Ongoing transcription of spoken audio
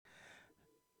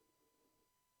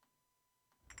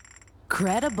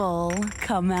Credible,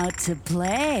 come out to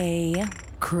play.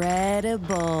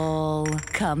 Credible,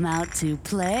 come out to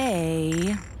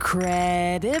play.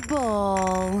 Credible,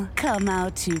 come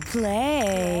out to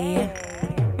play.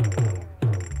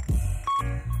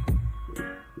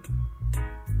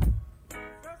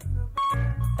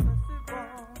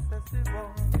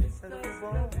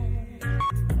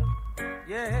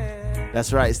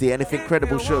 That's right, it's the Anything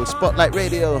Credible show, Spotlight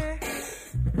Radio.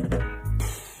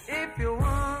 If you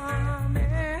want me,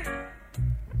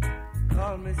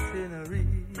 call me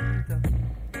Senorita.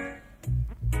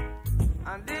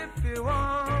 And if you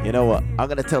want, you know what? I'm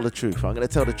going to tell the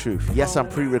truth. Yes, I'm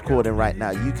pre-recording right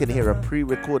now. You can hear a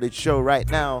pre-recorded show right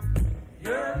now.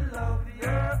 your love, your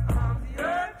arms,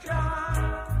 your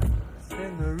charm,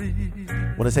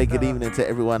 Senorita. Want to say good evening to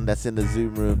everyone that's in the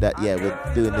Zoom room.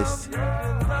 We're doing this.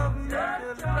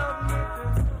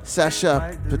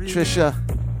 Sasha, Patricia,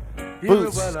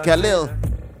 Boots, Khalil.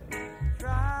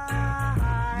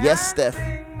 Yes, Steph.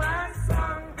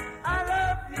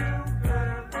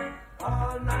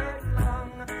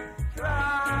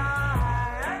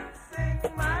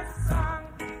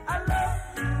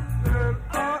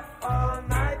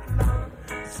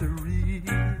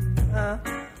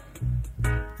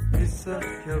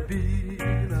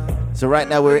 So right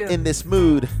now we're in this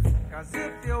mood.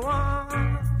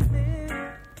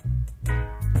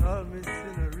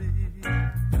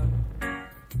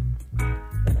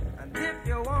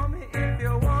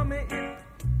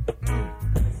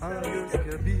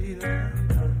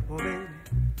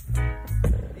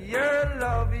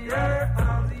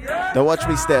 Don't watch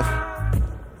me, Steph.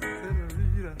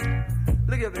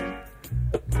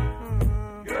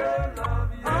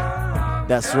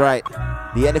 That's right.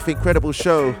 The Anything Credible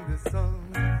show.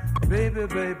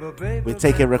 We're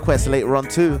taking requests later on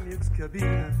too.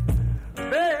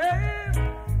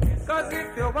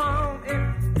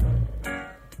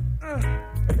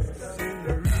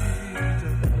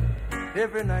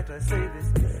 Every night I say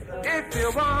this. If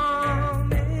you want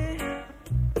me,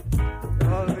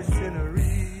 call me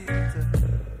Senorita.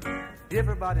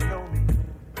 Everybody know me.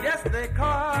 Yes, they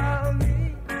call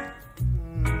me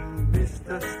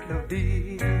Mr.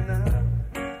 Scavina.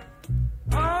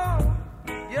 Oh,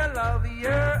 your love,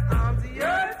 your arms,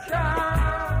 your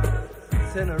charm,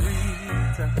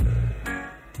 Senorita.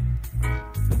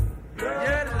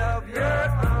 Your love, your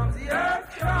arms, your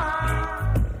charm.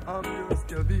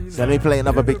 So let me play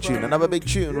another big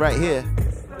tune right here.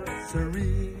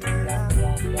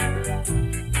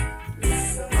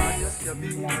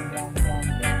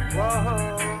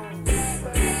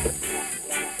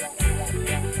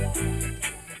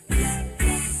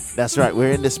 That's right,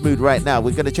 we're in this mood right now.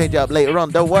 We're going to change it up later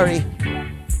on, don't worry.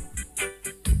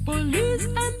 Police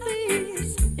and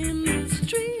thieves in the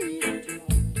street,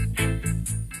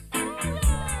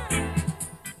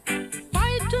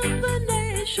 fighting the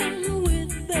nation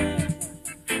with their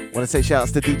Want to say shout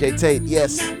outs to DJ Tate,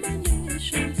 yes.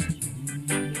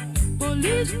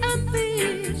 police and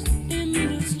thieves in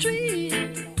the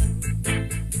street.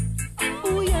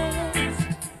 Oh yes,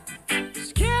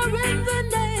 scaring the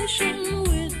nation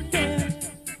with their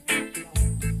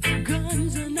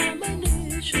guns and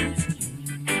ammunition.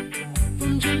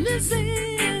 From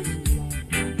Genesis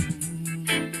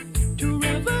to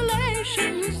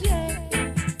Revelations, yeah.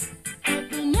 But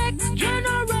the next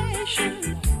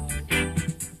generation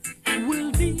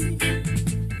will be,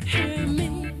 hear me,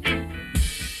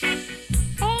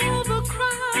 all the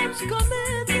crimes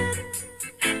committed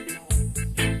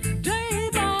day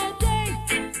by day.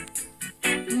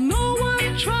 No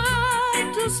one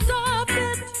tried to stop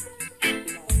it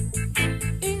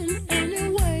in any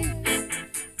way.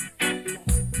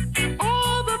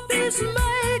 All the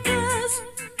peacemakers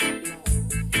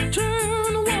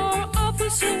turn war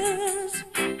officers.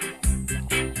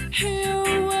 Hear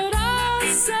what I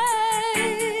say.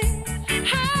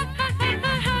 Hey, hey, hey,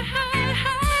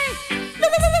 hey,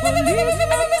 police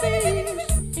and thieves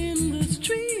in the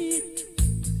street.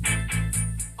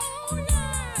 Oh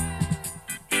yeah,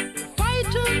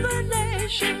 fighting the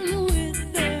nation with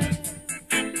their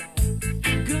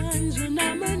guns and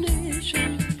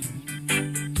ammunition.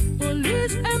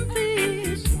 Police and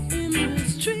thieves in the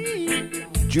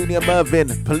street. Junior Mervin,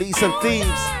 Police and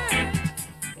Thieves.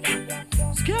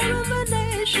 Scaring the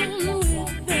nation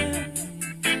with their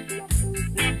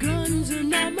guns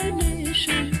and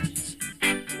ammunition.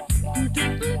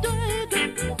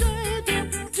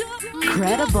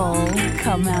 Credible,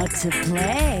 come out to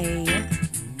play.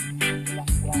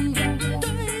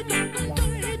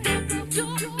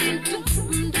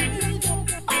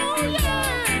 Oh yeah.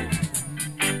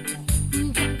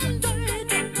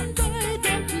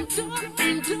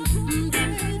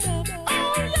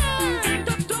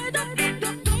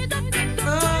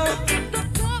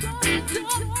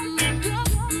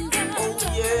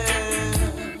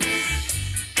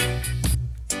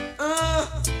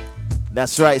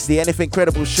 That's right, it's the Anything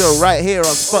Credible show right here on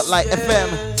Spotlight FM.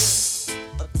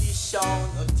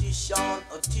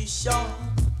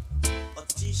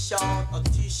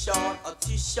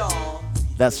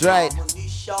 That's right.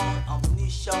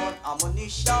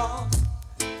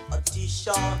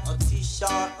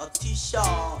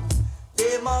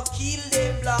 They ma kill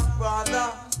them black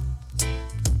brother.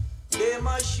 They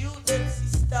ma shoot them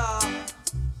sister.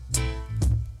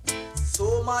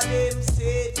 Some of them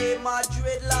say they ma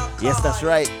dreadlock. Yes, that's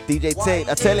right, DJ Tate.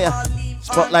 I tell ya,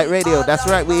 Spotlight Radio. That's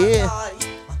right, we here.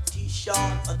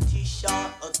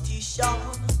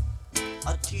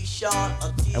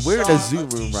 And we're in the Zoom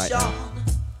room right now.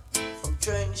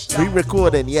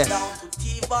 Pre-recording, yes.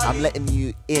 I'm letting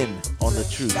you in on the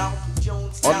truth.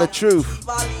 On the truth.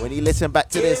 When you listen back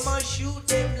to this.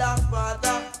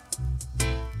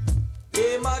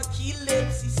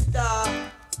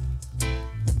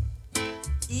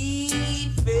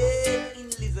 Even in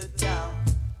Lizard Town,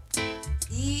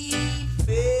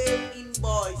 even in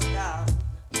Boys Town.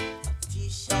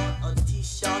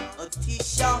 A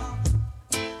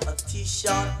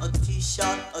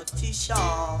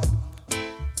T-shirt.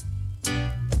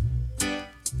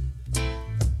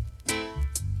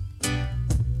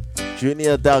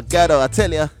 Junior Delgado, I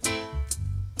tell ya.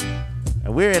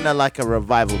 And we're in a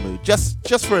revival mood.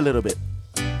 Just for a little bit.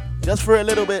 Just for a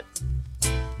little bit.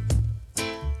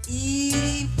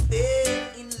 Even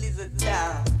in Lizard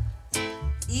Town,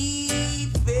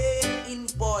 even in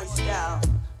Boys Town.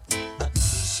 A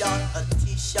T-shirt.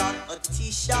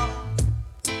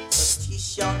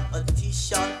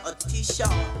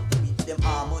 With them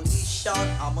ammunition.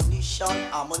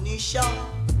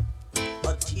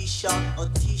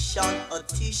 A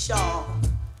T-shirt.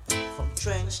 From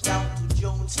Trench down to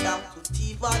Jonestown to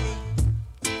T-Valley.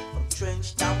 From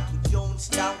Trench down to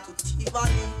Jonestown to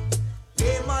T-Valley.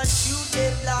 They ma shoot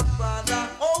them black brother.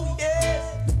 Oh yes.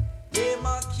 They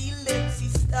ma kill them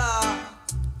sister.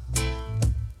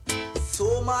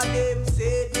 Some of them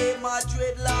say they ma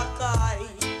dreadlock eye.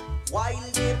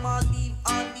 While they ma live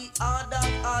on the other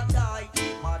die.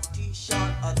 They ma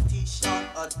T-shirt.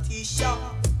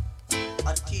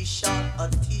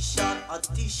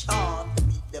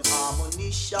 Beat them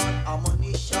ammunition.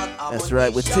 That's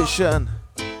right, with Tishan.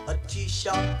 A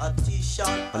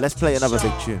T-shirt. Well, let's play another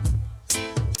big tune.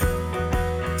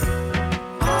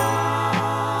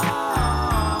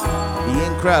 The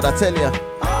in crowd, I tell ya.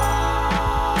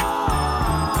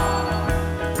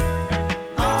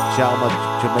 Shout out my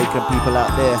Jamaican people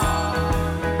out there.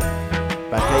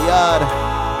 Backyard.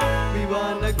 We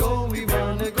wanna go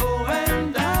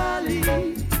and dally.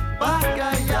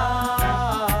 Backyard.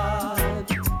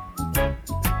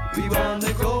 We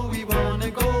wanna go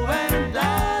and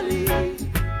dally.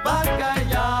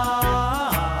 Backyard.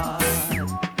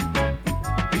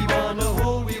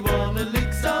 We wanna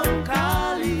lick some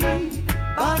Cali.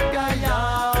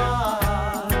 Backyard.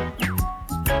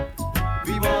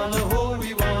 We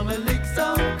wanna lick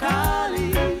some Cali.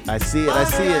 I see it.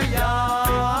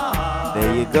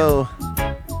 There you go.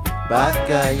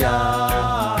 Backyard.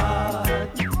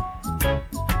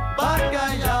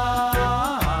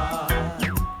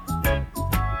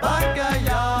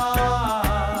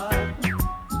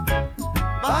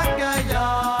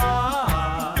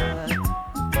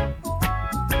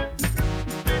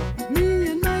 Me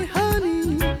and my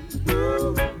honey,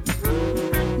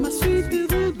 my sweet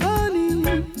little bunny,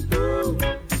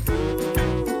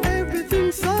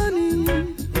 everything's sunny,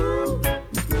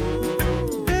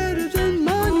 better than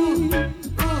money.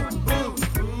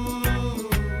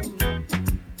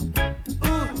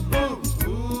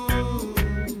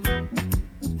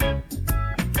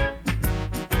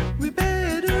 We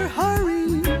better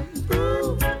hurry,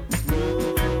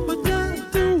 but not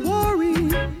to worry.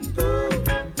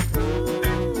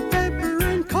 Pepper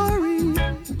and curry,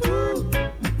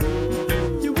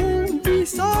 you won't be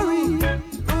sorry.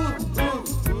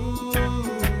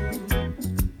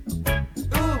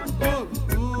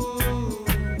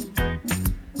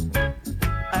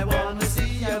 I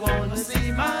wanna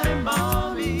see my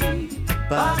mommy.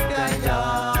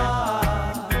 Backyard.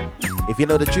 If you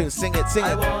know the tune, sing it.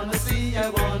 I wanna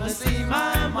see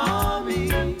my mommy.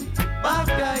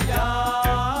 Backyard.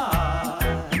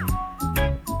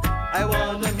 I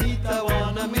wanna meet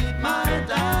my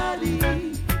daddy.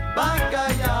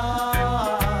 Backyard.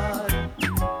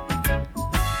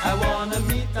 I wanna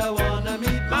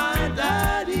meet my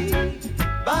daddy.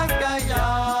 Backyard.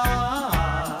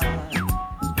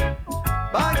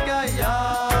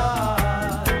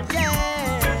 Yeah.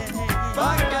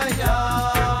 Backyard.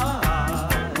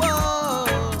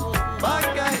 Whoa.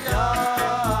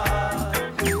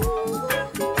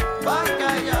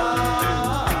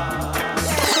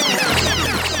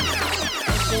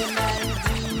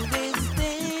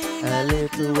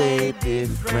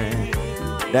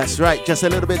 That's right, just a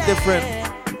little bit different.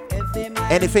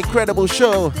 Anything Credible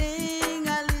show.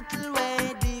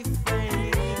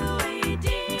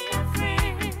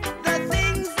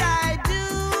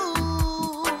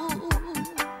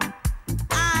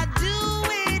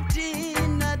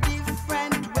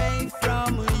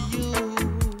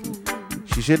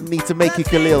 You shouldn't need to make you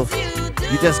Khalil.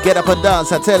 You just get up and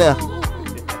dance, I tell ya.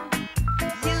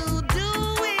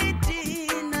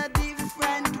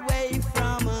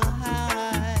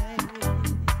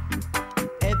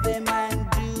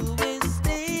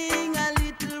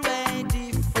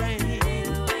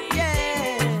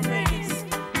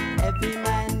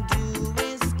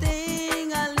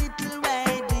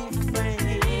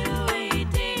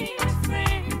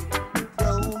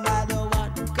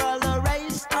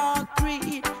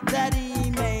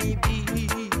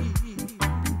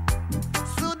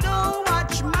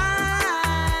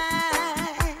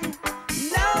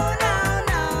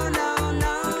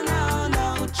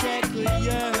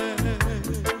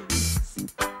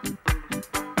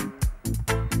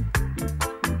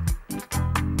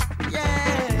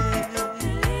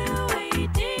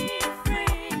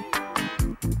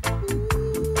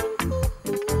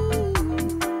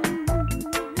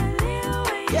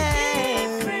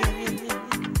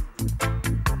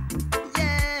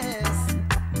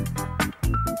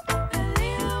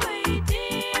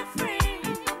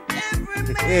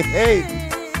 Hey.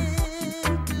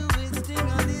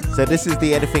 So this is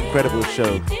the Anything Credible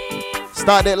show.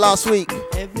 Started it last week.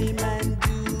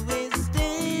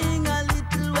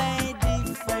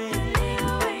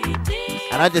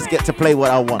 And I just get to play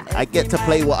what I want. I get to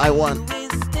play what I want.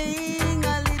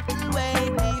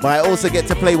 But I also get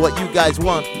to play what you guys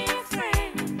want.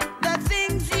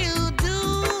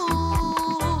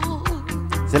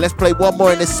 So let's play one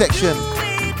more in this section.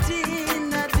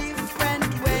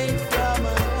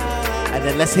 And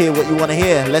then let's hear what you want to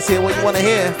hear. Let's hear what you want to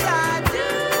hear.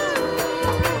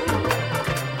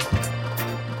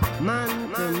 Man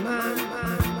to man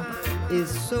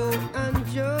is so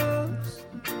unjust.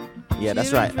 Yeah,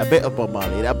 that's right. A bit of Bob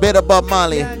Marley. A bit of Bob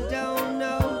Marley. I don't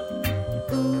know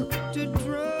who to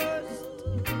trust.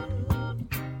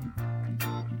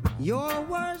 Your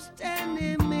worst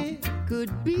enemy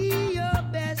could be your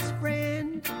best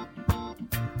friend.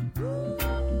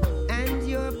 And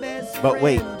your best But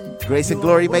wait. friend. Grace and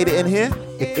Glory made it in here?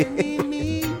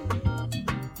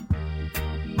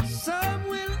 Some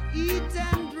will eat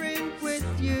and drink with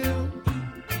you.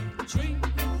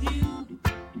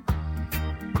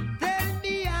 Then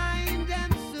behind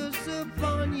them sus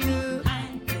upon you.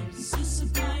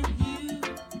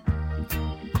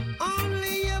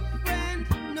 Only your friend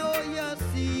know your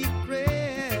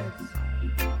secrets.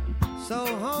 So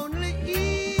only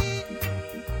he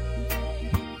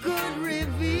could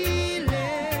reveal it.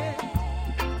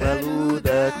 Who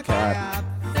the cap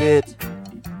fit.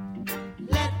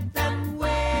 Let them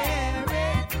wear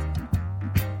it.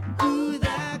 Who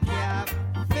the cap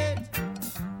fit.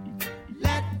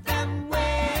 Let them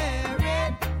wear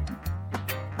it.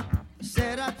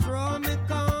 Said I throw me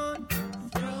con.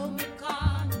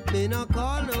 Me no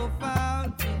call no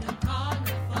foul.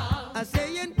 I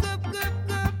say in cup.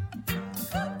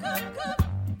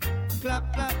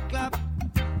 Clap.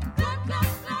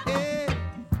 Hey.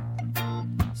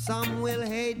 Some will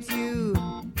hate you,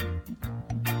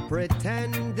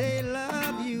 pretend they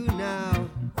love you now.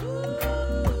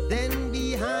 Then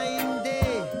behind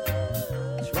they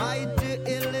try to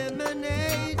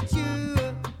eliminate you.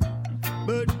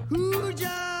 But who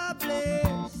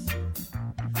jobless?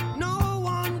 No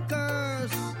one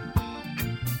curse.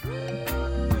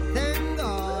 Thank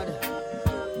God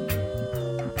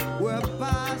we're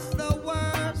past the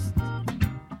worst.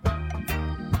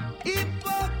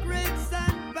 Hypocrites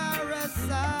and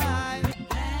parasites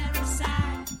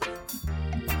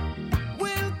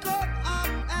will come up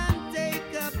and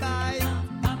take a bite.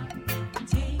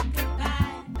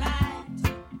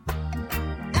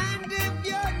 And if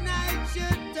your night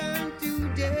should turn to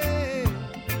day,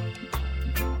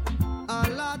 a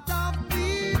lot of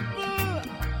people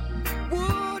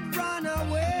would run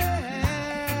away.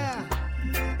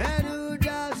 And who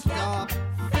just stop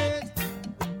it?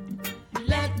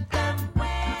 Let them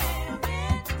wear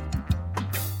it.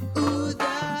 Ooh,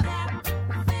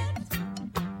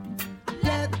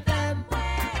 let them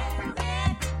wear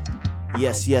it.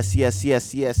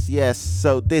 Yes.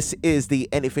 So this is the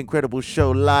Anything Credible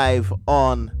show live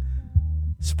on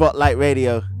Spotlight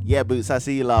Radio. Yeah, Boots, I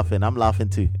see you laughing. I'm laughing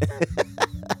too.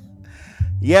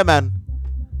 Yeah, man.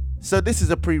 So this is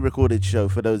a pre-recorded show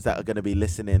for those that are going to be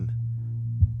listening.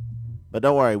 But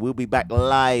don't worry, we'll be back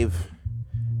live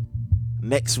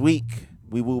next week.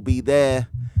 We will be there.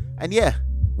 And yeah,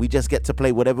 we just get to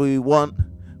play whatever we want.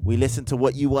 We listen to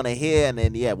what you want to hear, and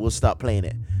then, yeah, we'll start playing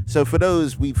it. So for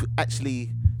those, we've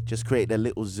actually just created a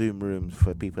little Zoom room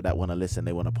for people that want to listen.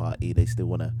 They want to party. They still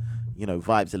want to,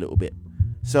 vibes a little bit.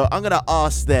 So I'm going to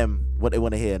ask them what they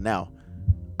want to hear. Now,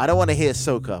 I don't want to hear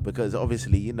soca because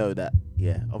obviously you know that,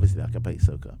 obviously I can play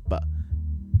soca. But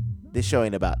this show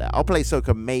ain't about that. I'll play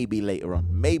soca maybe later on.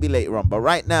 But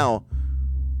right now,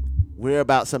 we're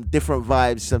about some different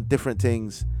vibes, some different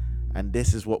things. And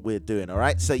this is what we're doing, all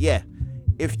right? So, yeah,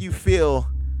 if you feel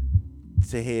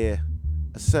to hear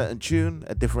a certain tune,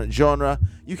 a different genre,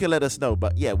 you can let us know.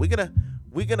 But, yeah, we're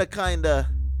gonna kind of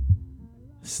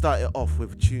start it off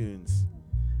with tunes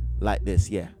like this,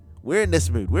 yeah. We're in this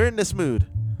mood.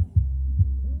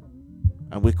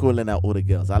 And we're calling out all the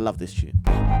girls. I love this tune.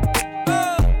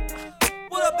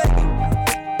 What up, baby?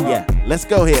 Yeah, let's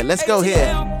go here.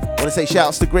 I want to say shout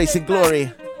outs to Grace and Glory.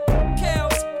 We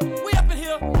up in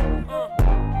here.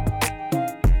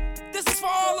 This is for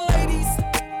all the ladies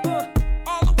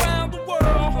all around the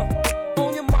world.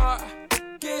 On your mark,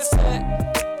 get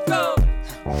set, go.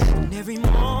 In every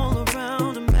mall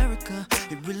around America,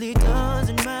 it really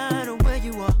doesn't matter where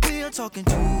you are. We are talking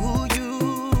to you.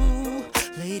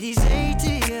 Ladies,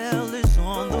 ATL is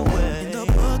on the way. In the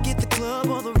bucket, the club,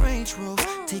 or the Range Rover.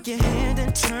 Take your hand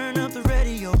and turn up the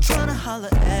radio. Tryna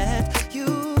holler at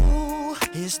you.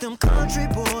 It's them country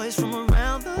boys from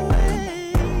around the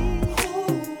way.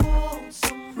 Who wants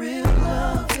some real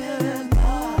love and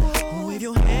love? Wave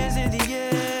your hands in the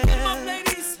air. Get 'em up,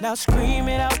 ladies. Now scream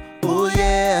it out. Oh,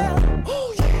 yeah.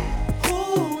 Oh, yeah.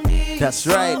 Who needs That's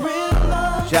right. some real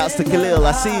love Shout outs to and Khalil.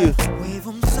 I see you. Wave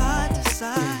them side to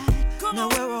side. Now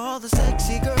where are all the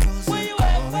sexy girls? Where you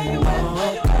at? Where you at?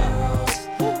 Where you at?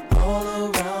 All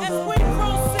around As the we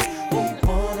proceed. world.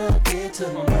 Wanna get to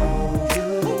know you.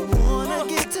 Wanna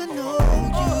get to know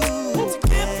you.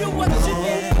 Give you what you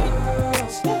need.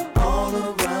 Girls all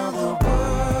around the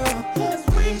world. As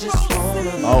we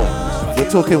proceed. Oh,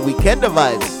 we're talking Weekender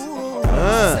vibes.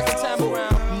 Second time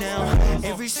around. Now,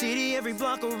 every city, every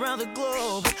block around the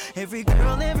globe, every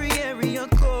girl, every area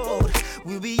code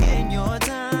will be in your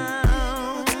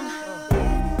town.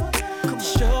 Come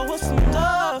show us some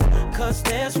love, 'cause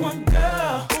there's one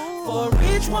girl for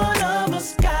each one of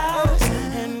us guys.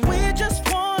 And we just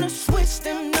wanna switch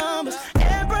them numbers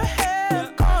and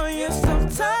perhaps call you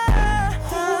sometime.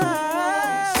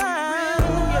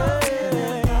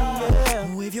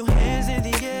 Yeah. Wave your hands in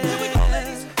the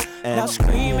air. Now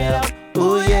scream it out.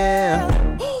 Oh, yeah.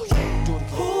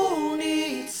 Who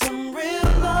needs some real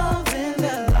love in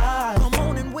their life? Come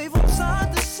on and wave them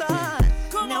side to side.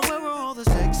 Now where are all the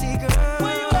sexy girls?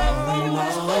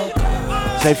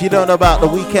 So if you don't know about the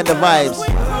Weekender vibes,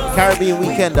 Caribbean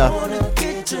Weekender,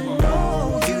 Get to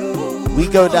know you. we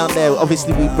go down there.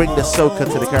 Obviously, we bring the soca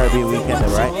to the Caribbean Weekender,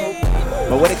 right?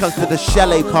 But when it comes to the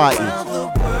chalet party,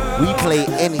 we play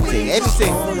anything.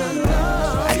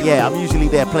 And yeah, I'm usually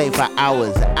there playing for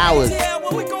hours. Yeah,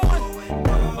 where we going?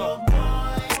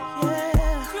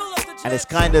 And it's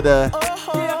kind of the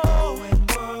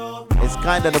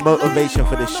motivation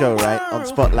for this show, right? On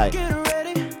Spotlight.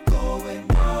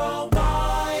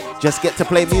 Just get to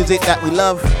play music that we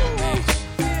love.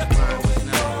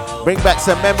 Bring back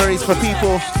some memories for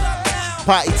people.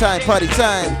 Party time.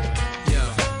 Yo,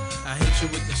 I hit you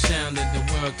with the sound that the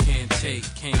world can't take.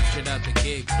 Came straight out the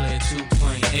gate, played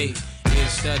 2.8. Ear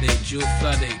studied, jewel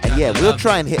flooded. And yeah, we'll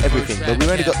try and hit everything, but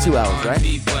we've only got 2 hours, right?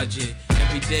 Budget.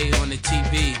 Every day on the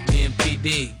TV, me and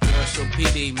PD. Girl, so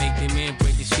PD, make them in,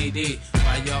 break the CD.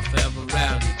 Why y'all forever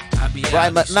rowdy? I be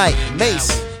Rhyme at night,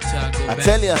 Mace. I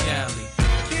tell ya.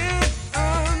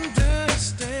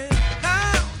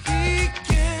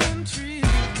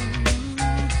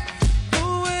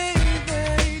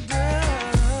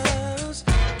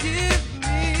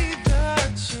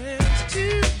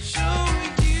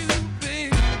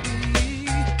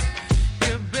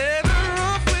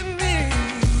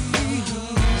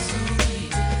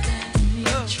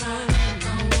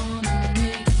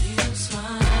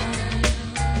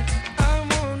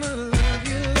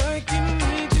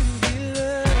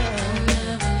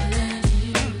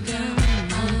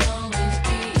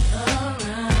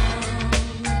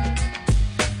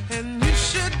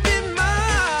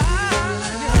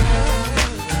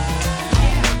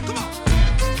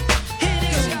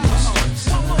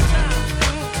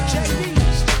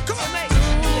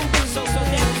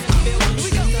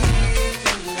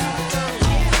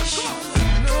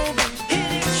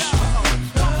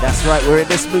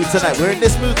 That's right, we're in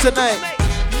this mood tonight.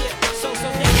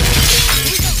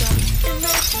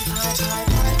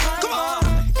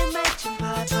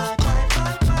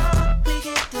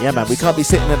 Yeah, man, we can't be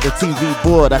sitting at the TV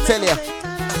bored, I tell ya.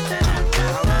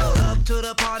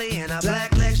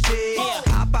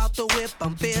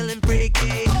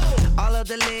 of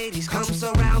the ladies come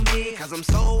surround me, cause I'm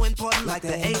so important like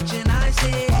the H and I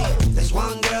say. There's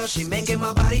one girl, she making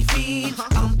my body feel.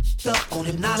 I'm up on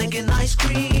hypnotic and ice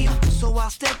cream. So I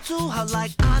stepped to her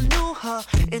like I knew her.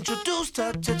 Introduced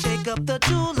her to Jacob the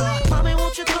jeweler. Mommy,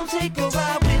 won't you come take a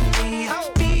ride with me?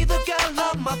 I'll be the girl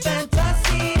of my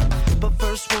fantasy. But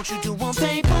first, won't you do one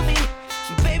thing for me?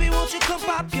 Baby, won't you come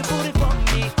pop your booty for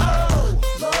me? Oh,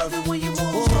 love it when you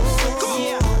move so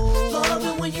sexy. Love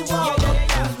it when you walk up on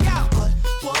me. But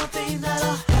one thing that I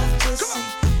have to see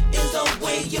is the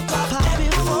way you pop that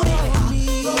booty.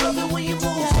 Love it when you move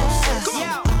so sexy.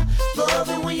 Love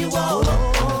it when you walk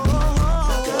up on me.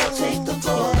 Now, girl, take the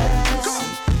floor,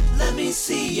 let me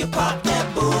see you pop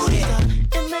that booty.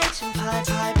 Imagine pie,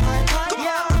 pie, pie, pie,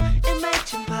 yeah.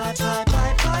 Imagine pie, pie,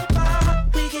 pie, pie, pie.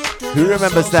 We get the Who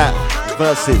remembers that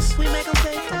verses?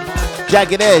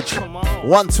 Jagged Edge,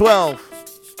 112.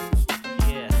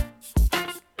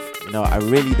 No, I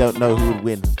really don't know who would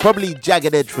win. Probably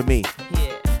Jagged Edge for me.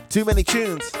 Too many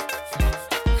tunes.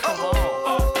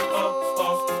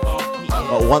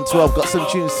 But 112 got some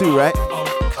tunes too, right?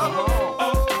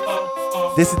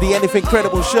 This is the Anything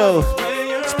Credible show.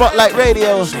 Spotlight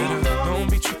Radio. Don't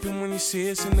be tripping when you see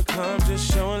us in the club.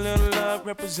 Just show a little love,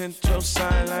 represent your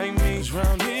side like me. 'Cause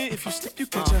round here, if you slip, you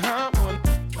catch a hot one.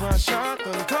 One shot,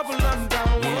 a couple of them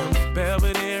down one.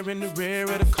 Belvedere in the rear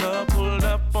of the club, pulled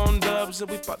up on dubs, and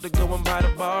we about to go and buy the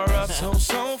bar up. So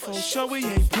for sure we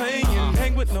ain't playing.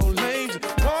 Hang with no lames,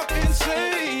 walk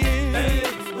insane. Hey,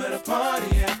 where the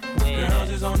party at? Girls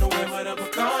is on the way with a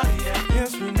Bacardi at.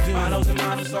 Yes, we do. Models and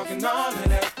models talking all of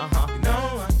that. You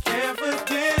know I can't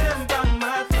forget about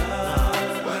my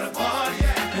love. Where the party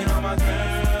at? And all my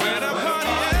girls. Where the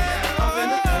party at? Up in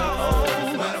the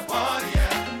club. Where the party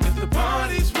at? If the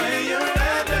party's where you're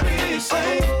at, let me hear you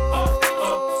say.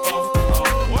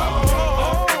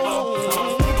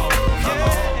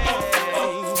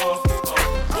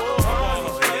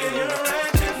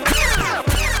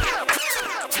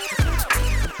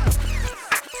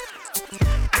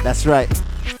 That's right.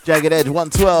 Jagged Edge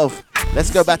 112.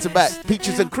 Let's go back to back.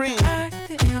 Peaches and Cream.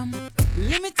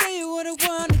 Let me tell you what I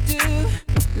wanna do.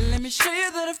 Let me show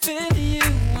you that I feel you.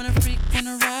 Wanna freak,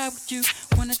 wanna ride with you.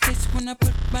 Wanna taste when I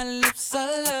put my lips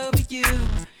all over you.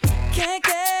 Can't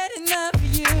get enough of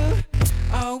you.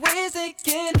 Always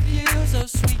thinking of you. So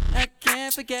sweet, I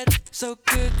can't forget. So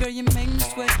good, girl, you make me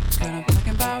sweat. Girl, I'm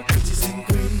talking about peaches and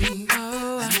cream.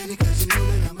 Oh,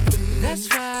 that's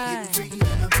right.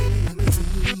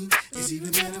 It's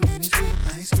even better when it's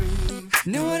with ice cream.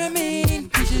 Know what I mean?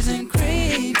 Peaches and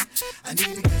cream. I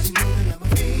need it 'cause you know that I'm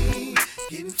a fiend.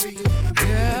 Getting freaky on my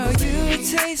Girl, you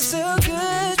taste so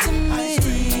good to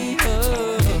me.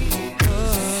 Oh.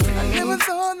 I never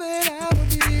thought that I would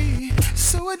be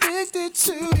so addicted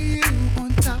to you.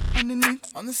 On top, underneath,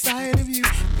 on the side of you.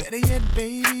 Better yet,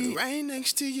 baby, right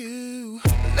next to you.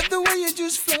 Let the way you're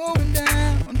just flowing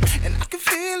down, and I can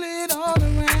feel it all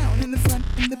around. In the front,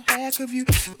 in the back of you.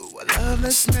 Ooh, I love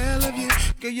the smell of you.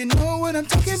 Girl, you know what I'm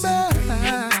talking about.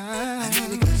 I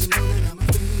need it 'cause you know that I'm a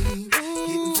fiend.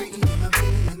 Getting freaky on my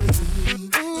limousine.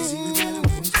 It's even better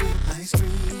when it's with ice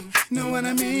cream. Know what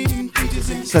I mean? Peaches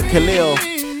and So Khalil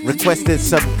cream. requested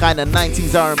some kind of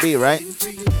 90s R&B, right?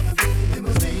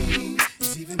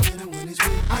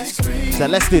 So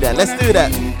let's do that. Let's do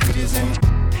that.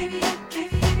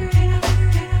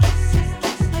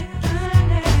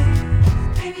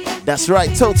 That's right,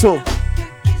 Total.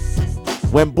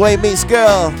 When boy meets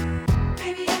girl.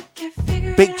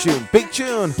 Big tune, big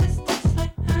tune.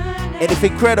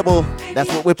 Anything credible, that's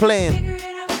what we're playing.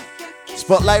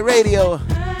 Spotlight Radio.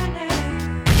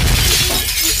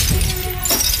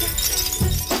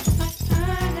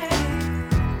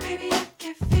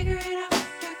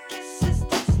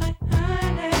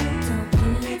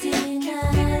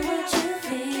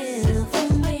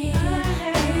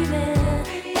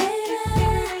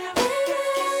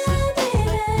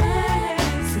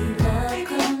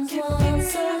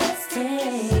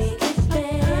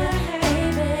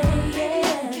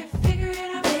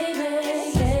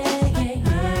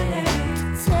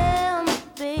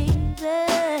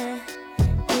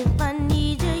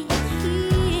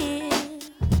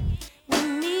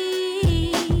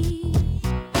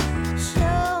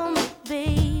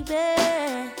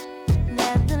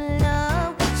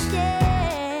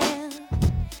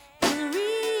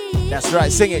 That's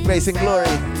right, sing it, Grace and Glory.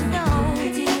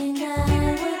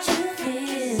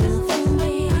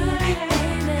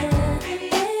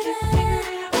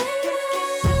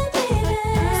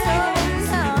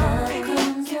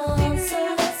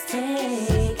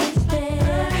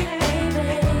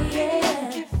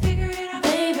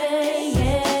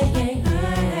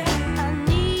 I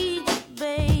need you,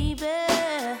 baby.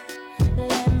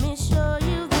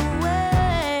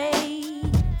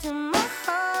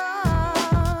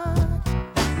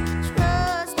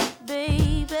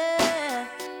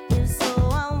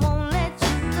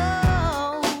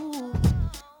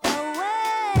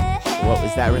 What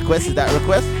was that request? Is that a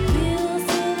request?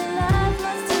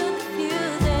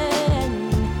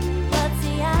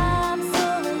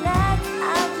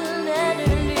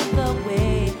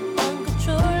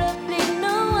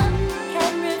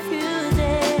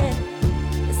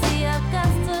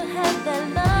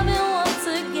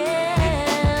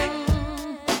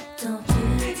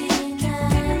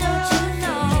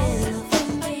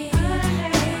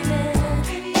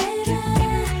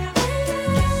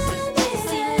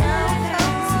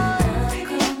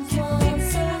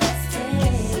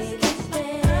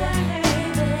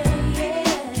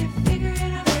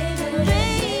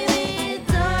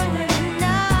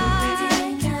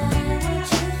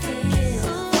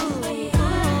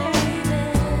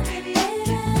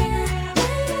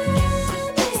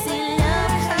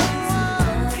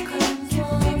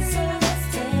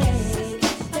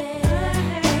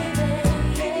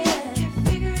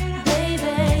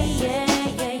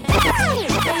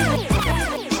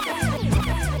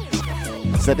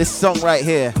 So this song right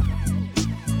here,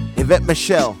 Yvette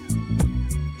Michelle.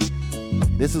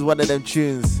 This is one of them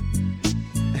tunes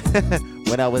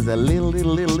when I was a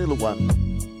little one.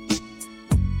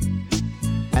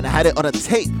 And I had it on a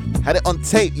tape. Had it on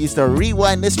tape. Used to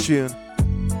rewind this tune.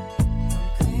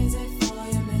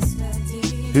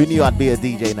 Who knew I'd be a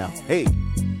DJ now? Hey.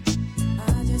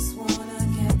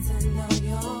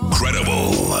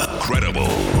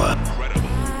 Credible.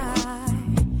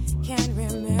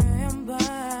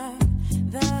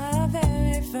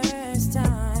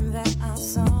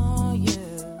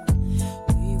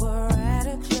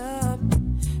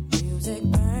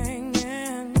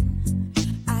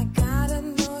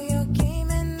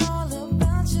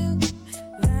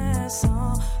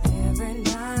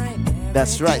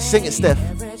 That's right. Sing it, Steph.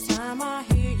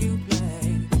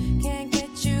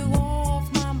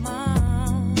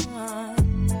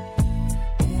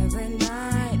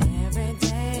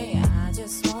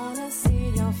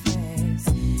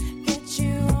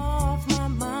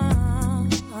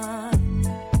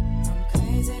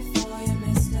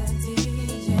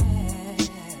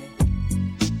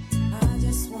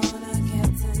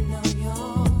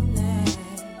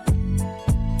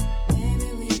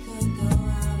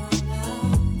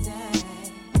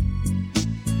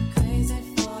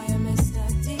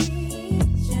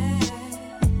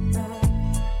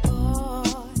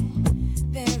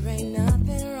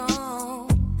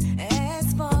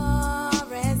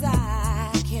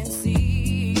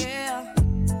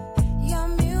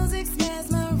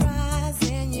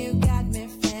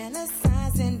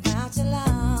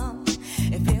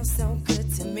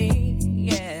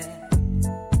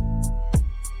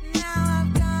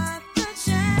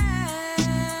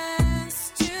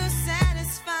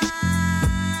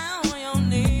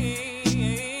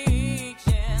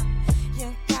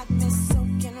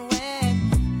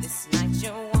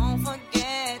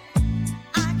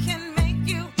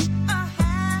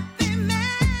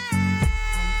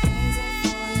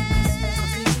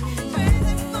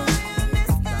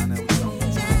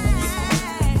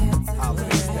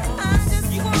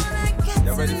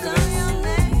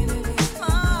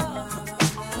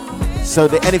 So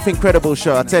the Anything Credible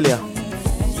show, I tell you,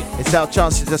 it's our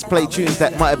chance to just play tunes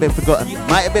that might have been forgotten.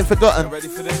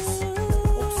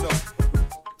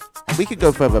 And we could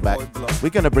go further back. We're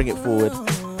going to bring it forward.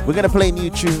 We're going to play new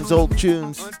tunes, old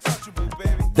tunes.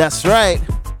 That's right.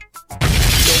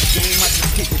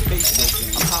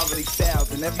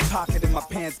 In every pocket in my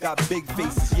pants got big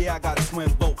faces. Yeah, I got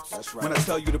twin bolts. Right. When I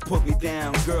tell you to put me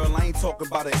down, girl, I ain't talking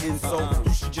about an insult.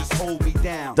 You should just hold me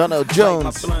down. Donald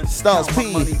Jones, Stars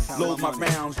P. Load my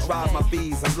rounds, drive my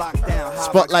bees. I'm locked down.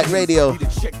 Spotlight Radio.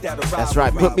 That's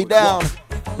right, put me down.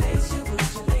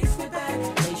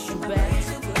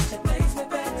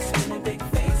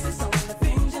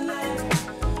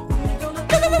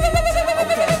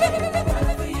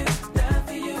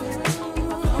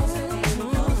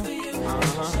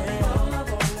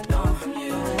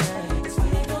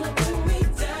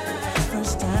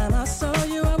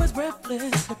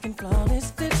 Looking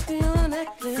flawless, 50 on a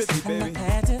necklace. 50, baby. And my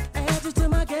patent added to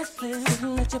my guest list.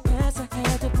 Didn't let you pass, I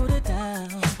had to put it down.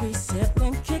 We sipped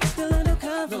and kicked a little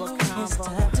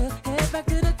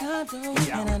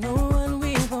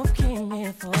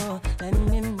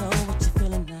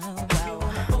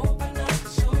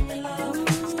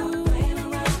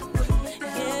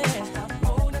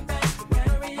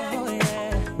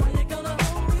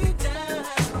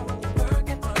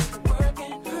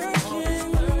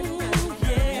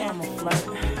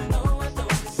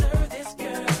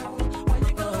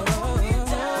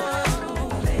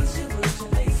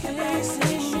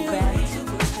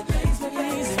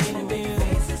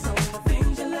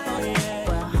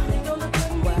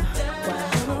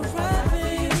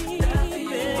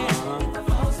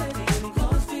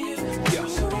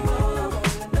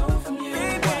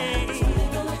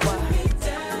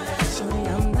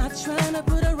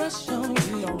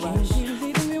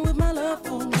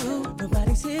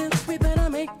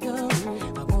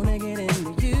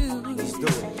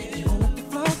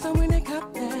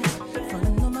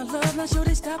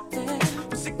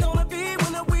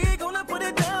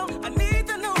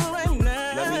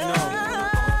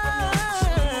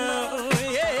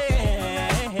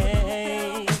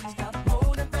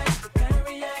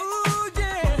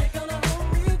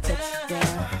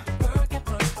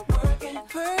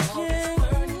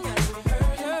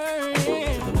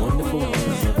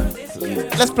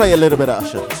let's play a little bit of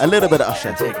Usher. A little bit of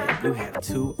Usher. Take it. You have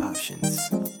two options.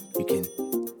 You can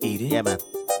eat it. Yeah, man.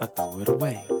 Or throw it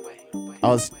away.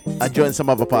 I joined some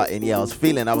other part in. Yeah, I was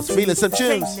feeling some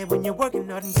tunes. When you're working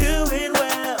hard and doing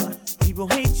well, people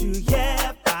hate you,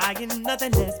 yeah. Buying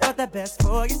nothing less but the best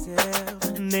for yourself.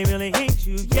 And they really hate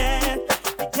you, yeah.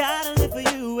 You gotta live for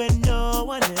you and no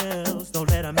one else. Don't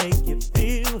let them make you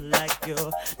feel like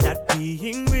you're not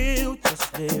being real.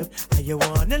 Just live how you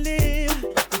wanna live.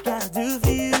 You gotta do for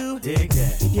you. Dig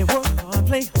that. If you work hard,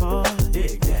 play hard.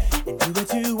 Dig that. And do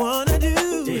what you wanna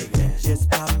do. Dig that. Just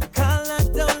pop the collar,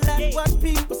 don't let what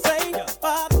people say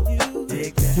bother you.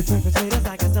 Dig that. The perpetrators,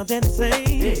 I got something to say.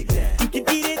 Dig that. You can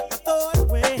eat it or throw it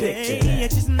away. Dig that.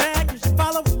 It's just mad cause you're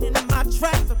following in my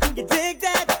tracks. So can you dig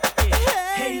that?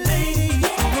 Hey ladies,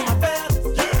 all my fellas,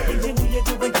 and then when you're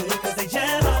doing good cause they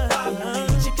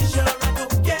jealous. Chicken sure I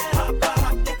don't get up,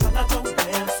 cause I don't wear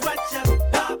a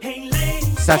sweatshirt. Hey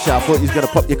ladies, Sasha, I thought you was gonna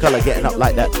pop your color getting up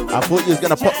like that. I thought you was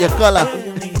gonna pop your color.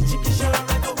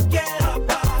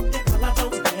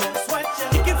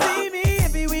 you can see me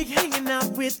every week hanging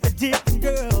out with the different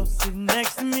girls sitting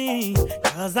next to me.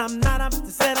 Cause I'm not up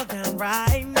to settle down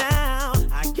right now.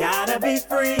 I gotta be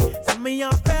free. Some of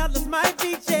y'all fellas might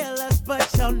be jealous, but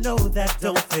y'all know that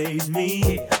don't faze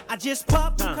me. I just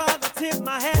pop the collar, tip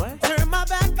my hat, turn my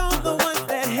back on the ones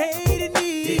that hated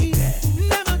me.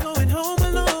 Never going home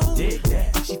alone.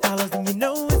 If she follows, then you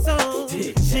know it's on.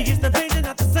 She gets the picture,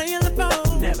 not to say on the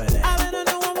phone. I let her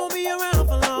know I won't be around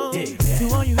for long.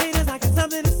 To all you haters, I got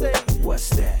something to say. What's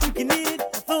that? You can eat it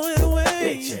or throw it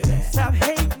away. Stop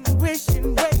hating,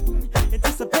 wishing, waiting,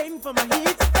 anticipating for my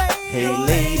heat to fade. Hey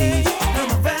ladies. I'm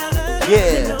a fella.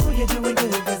 Yeah. You know you're doing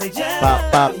good 'cause they jealous.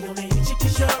 Bop, bop. You only hit chicken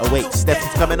short. Oh wait, Steph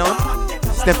is coming on.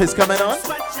 Steph is coming on.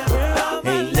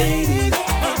 Hey ladies.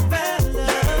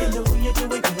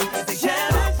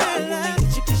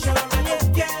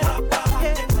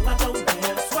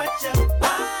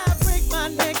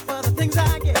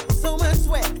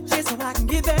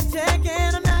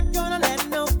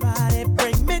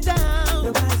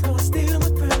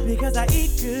 Because I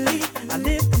eat good, I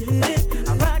live good,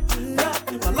 I rock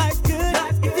good, my life's good.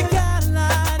 If you got a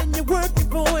lot and you're working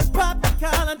for it, pop your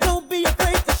collar, don't be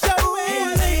afraid to show it. Hey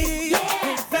ladies,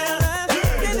 hey fellas,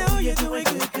 you know you're doing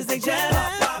good 'cause they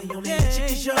jealous. The only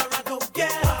chicken sure I go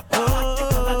get.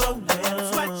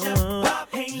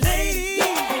 Hey ladies,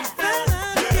 hey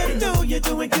fellas, you know you're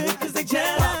doing good 'cause they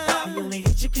jealous. The only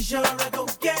chicken sure I go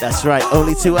get. That's right,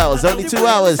 only 2 hours, only 2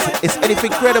 hours. It's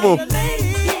anything credible.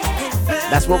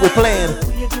 That's what we're playing.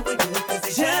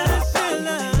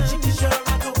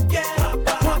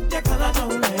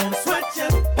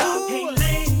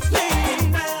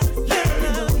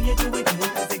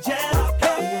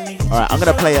 All right, I'm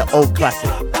gonna play an old classic,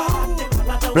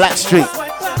 Blackstreet.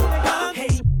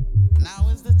 Now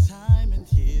is the time and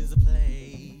here's the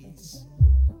place.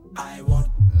 I want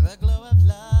the glow of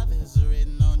love is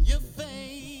written on your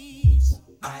face.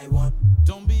 I want,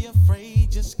 don't be afraid,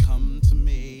 just come to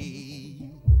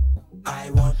me.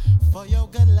 I want for your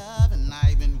good love, and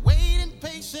I've been waiting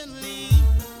patiently.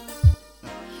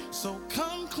 So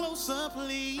come closer,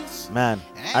 please. Man,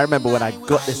 I remember when I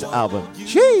got this album.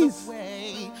 Jeez.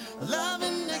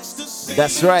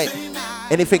 That's right.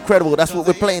 Anything credible, that's what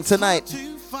we're playing tonight.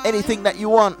 Anything that you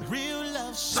want.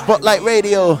 Spotlight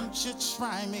Radio.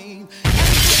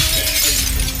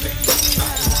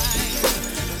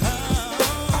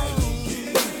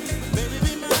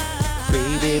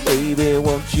 Baby, baby,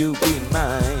 won't you be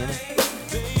mine?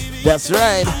 That's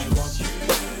right.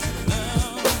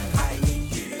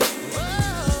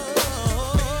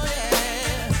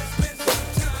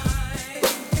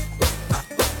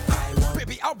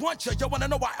 I want you wanna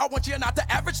know why I want you, not the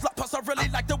average slut. Plus I really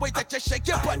like the way that you shake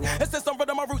your butt. It's just some of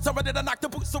my roots, I'm ready to knock the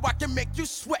boots so I can make you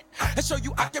sweat and show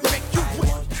you I can make you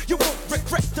wet. You won't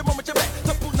regret the moment you're back.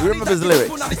 You remember his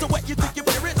lyrics? So wet you think your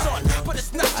parents on, but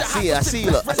it's not your I see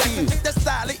you, look, I see you.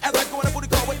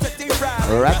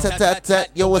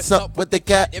 Rat-tat-tat-tat, yo, what's up with the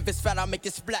cat? If it's fat, I'll make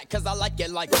it splat, cause I like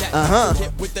it like that.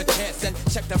 Hit with the chance and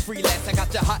check the freelance. I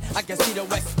got you hot, I can see the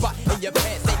wet spot in your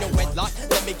pants. Ain't no wedlock,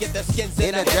 let me get the skins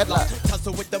in a headlock.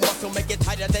 Tussle with the muscle, make it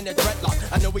tighter than a dreadlock.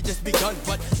 I know we just begun,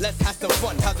 but let's have some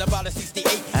fun. How's about a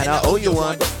 68? And I owe you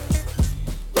one.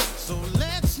 So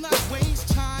let's not waste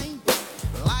time.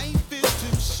 Life is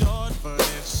too short for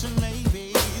ifs and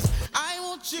maybes. I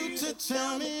want you to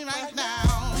tell me right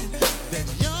now that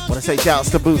you're Wanna say shouts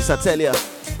to Boots, I tell ya.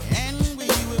 and we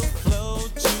will flow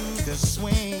to the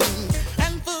swing,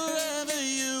 and forever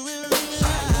you will be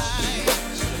mine.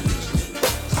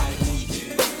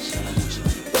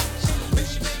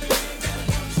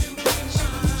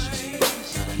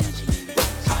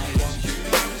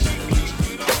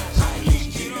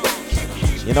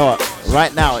 You know what?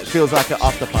 Right now, it feels like an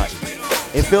after party.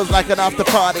 It feels like an after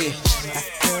party.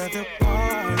 After the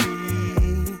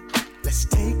party, let's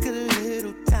take a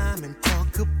little time and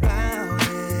talk about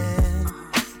it.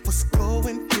 What's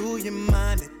going through your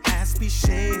mind? It has me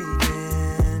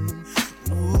shaking.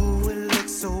 Ooh, it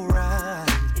looks so right.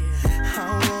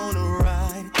 I wanna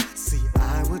ride. See,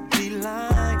 I would be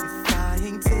lying if I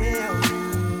ain't tell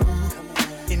you.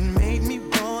 It made me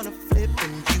wanna flip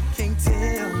and you can't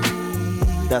tell me.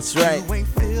 That's right. You ain't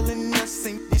feeling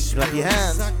nothing. Clap your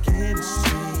hands.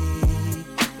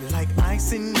 Like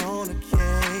icing on a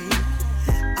cake.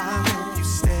 I hope you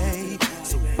stay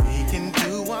so we can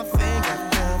do our thing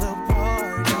after the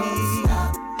party. Don't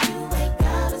stop, you ain't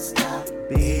gotta stop.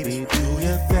 Baby, do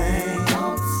your thing.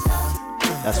 Don't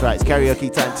stop. That's right, it's karaoke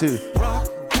time too.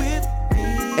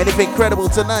 Anything credible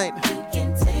tonight?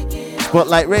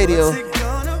 Spotlight Radio.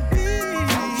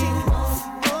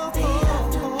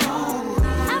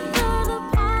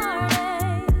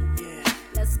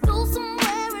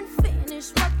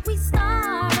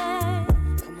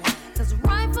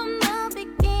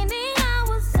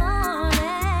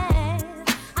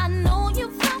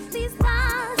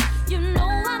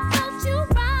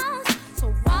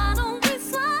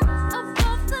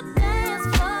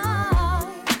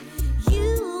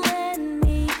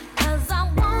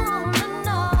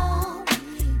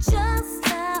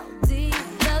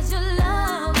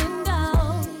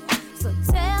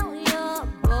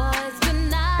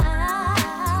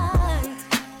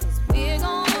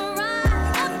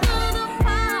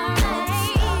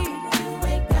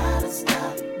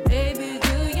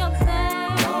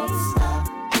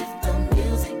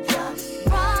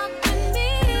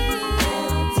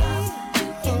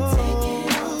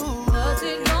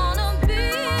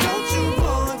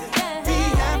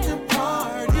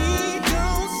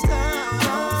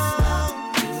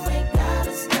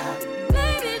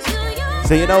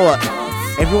 So you know what?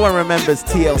 Everyone remembers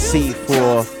TLC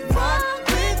for,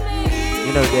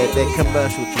 you know,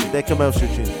 their commercial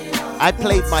tune. I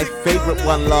played my favorite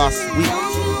one last week,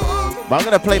 but I'm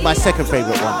gonna play my second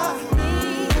favorite one.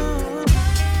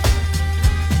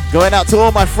 Going out to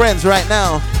all my friends right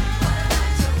now.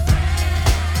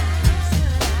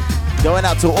 Going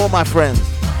out to all my friends.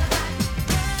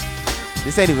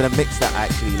 This ain't even a mix that I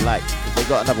actually like, because they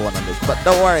got another one on this. But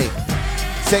don't worry,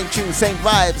 same tune, same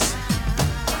vibes.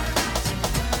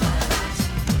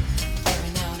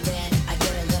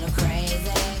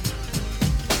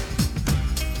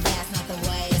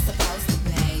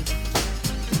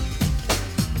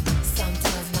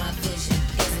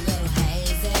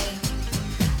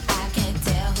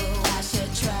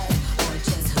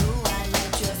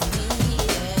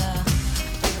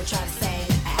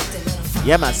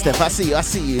 Yeah, man, Steph, I see you.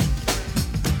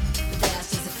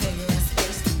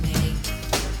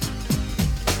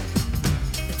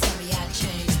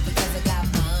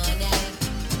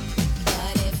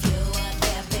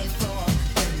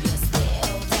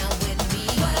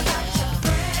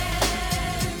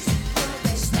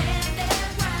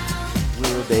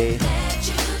 Will they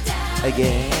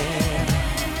again?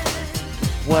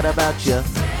 What about you?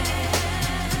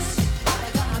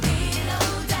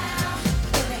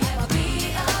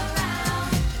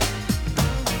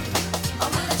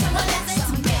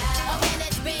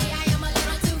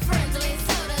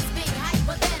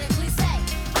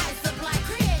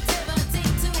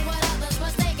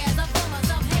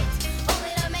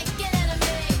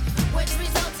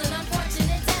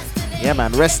 Yeah,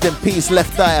 man, rest in peace,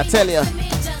 Left Eye, I tell ya.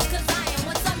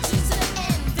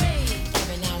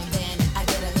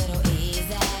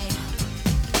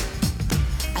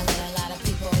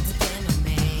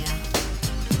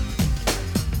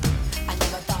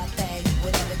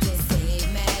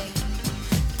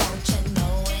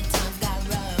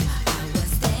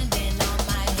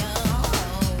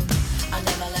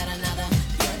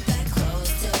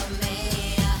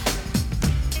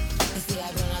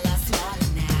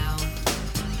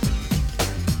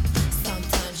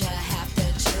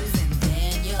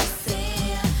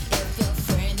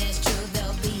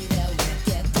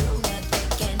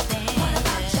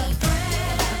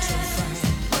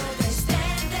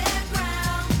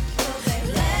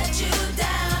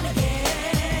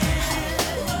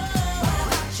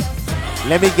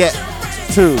 Let me get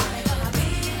to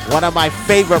one of my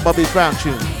favorite Bobby Brown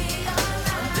tunes.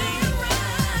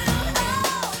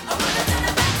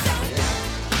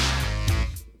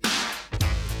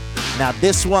 Now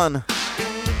this one,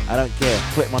 I don't care.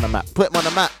 Put him on the map. Put him on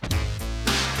the map.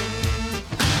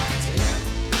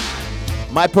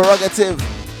 My prerogative.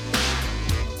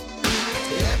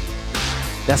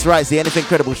 That's right, it's the Anything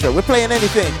Credible show. We're playing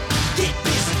anything.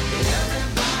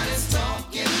 Everybody's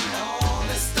talking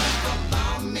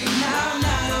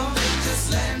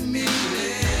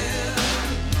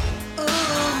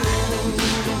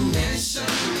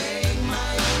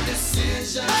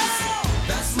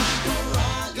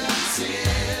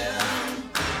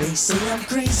They say I'm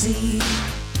crazy,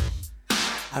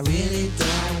 I really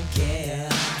don't care.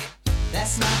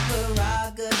 That's my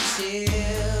prerogative.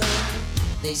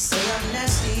 They say I'm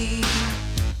nasty,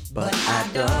 but I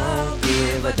don't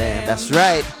give a damn. That's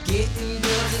right. Getting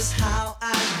girls is how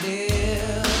I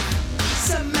live.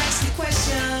 Some ask me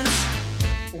questions,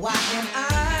 why am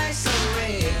I so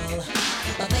real?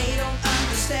 But they don't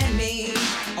understand me,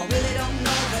 or really don't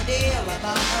know the deal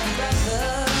about a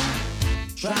brother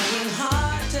trying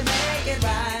hard to make it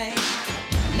right.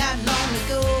 Not long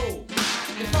ago,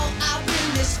 before I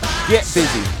win this fight, get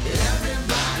busy.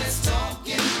 Everybody's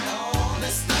talking all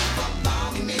this stuff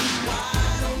about me. Why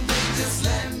don't they just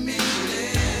let me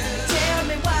live? Tell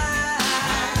me why.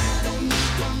 I don't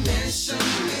need permission,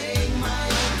 make my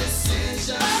own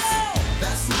decisions. Oh,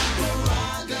 that's my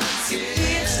prerogative.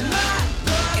 It's my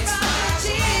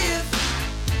prerogative.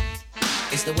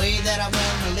 It's the way that I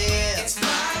wanna live. It's my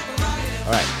prerogative.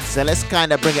 All right, so let's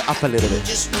kind of bring it up a little bit.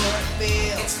 Just what I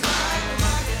feel. It's my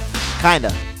prerogative. Kind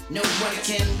of. No one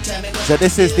can tell me what So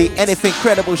this is the Anything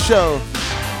Credible show.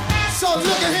 So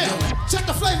look at here, check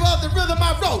the flavor of the rhythm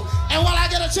I wrote. And while I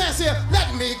get a chance here,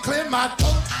 let me clear my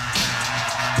throat.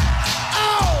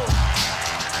 Oh!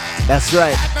 That's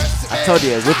right. I told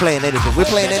you, we're playing anything. We're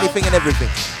playing anything and everything.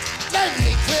 Let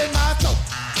me clear my throat.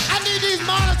 I need these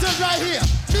monitors right here.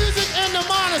 Music and the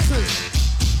monitors.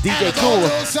 DJ and Cool.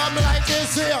 Do something like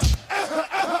this here.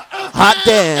 Hot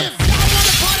damn. If y'all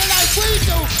wanna party like we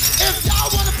do, if y'all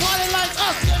wanna party like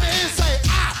us, let me hear say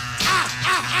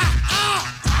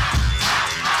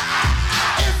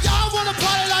If y'all wanna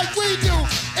party like we do,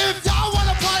 if y'all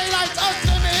wanna party like us,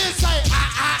 let me hear say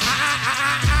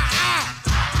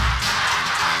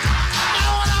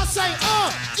Now when I say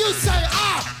you say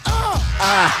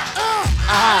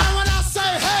And when I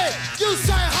say hey, you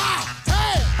say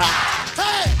hey.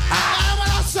 And when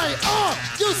I say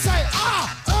you say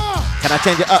Can I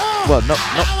change it up? Well, no,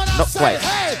 not quite.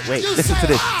 Wait, listen to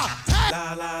this.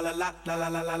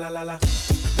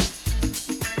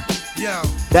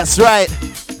 That's right.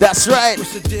 That's right.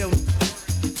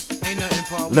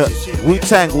 Look,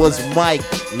 Wu-Tang was my,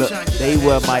 look, they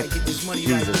were my,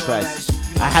 Jesus Christ.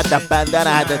 I had that bandana,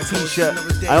 I had the t-shirt,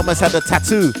 I almost had the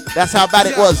tattoo. That's how bad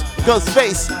it was.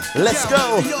 Ghostface, let's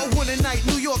go. Yo, one night,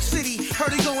 New York City,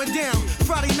 heard it going down.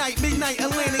 Friday night, midnight,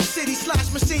 Atlantic City,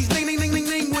 slash machines, ding, ding, ding, ding,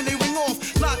 ding, when they ring off.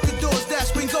 Lock the doors,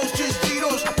 that's when ghosts just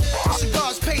G-Dos.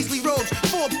 Cigars, paisley robes,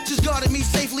 4 bitches guarded me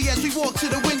safely as we walked to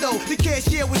the window. The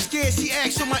cashier was scared, she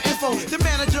asked for my info. The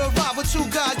manager arrived with 2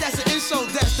 guys, that's an insult.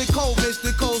 That's the code,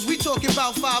 Mr. Coles. We talking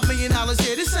about $5 million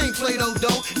here. This ain't Play-Doh,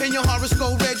 though. And your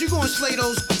horoscope red, you gon' slay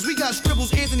those. We got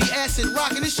scribbles, Anthony Acid,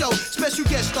 rocking the show. Special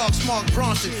guest star, Mark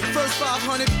Bronson. First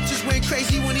 500 just went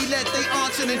crazy when he let they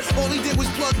answer. And all he did was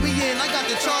plug me in. I got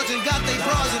the charge and got they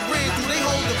bras and ran through they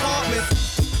whole department.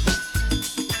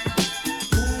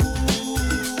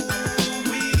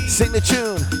 Sing the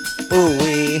tune. Ooh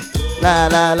wee. La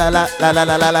la la la la la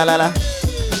la la la la.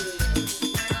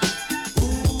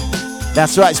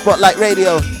 That's right, Spotlight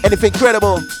Radio. Anything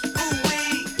credible.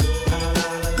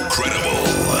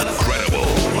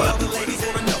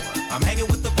 I'm hanging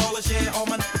with the ballers, yeah, all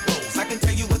my rolls. I can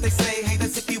tell you what they say, hey,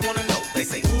 that's if you wanna know. They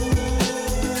say, ooh.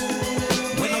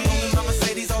 When I'm rolling my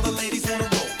Mercedes, all the ladies wanna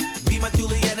roll. Be my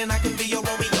Juliet and I can be your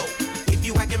Romeo. If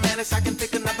you acting manish, I can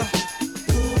pick another.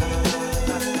 Ooh.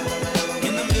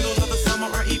 In the middle of the summer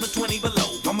or even 20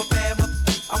 below. I'm a bad one,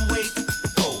 I'm way too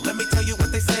cold. Let me tell you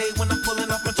what they say when I'm pulling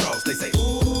off my drawers. They say,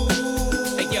 ooh.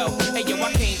 Hey yo,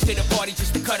 I came to the party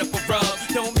just to cut up a rug.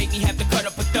 Don't make me have to cut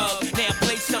up a thug. Now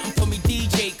play something for me,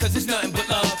 DJ, cause it's nothing but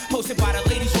love. Posted by the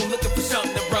ladies who looking for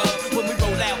something to rub. When we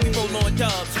roll out, we roll on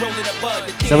dubs, roll it above.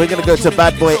 So we're gonna go to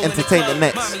Bad Boy Entertainment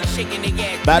next.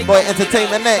 Bad Boy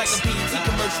Entertainment next.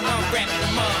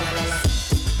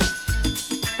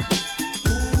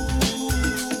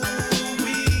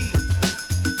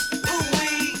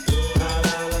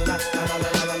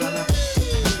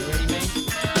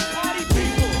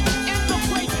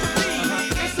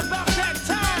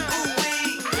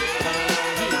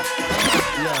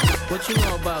 What you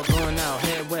know about going out?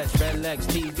 Head west, red legs,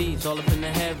 TVs, all up in the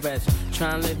headrest.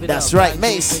 Try and live it That's up. right,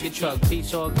 Mace. Bigger truck,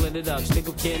 piece all glittered up. Stick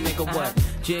a kid, nigga what?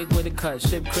 Jig with a cut,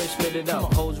 sip crisp, spit it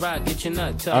up. Hose rock, get your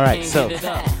nut. Tell All right, King, so get it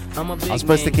up. I'm a big I'm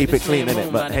supposed to man, keep it this clean, man innit?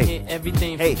 room, But gotta hey, hit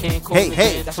everything hey, from Cancun hey, to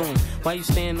hey. Cancun. Why you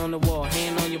stand on the wall,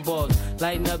 hand on your balls,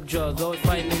 lighting up drugs, always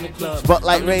fighting in the club.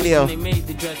 Spotlight Radio. They made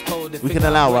the dress code. We can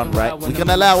allow one, right? We can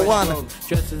allow one.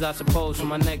 Dressed as I suppose, from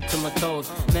my neck to my toes.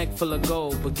 Neck full of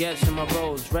gold, baguettes in my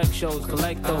rolls. Rec shows,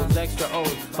 collect those extra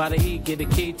O's. By the E, get a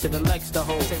key to the Lex to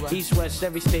hold. East, west, Midwest,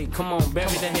 every state, come on, bury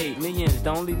the hate. Millions, the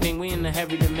only thing we in the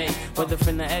heavy to make. Whether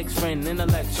from the ex-friend,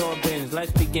 intellect, or bins,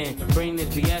 let's begin. Bring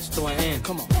this BS to an end.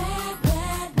 Come on.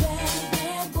 Bad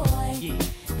boy. You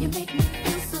make me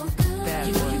feel so good.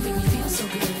 You make me feel so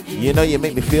good. You know you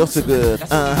make me feel so good.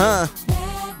 Uh-huh.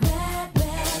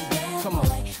 Come on.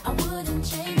 I wouldn't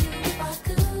change you if I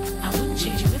could. I wouldn't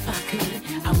change you if I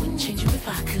could. I wouldn't change you if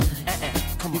I could.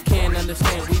 You can't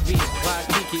understand, we be wild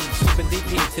Kiki, super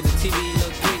DP to the TV,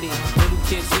 look greedy. Little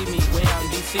kids see me way out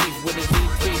in DC with a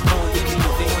Z3 phone BB.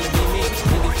 They wanna be me,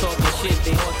 niggas talking shit,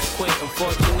 they ought to quit.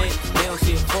 Unfortunate, they don't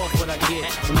see a fault what I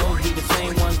get. And those be the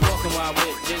same ones walking while I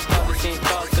whip. Just got the same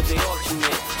cars cause they auction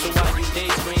it. So while you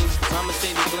daydream, I'ma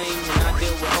say the bling. And I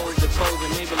deal with hoes that pose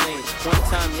and Maybelline. One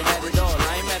time you had it all,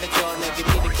 I ain't mad at y'all, now give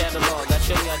me the catalog. I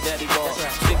show y'all daddy ball.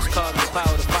 6 cars with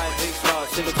power to 5 big stars.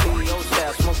 To the CEO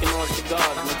style, smoking on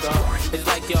cigars, nigga. It's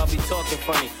like y'all be talking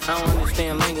funny. I don't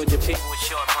understand language of people with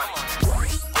short money.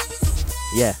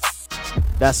 Yeah,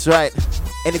 that's right.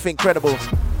 Anything credible.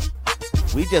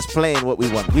 We just playing what we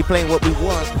want. We playing what we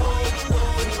want.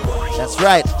 That's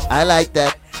right. I like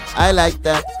that. I like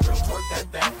that.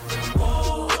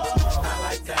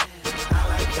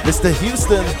 Mr.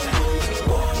 Houston.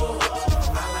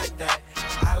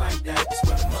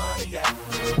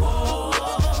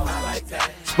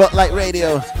 Spotlight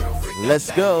Radio. Let's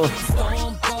go.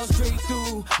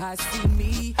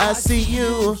 I see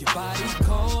you.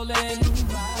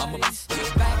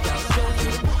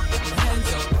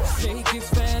 Shake it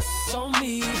fast on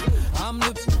me. I'm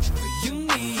the you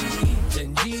need.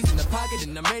 10 G's in the pocket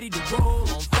and I'm ready to roll.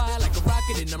 On fire like a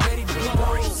rocket and I'm ready to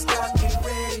blow. Stop, get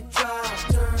ready, drive,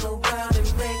 turn around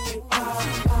and make it pop.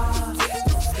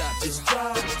 Stop, just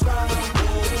drive.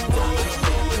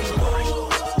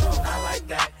 I like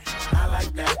that. I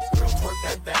like that. Work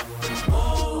that.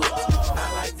 I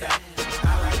like that. I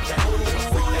like that.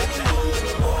 Freak that.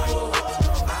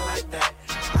 I like that.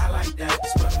 I like that.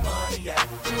 That's where the money at.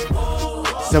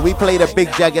 So we played a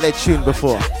big Jagged Edge tune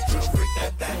before.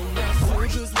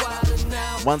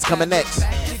 One's coming next.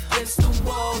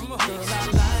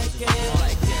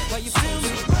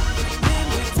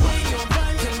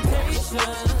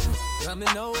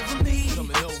 Coming over me.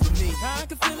 I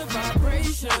can feel a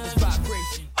vibration.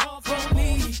 Off on me.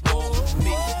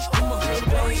 Come on,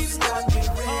 baby. Stop, get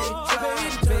ready,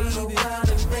 drive, turn around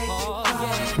and make it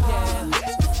pop.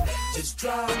 Just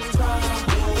drive.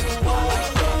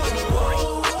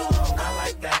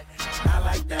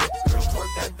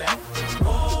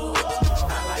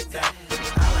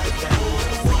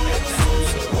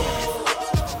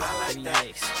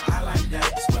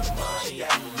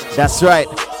 That's right.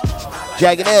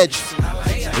 Jagged Edge.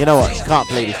 You know what? Can't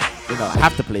play this. You know, I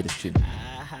have to play this tune.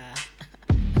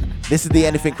 This is the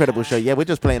Anything Credible show. Yeah, we're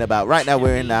just playing about. Right now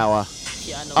we're in our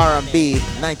R&B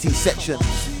 90s section.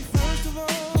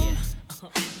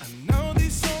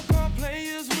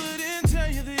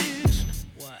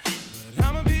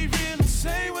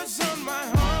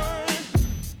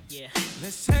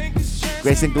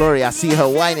 Grace and Glory, I see her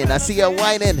whining.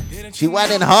 She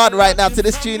whining hard right now to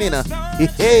this tune, you know.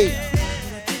 Hey.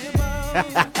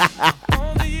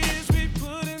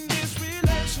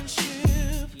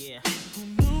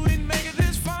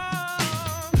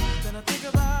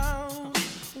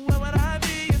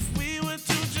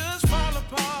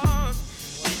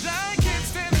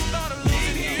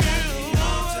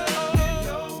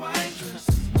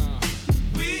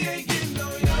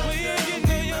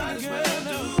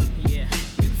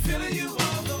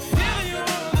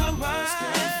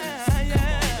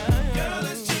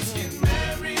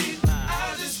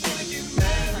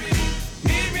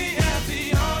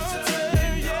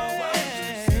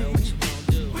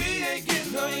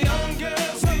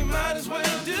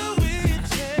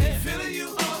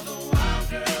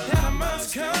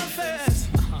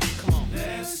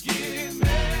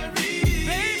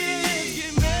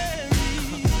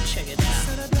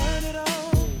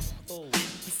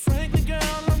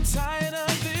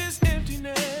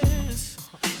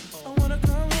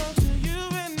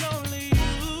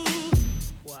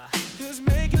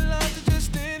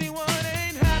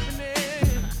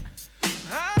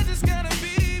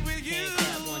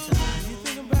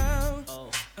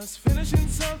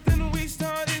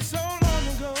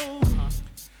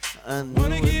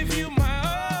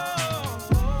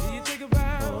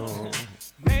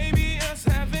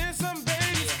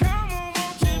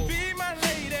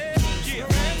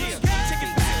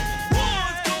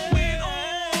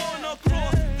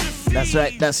 That's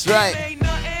right, that's right. Ain't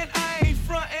nothing, I ain't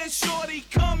frontin', shorty,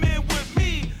 come in with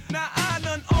me. Now I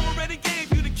done already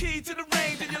gave you the key to the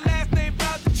range, and your last name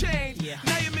about to change.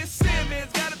 Now you Miss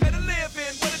Simmons, got a better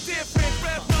living, what a difference,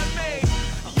 Red Run made.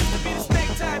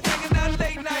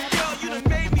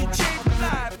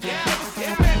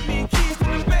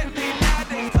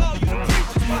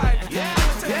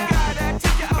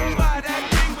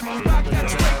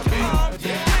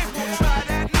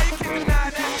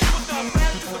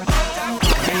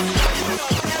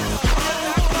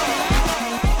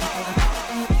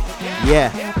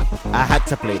 Yeah, I had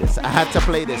to play this. I had to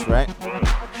play this, right?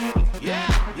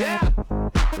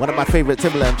 One of my favorite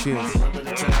Timbaland tunes.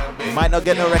 You might not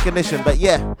get no recognition, but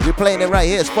yeah, we're playing it right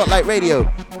here. Spotlight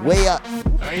Radio, way up.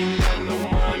 I ain't got no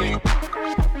money.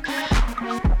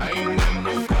 I ain't got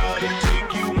no car to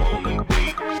take you on a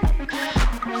date.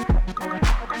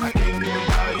 I can't even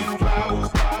buy you flowers.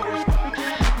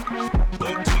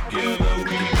 But together we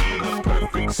be the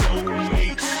perfect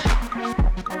soulmates.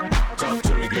 Talk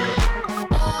to me, girl.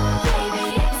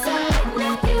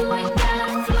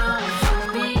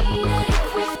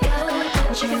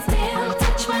 You can still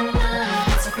touch my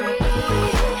love, it's free.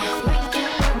 We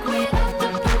can work without the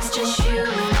perks, just you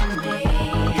and me.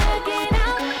 Hug it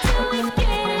out till we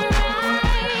get it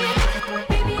right.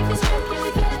 Baby, if it's true, can we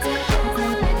get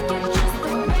together? Like you're just the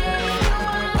way you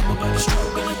are. I'm about to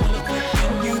stroke and I look like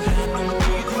when you handle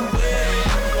me the way you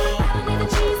are. I don't need the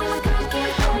cheese and the cocktail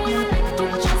for you, like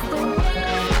you're just the way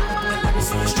you are. Let me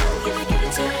see you stroke, you can get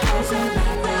it together.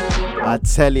 I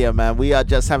tell you, man, we are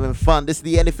just having fun. This is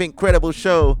the Anything Credible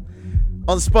show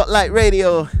on Spotlight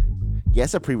Radio. Yeah,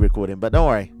 it's a pre-recording, but don't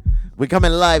worry. We're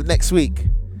coming live next week.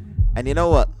 And you know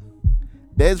what?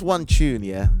 There's one tune,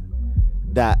 yeah,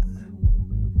 that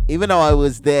even though I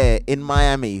was there in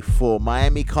Miami for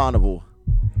Miami Carnival,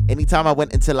 anytime I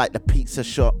went into like the pizza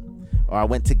shop or I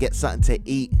went to get something to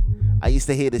eat, I used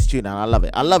to hear this tune and I love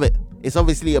it. I love it. It's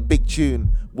obviously a big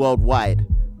tune worldwide.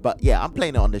 But yeah, I'm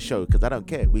playing it on the show because I don't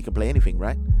care. We can play anything,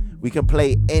 right? We can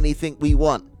play anything we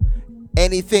want.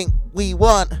 Anything we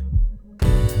want.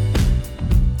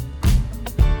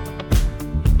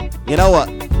 You know what?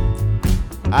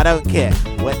 I don't care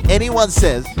what anyone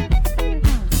says.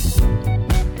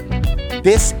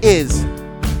 This is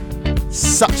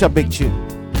such a big tune.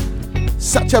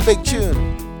 Such a big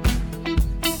tune.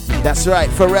 That's right,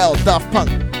 Pharrell, Daft Punk.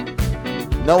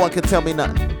 No one can tell me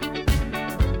nothing.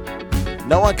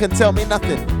 No one can tell me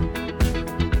nothing.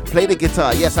 Play the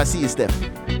guitar. Yes, I see you, Steph.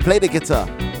 Play the guitar.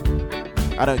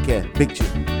 I don't care. Big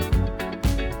tune.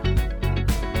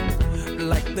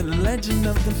 Like the legend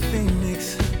of the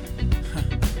Phoenix,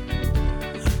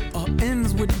 all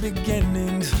ends with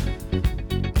beginnings.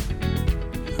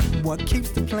 What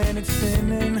keeps the planet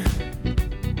spinning?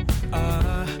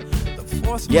 The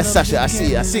force. Yes, Sasha. I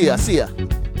see you. I see you. I see you.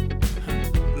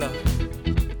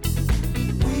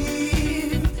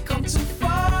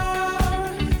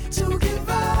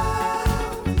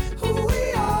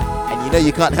 You know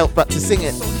you can't help but to sing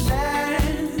it.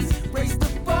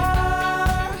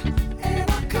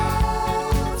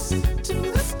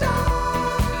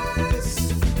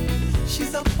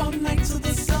 She's up all night to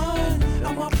the sun.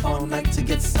 I'm up all night to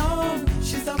get some.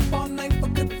 She's up all night for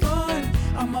good fun.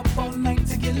 I'm up all night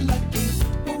to get lucky.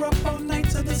 We're up all night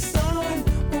to the sun.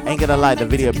 Ain't gonna lie, the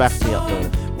video backed me up though.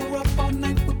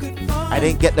 I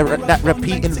didn't get that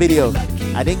repeating video.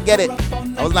 I didn't get it.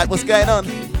 I was like, what's going on?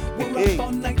 Hey.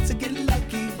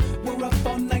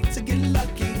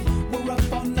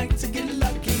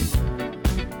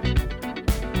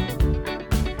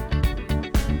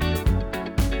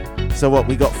 So what,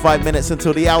 we got 5 minutes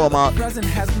until the hour mark. Present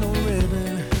has no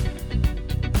ribbon.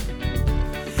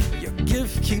 Your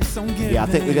gift keeps on giving. Yeah, I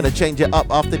think we're gonna change it up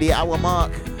after the hour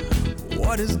mark.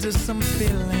 What is this I'm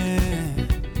feeling?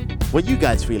 What you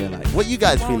guys feeling like? What you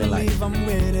guys feeling like? I'm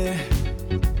with it.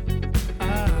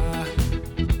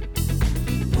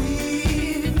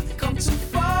 We've come too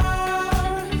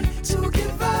far to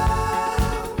give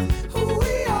up who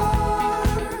we are.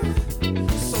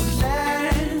 So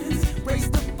let's raise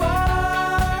the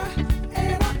bar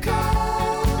and our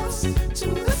cups to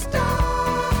the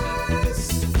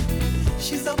stars.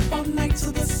 She's up all night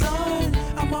to the sun.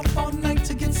 I'm up all night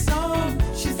to get some.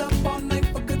 She's up all night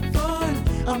for good fun.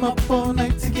 I'm up all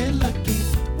night to get lucky.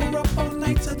 We're up all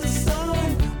night to the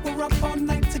sun. We're up all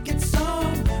night to get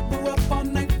some. We're up all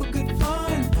night for good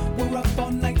fun. We're up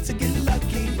all night to get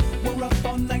lucky. We're up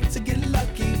all night to get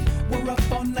lucky. We're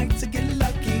up all night to get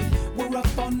lucky. We're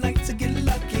up all night to get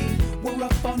lucky. We're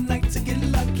up all night to get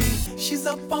lucky. She's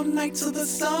up all night to the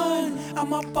sun.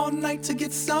 I'm up all night to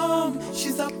get some.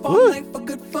 She's up all night for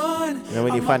good fun. You know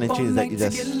when you find in tunes that you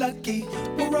just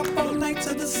We're up all night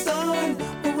to the sun.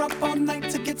 We're up all night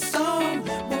to get some.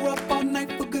 We're up all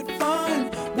night for good fun.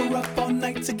 We're up all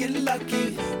night to get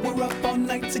lucky. We're up all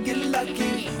night to get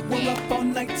lucky. We're up all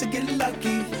night to get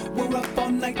lucky. We're up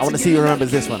all night. I want to see who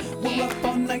remembers this one. We're up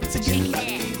all night to get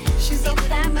lucky. She's up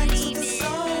all night to the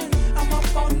sun. I'm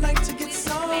up all night to get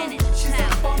some. She's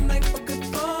up all night for good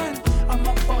fun. I'm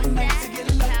up all night to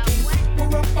get lucky.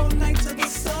 We're up all night to the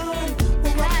sun.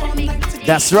 We're up all night to get.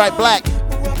 That's right, Black.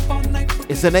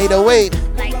 It's an 808.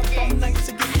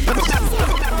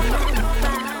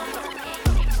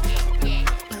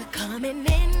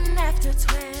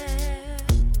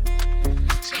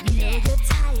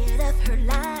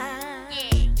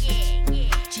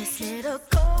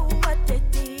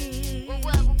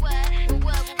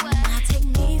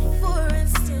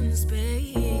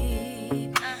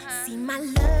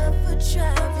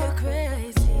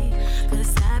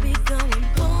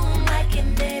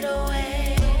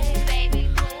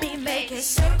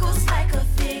 circles like a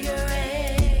figure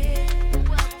eight.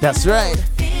 That's right.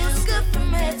 Feels good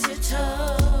from head to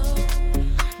toe.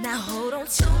 Now hold on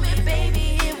to me,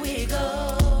 baby, here we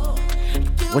go.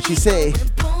 What you say?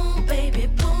 Boom, baby,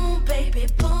 boom, baby,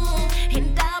 boom.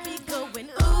 And I'll be going,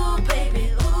 ooh,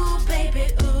 baby, ooh.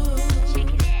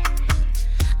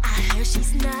 I heard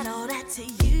she's not all that to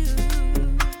you.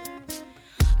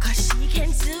 Cause she can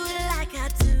do it like I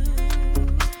do.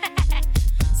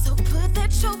 So put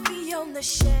that trophy on the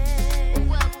shelf.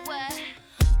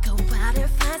 Go out and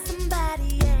find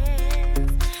somebody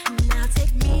else. Now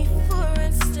take me for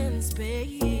instance,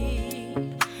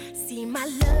 babe. See my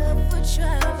love would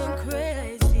drive him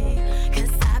crazy.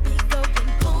 Cause I be going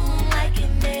boom like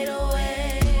an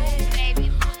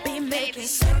 808. Be making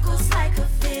circles like a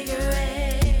figure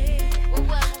eight.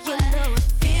 You know it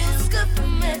feels good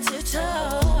from head to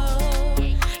toe.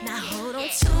 Now hold on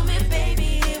to me,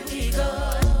 baby, here we go.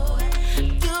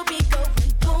 You'll be going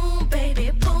boom,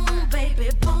 baby, boom, baby,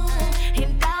 boom.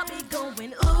 And I'll be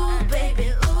going ooh, baby,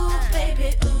 ooh.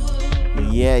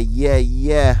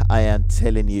 Yeah. I am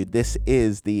telling you, this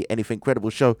is the Anything Credible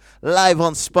show live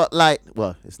on Spotlight.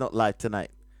 Well, it's not live tonight.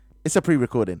 It's a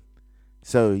pre-recording.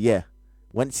 So, yeah,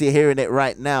 once you're hearing it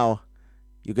right now,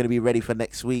 you're going to be ready for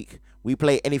next week. We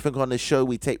play anything on the show.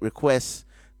 We take requests.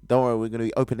 Don't worry, we're going to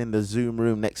be opening the Zoom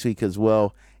room next week as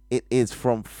well. It is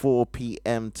from 4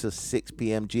 p.m. to 6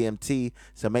 p.m. GMT.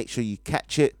 So make sure you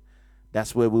catch it.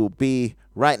 That's where we'll be.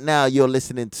 Right now, you're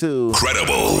listening to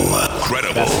Credible.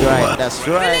 That's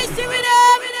right.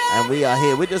 And we are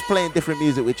here. We're just playing different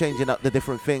music. We're changing up the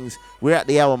different things. We're at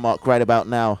the hour mark right about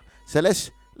now. So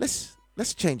let's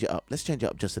change it up. Let's change it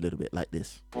up just a little bit like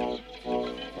this.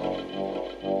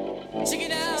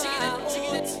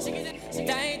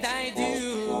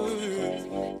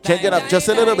 Change it up just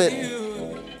a little bit.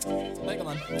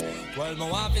 Well, my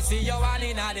wife is see you all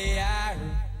in the air.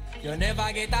 You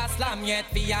never get a slam yet,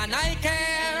 be an I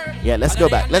care. Yeah, let's go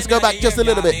back. Let's go back just a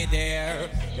little bit.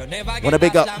 Want to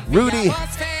big up Rudy.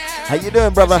 How you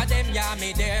doing, brother?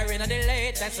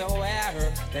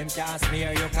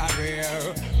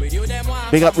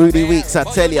 Big up Rudy Weeks. I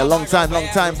tell you, long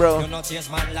time, bro. You not chase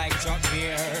man like Chuck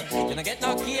here. You not get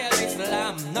no kill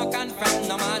Islam, no confront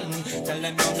no man. Tell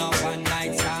them you no one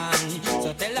night stand.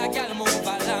 So tell a girl move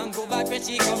along, go back where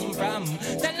she come from.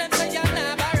 Tell them say you're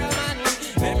never a man.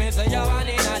 Let me say you're one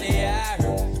in the air.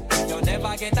 You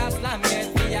never get a slam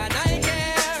yet, be an I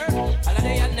care. All of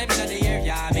the young them in the air,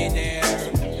 yeah me there.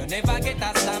 You never get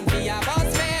a slam, be a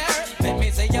boss fair. Let me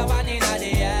say you're one in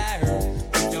the air.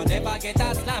 You never get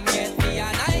a slam yet, be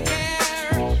an I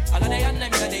care. All of the young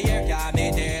them in the air, yeah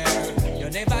me there. You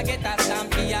never get a slam,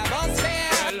 be a boss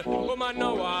fair. Woman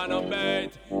no wanna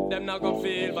bait. Them not gonna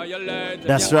feel violate.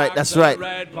 That's right.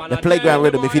 The playground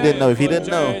rhythm. If you didn't know.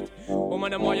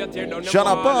 Shut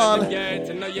up, all.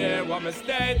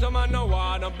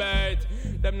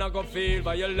 Them not gonna feel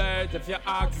violate. If you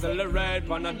accelerate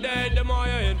on a day, the more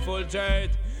you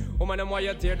infiltrate. Woman, them why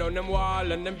you tear down them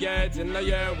wall and them gates in the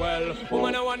year. Well,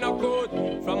 woman, I want no good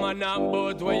from an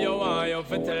boat where you are. You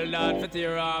fit tell that for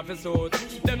tear off his suit.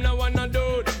 Them no want no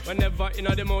dude whenever in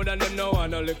the mood, and them no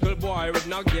want no little boy with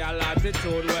no girl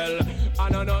attitude. Well, I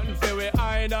know nothing for we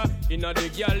either. In the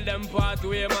girl them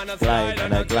pathway, man, a slide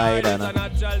and a glide. It's a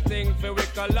natural thing for we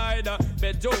collider.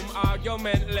 Bedroom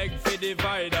argument leg for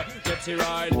divider. Get you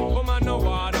right. Woman, no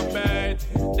want no bait.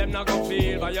 Them not gonna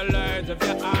feel violate if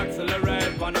you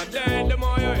accelerate on a day, the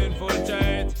more you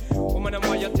infiltrate. Woman, the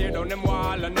more you tear down them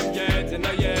wall and them gates in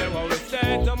the year where we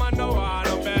stay. Them man no want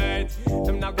no bait.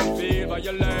 Them not gonna feel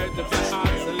violate if you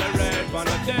accelerate on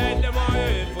a day, the more you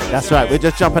infiltrate. That's right, we're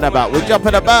just jumping about.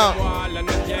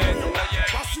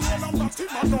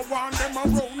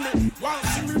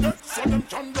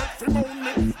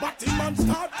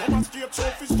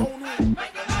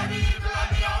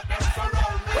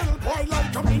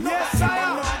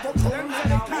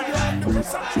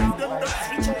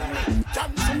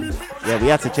 Yeah, we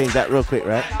had to change that real quick,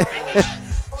 right?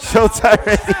 Showtime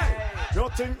ready. You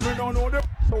think me don't know the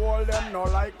all them no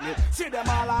like me. See them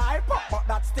all hype up, but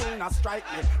that still not strike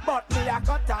me. But me I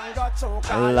cut and got choke.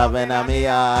 Loving on me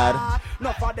yard.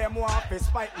 Enough of them want to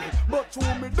spite me, but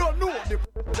who me don't know the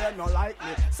them no like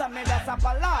me. So me that's up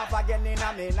a laugh again in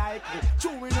a me Nike.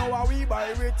 True we know how we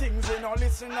buy we things, we no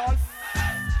listen all.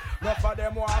 Enough of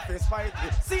them want to spite me.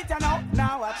 See it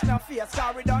now watch no face,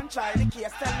 cause we don't try the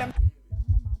case. Tell them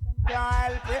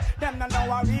them no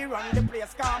know how we run the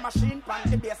place. Car machine pan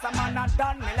the base. A man a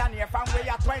done millionaire from way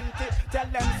at 20. Tell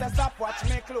them say stop watch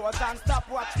me clothes and stop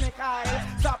watch me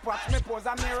Kyle. Stop watch me pose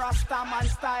and me Rasta man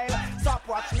style. Stop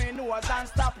watch me nose and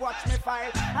stop watch me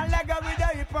file. And leg with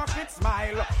a hypocrite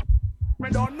smile. Me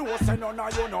don't know, say none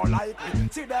of you no like me.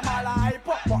 See them all hype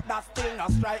up, but that still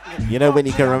not strike me. You know when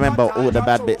you can remember all the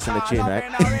bad bits in the tune, right?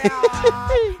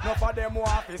 None of them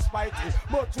want to spite me,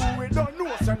 but you we don't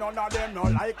know, say none of them no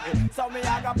like me. So me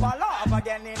I got pull off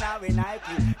again in a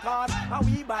Nike. Cause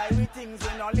we buy we things,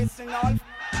 we no listen all.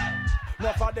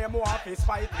 Enough of them want to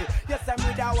spite me. Yes, them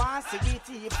with a one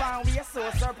CGT and we so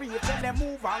surprised. Tell them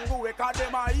move and go because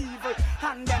them are evil.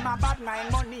 And them a bad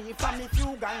mind money from me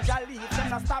few ganja leaf. Them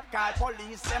not stop call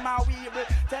police, them a weevil.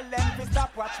 Tell them to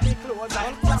stop watch me clothes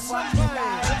and stop watch me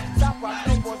life. Stop watch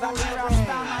me pose and me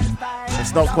rasta man style.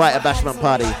 It's not quite a bashment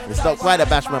party. It's not quite a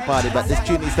bashment party, but this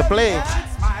tune needs to play.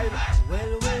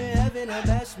 Well, we're having a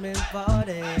bashment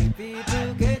party.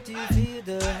 People get to feel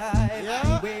the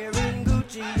hype. Wearing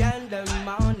Gucci and the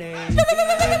money.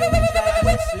 Feeling rich like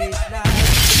Wesley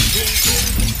Snipes.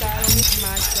 Drinking style with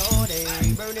my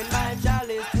shorty. Burning my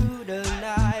chalice through the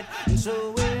night. And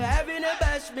so we're having a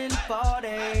bashment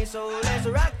party. So let's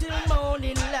rock till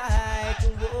morning light.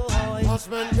 Whoa.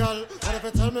 Bashment girl, what if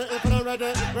you tell me if you're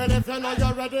ready? Well, if you know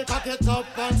you're ready, cock it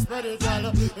up and spread it, girl.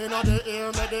 In the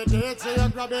ear, meditate, so you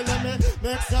grab it, let me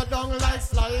mix your down like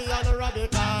Sly and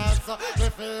Rabbit Cats. Me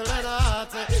feeling hot,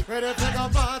 ready to go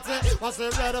party. What's the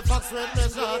red fox with me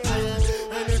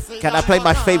shorty? Can I play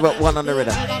my favorite one on the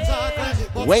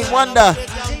rhythm? Wayne Wonder.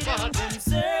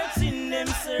 Them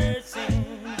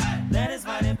searching. That is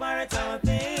why they pirate our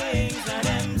things. And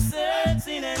them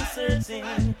searching and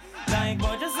searching. Like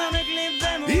boy, just wanna clip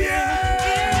them away.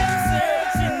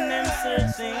 Them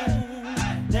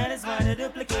searching. That is why they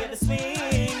duplicate the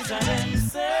swings. And them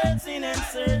searching and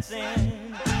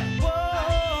searching.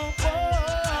 Whoa,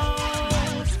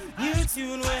 whoa. New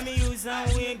tune when me use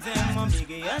and wig them. My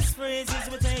biggest phrases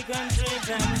we take and trade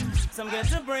them. Some get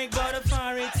to break, but a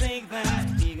far it take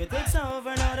them. Ego takes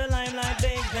over, now the limelight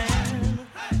big them.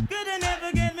 Could they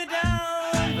never get me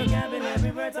down?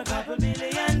 Vocabulary worth a couple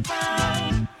billion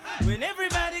pounds. When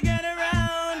everybody get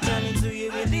around, coming to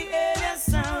you with the alien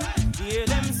sound. Hear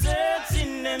them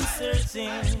searching, them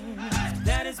searching.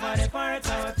 That is why they pirate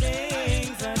our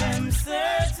things. And them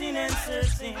searching and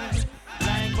searching.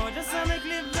 Like oh, just some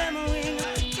clip them a wing.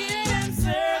 Hear them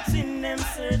searching, them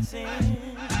searching.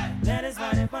 That is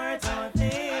why they pirate our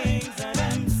things. And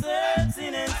them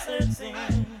searching and searching.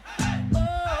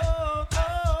 Oh,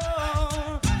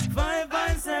 oh,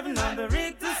 5.7 on the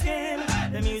Richter scale.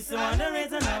 Them used to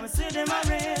underrate and now we see them a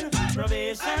rain.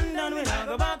 Probation done, we now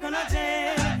go back on a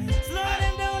jail. Slow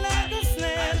them down like a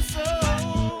snail.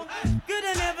 So could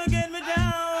they never get me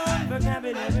down?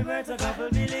 Vocabulary worth a couple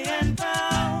billion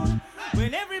pounds.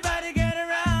 When everybody get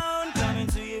around, coming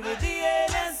to you with the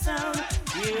alien sound.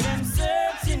 Hear them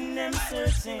searching, them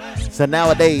searching. So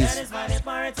nowadays, That is why they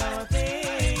pirate our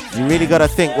things. you really gotta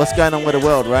think what's going on with the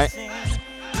world, right?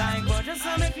 Like what just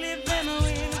some clip them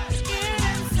away. Hear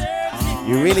them searching.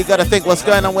 You really gotta think what's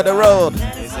going on with the road.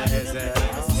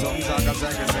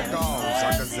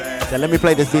 So let me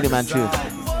play this Beanie Man tune.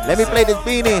 Let me play this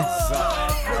Beanie.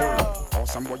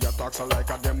 Some boy talk so like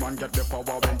a them one get the power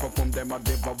when perform them a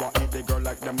devour. Eat the girl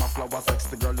like them a flower, sex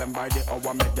the girl them by the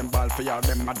hour, make them ball for y'all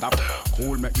them adapt.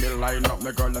 Cool make me line up,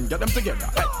 me girl them get them together.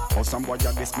 Hey. Oh some boy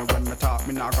diss me when me talk,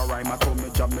 me not go rhyme. I told me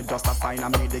job, me just a sign. I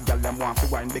made the girl them want to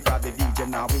wine because the DJ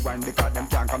now we wine because them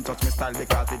can't come touch me style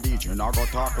because the DJ now go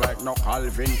talk like no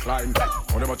Calvin Klein.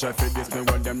 Oh them a try to diss me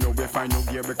when them know we find no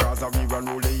gear because we run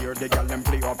rule the year. The girl them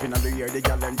play up in the year, the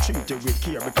girl them treat you with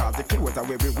care because the clothes are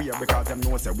where we wear because them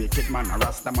know say we kid man.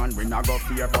 Rasta man, we not go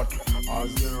fear, but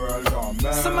as the world gone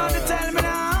mad. Somebody tell me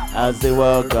now. As the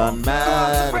world gone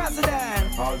mad.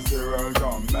 President. As the world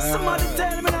gone mad. Somebody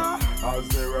tell me now. As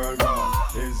the world gone,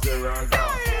 is the world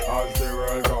gone? As the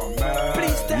world gone mad.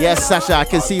 Please tell Yes, Sasha, I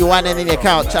can see you whining in your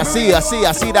couch. I see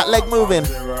that leg moving.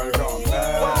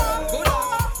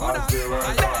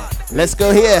 Let's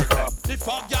go here. If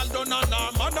a girl done an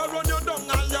arm and a run you down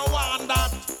and you want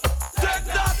that, take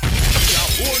that. You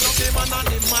own up him and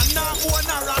the man now own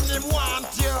her and him want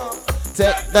you.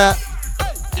 Take that.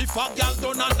 If a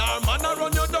girl done an arm and a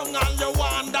run you down and you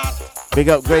want that, Big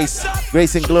up Grace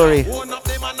and Glory. own up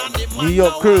him and the man New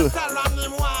York now crew. want her and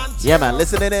him want you. Yeah, man,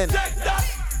 listening in. Take that.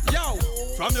 Yo,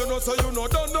 from you know so you know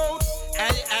don't know.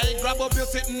 Hey, hey, grab up your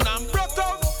sitting and broke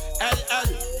out. Hey,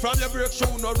 hey, from your break shoe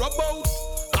no rub out.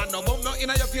 And no bum no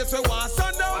inna your face we want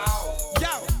sun down. Yo,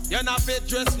 you're not fit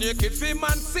dress naked fi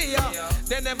man see ya.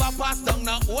 They never pass down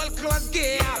no old class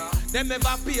gear. Them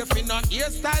never pay for no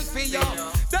hairstyle for you.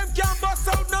 Them can't bust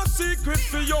out no secret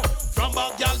for you. From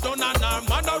a girl down and her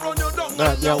man a run you down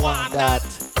and you want that.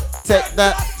 Take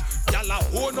that. Y'all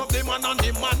a own up the man and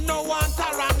the man no want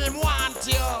her and him want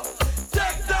you.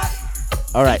 Take that.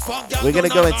 All right, we're gonna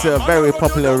go into a very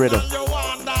popular rhythm.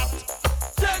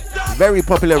 Very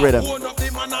popular rhythm.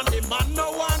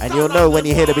 And you'll know when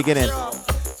you hear the beginning.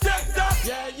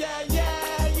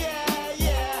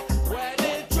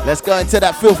 Let's go into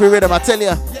that filthy rhythm, I tell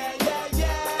you.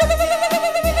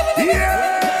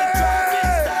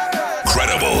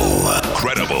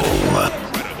 Credible.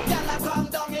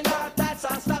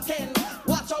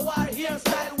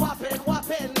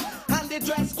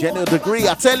 General Degree,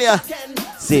 I tell you.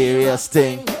 Serious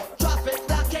thing.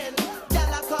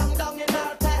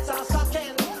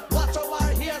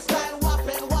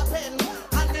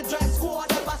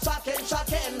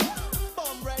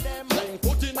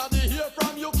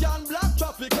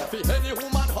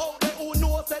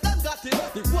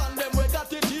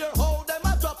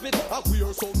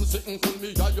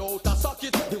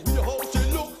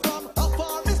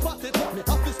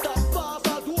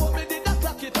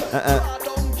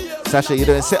 Sasha, you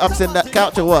doing sit-ups in that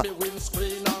couch or what?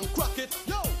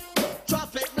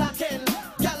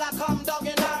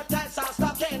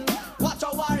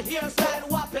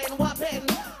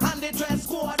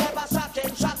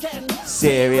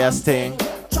 Serious thing.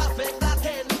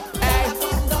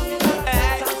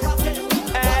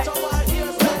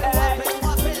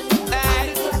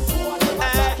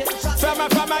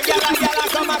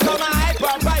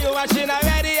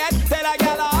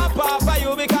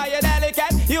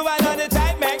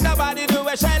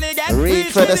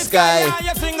 Reach for the sky.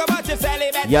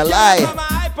 You lie.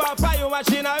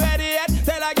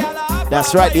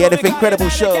 That's right, the Anything Credible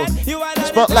show.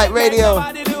 Spotlight Radio.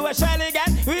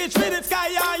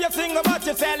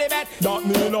 That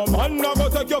mean a man no go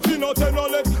take your fin out and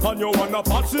all it. And you want a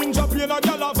passenger plane a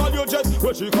gal a value jet.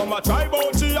 When she come a try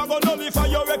bout she a go nullify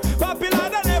your wreck. Popular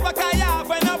than never carry off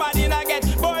when nobody na get.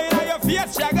 Boy in your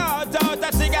face she go out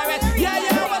a cigarette.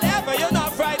 Yeah, whatever, you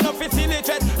not frightened of silly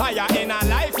threat. Higher in a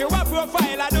life you a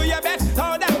profile, I do your best.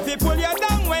 How them fi pull you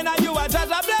down when you a judge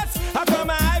a bless. I come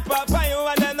a hype up on you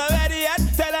and then not ready yet.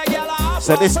 Tell a gal a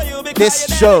So this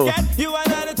show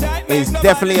is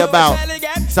definitely about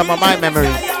some of my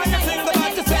memories,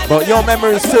 but your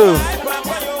memories too.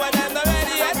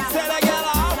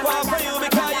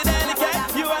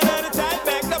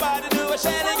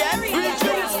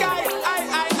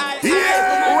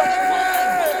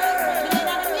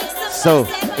 So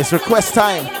it's request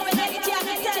time.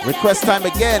 Request time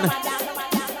again.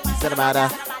 Cinematta.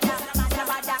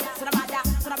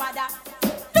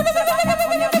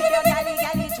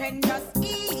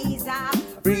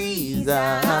 Breeze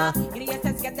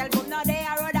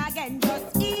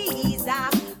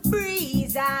up.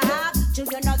 Breeze up. You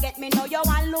not get me, no, you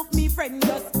want look me friend,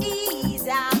 just ease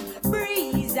up.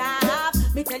 Breeze up.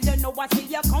 Me tell you no, I see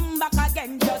you come back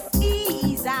again, just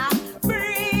ease up.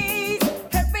 Breeze.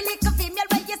 Every little female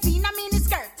where you see in a mini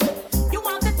skirt. You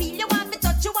want to feel, you want to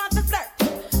touch, you want to flirt.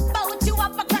 Bout you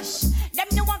have a crush, them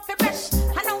you want to brush.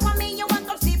 I know what I mean, you want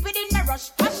to sleep within the rush.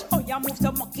 Hush, oh you move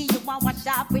so monkey, you want wash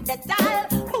off with the towel.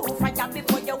 Move fire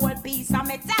before you will piece of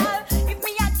metal. If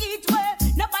me a eat well,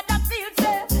 nobody feels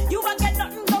it. You won't get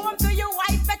nothing going to your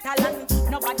wife better land.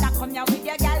 Nobody come here with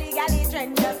your galley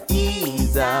trend, just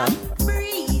ease up.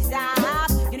 Breeze up.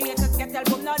 You know you just get the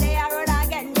boom, now they are road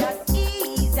again, just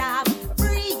ease up.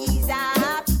 Breeze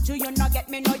up. Do you not get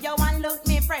me, no you want look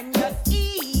me friend, just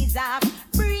ease up.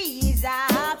 Breeze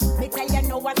up. Me tell you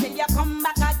no until you come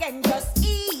back again, just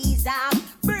ease up.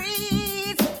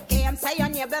 Breeze. Can't say your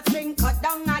neighbor string cut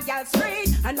down a girl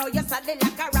street. I know you solid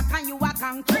like a rock and you a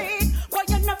concrete. Boy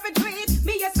you nothing tweet.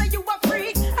 Me you say you a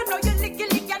freak. I know you lick,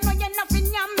 I know you nothing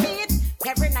your meat.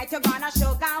 Every night you gonna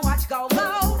show, go watch, go.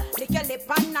 Lick your lip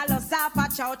and I love off a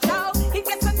chow. In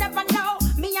case you never know,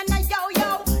 me and a yo.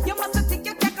 You must think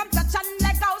you can come touch and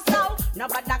let go so.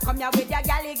 Nobody come here with your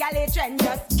galley trend,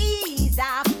 just ease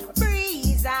up,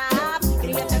 breeze up.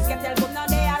 You just get the boom, now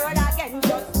they are road again,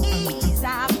 just ease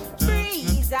up,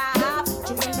 breeze up.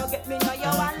 You don't get me, no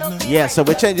you want look. Yeah, so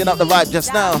we're changing up the vibe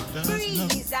just now.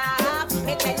 Breeze up.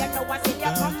 Me tell you no until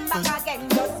you come back again,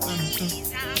 just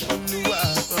ease up.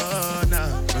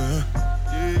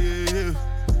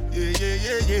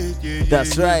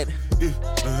 That's right.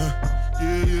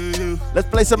 Let's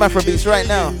play some Afrobeats right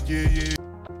now.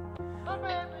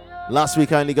 Last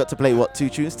week I only got to play what, 2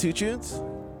 tunes? 2 tunes?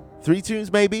 3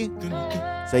 tunes maybe?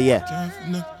 So yeah.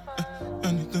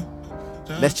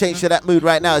 Let's change to that mood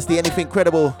right now. It's the Anything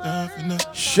Credible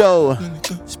show.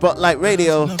 Spotlight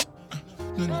Radio.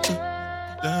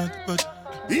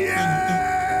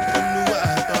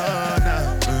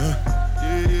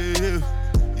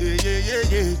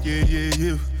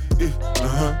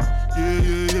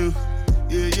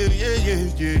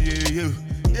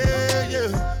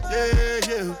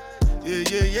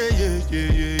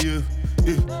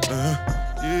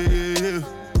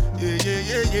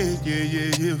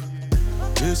 yeah.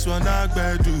 This one I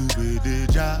better do with the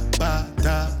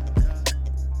jabata.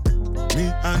 Me,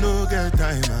 I no get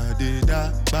time, I did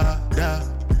da.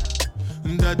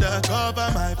 Dada cover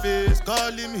my face,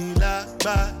 calling me la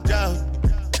ba da.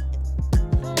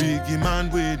 Biggie man,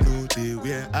 we know they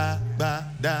wear a ba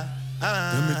da.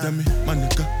 Tell me, my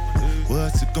nigga,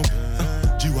 what's it gon'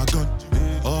 G-Wagon,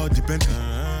 all the Bentley,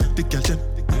 the girl them,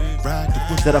 ride the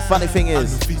boat. So the funny thing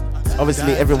is,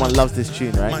 obviously everyone loves this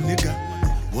tune, right?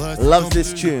 Loves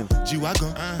this tune.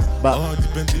 But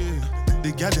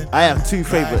I have two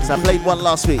favorites. I played one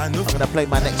last week. I'm gonna play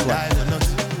my next one.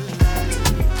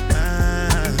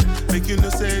 Make you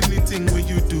not say anything when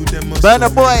you do them. Burner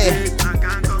Boy.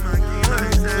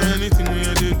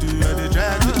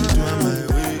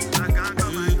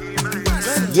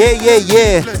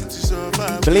 Yeah.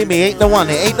 Believe me, ain't the one.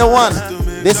 It ain't the one.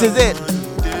 This is it.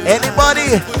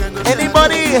 Anybody?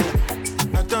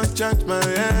 I don't charge my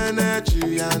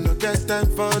energy. I no get time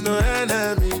for no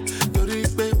enemy.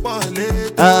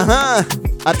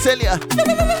 I tell ya.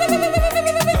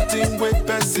 Nothing with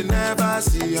person never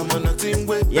see. I'm on nothing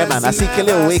with. Yeah, man. I see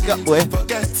Khalil wake up, boy.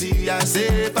 Forget it, I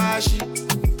say bashi.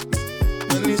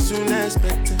 Money soon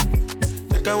expected.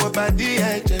 Take our body,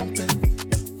 I jump.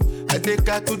 I take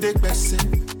her to the person.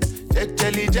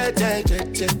 Jelly.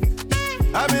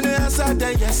 I'm in the answer,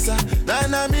 then yes, sir.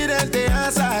 Then I'm in the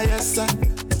answer, yes, sir.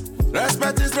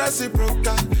 Respect is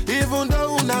reciprocal, even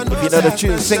though I know. If you know the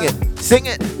tune, sing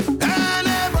it.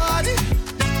 Anybody,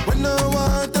 when no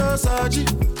one to surgery.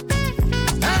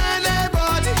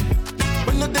 Anybody,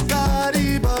 when no the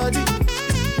carry body.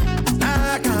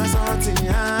 I can't something.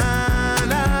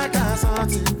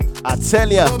 I tell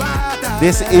ya,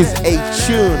 this is a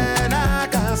tune.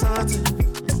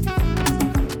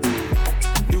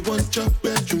 You want job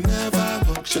where you never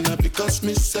work, should not because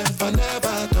myself I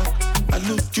never talk. I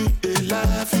look you, they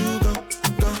laugh, you go.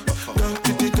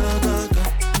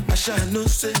 I shall no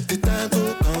say the time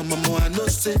go come, mama, I no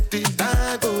say the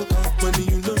time go come. When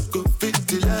you no go fit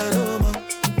the line,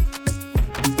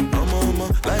 mama,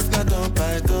 life not done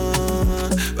by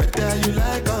done. Whether you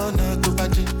like or not, go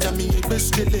back to me, you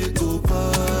best get it go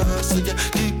pass. So yeah,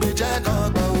 keep me jack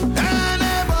on bow.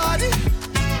 Anybody,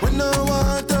 when no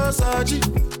one to search it.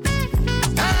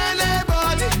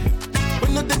 Anybody,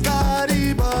 when no the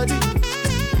carry body.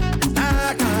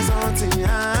 I can't something.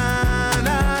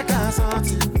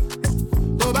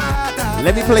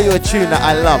 Let me play you a tune that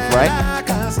I love, right?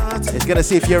 It's gonna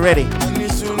see if you're ready.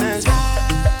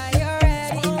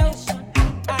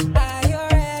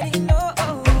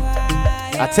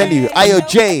 I tell you,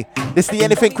 IOJ, this is the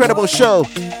Anything Credible show.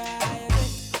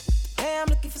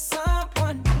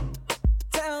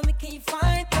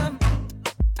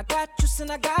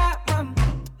 I got one,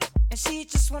 and she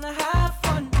just wanna have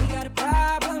fun. We got a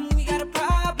problem.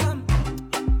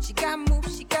 She got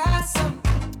moves, she got some.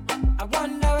 I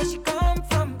wonder where she come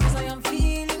from, cause I am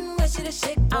feeling where she the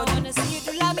shake. I wanna see you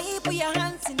do love me, put your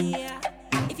hands in the air.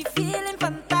 If you're feeling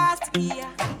fantastic,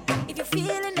 yeah. If you're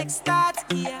feeling ecstatic,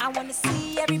 yeah. I wanna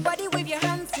see everybody wave your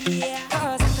hands in the air.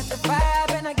 Cause I got the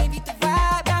vibe and I gave you the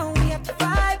vibe. Now we have the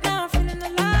vibe, now I'm feeling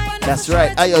alive. That's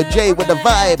right, IOJ with the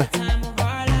vibe.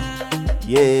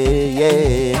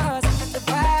 Yeah.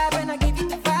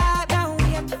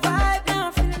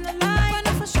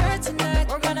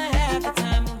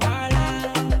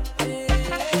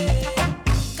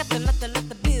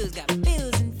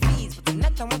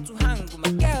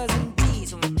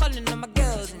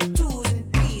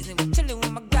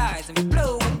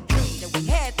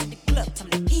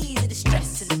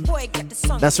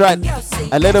 That's right,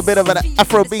 a little bit of an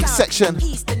Afrobeat section.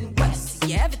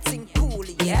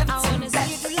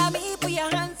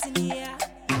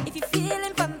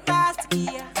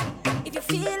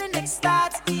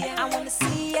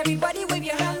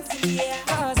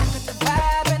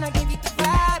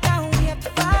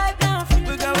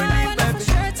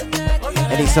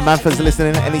 Any Samantha's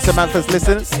listening?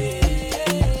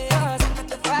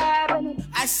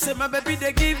 I said my baby,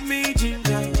 they give me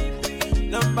ginger.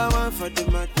 Number one for the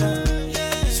matter.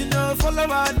 She no follow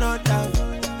her, no doubt.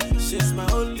 She's my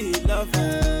only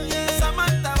lover.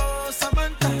 Samantha, oh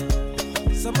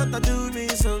Samantha, do me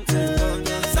something.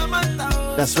 Samantha,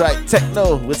 oh, that's right,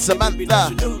 techno with Samantha.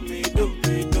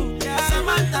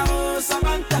 Samantha, oh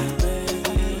Samantha,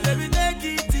 baby, take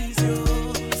it easy,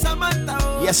 oh. Samantha,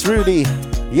 oh, yes, Rudy.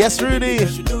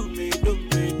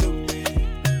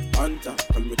 Hunter,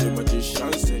 call me the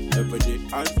magician, say every day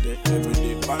Fanta,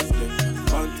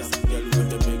 girl with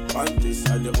the big panties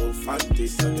and the old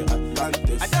fanties and the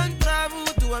Atlantis. I don't travel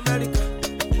to America,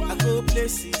 I go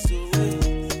places away.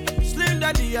 Slim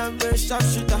daddy, I'm a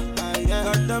sharpshooter.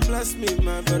 Got the pass me,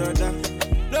 my brother.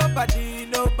 Nobody,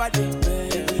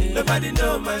 nobody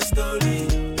know my story.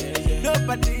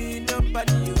 Nobody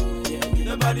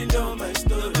know my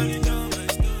story.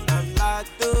 I'm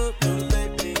locked up, don't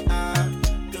let me out.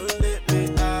 Don't let me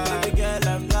out. Baby girl,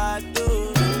 I'm locked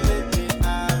up. Don't let me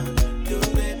out.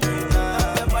 Don't let me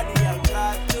out. Nobody, I'm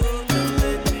locked up. Don't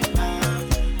let me out.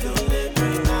 Don't let me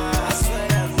out. I swear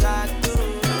I'm locked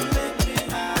up. Don't let me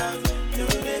out.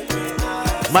 Don't let me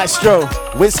out. Maestro,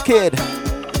 Wizkid.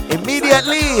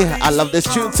 Immediately. I love this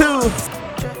tune too.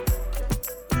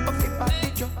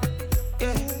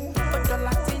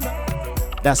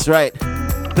 That's right.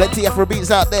 Plenty of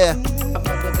Afrobeats out there.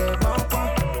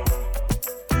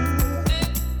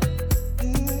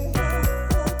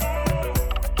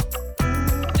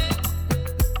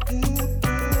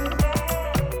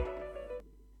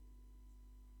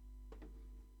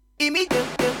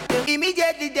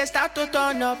 Immediately they start to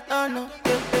turn up.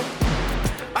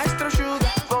 Maestro Sugar.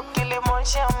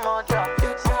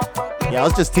 Yeah, I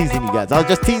was just teasing you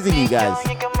guys.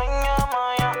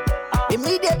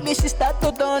 Immediately she start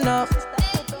to turn up.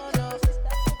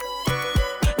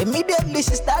 Immediately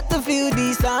she start to feel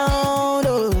the sound.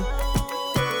 Oh.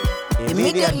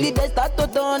 Immediately they start to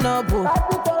turn up. Oh.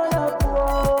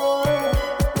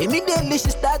 Immediately she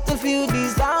start to feel the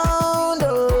sound.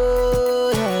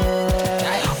 Oh,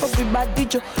 yeah. Everybody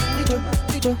Kicho,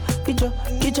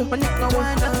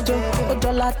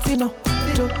 Ojo Latino,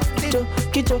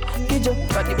 Kicho,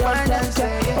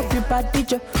 everybody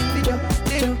Kicho,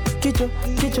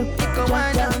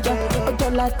 Ojo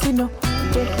Latino,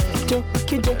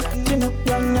 Kicho,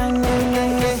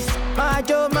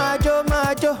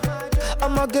 Majo,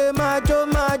 Omoge Majo,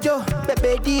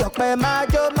 Baby di ọpẹ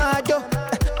Majo,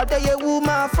 Odeyewu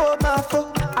mafo,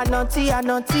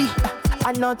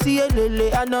 Ananti,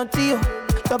 elele, Ananti,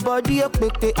 your body a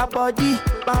quick, a body.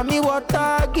 Mommy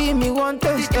water, give me one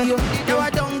taste. Yo,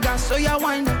 I don't gas, so you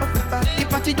wind up. The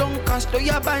party don't cast, so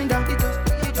you bind up.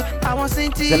 I want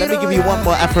to So let me give you one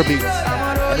more Afrobeat,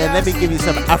 and then let me give you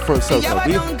some Afro Soca.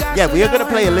 We are gonna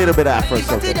play a little bit of Afro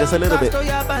Soca, just a little bit.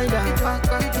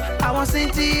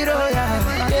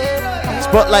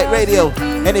 Spotlight Radio,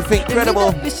 anything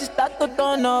credible.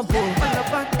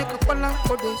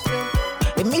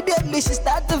 Immediately she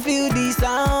start to feel the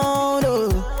sound. Oh.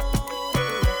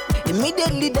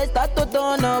 Immediately they start to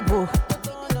turn up. Oh.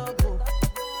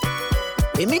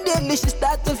 Immediately she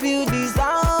start to feel the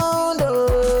sound.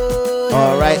 Oh.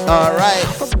 All right.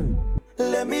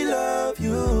 Let me love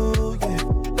you, yeah.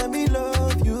 Let me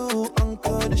love you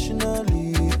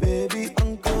unconditionally, baby,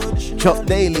 unconditionally. Chop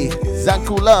Daily,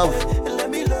 Zanku Love. Let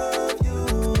me love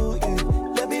you, yeah.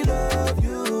 Let me love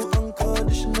you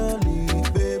unconditionally,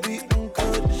 baby,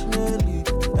 unconditionally.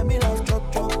 Let me love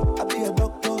chop, I be a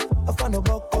doctor, I find a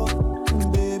boko,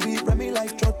 baby. Let me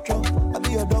like chop, I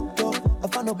be a doctor, I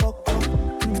find a boko,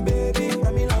 baby.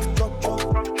 Let me like chop,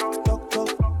 doctor,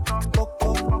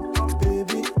 boko,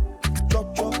 baby.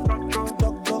 Chop,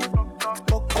 doctor,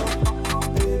 boko,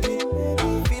 baby.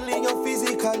 Feeling you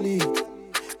physically,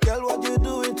 girl, what you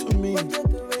doing to me?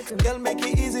 Girl, make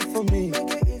it easy for me.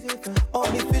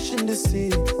 Only fish in the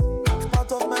sea,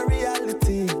 part of my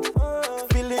reality.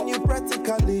 Feeling you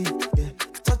practically, yeah.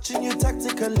 Touching you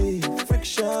tactically,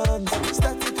 friction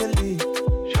statically.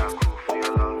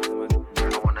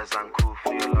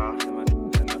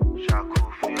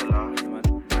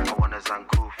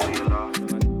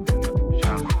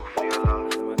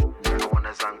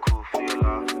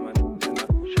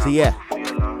 So yeah,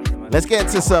 let's get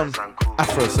into some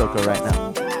Afro Soca right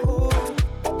now.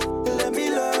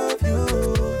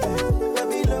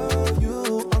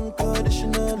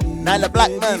 Nyla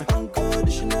Blackman.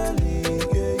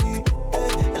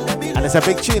 And it's a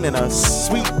big tune, you know,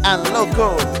 Sweet and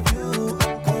Loco.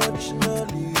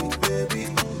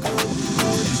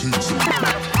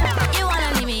 You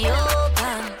wanna leave me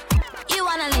open, you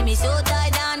wanna leave me so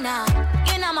tied down now.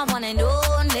 You know my one and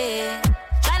only.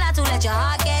 Try not to let your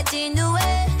heart get in the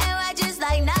way. And we're just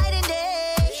like night and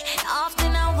day.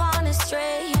 Often I wanna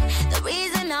stray. The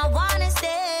reason I wanna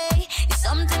stay is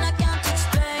something I can't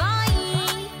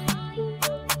explain.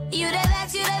 You the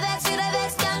vex,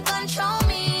 can't control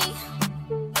me.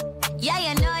 Yeah,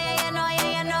 you know,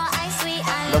 I sweet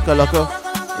and Loco.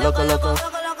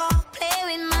 play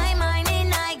with my mind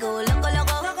and I go loco.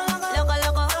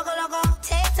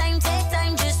 Take time,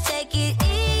 just take it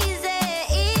easy.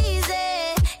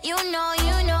 You know,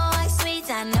 I sweet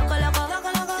and loco.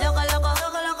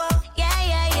 Yeah.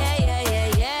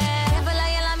 If I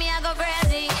lie, you love me, I go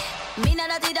crazy. Me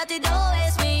not dirty, don't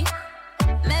waste me.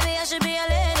 Maybe I should be a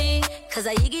lady, 'cause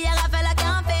I yiggy, I fella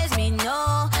can't face me,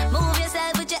 no. Move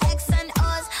yourself with your ex and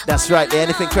us. That's right, the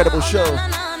Anything Credible show.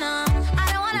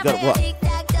 We got what?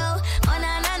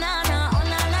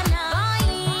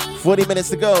 40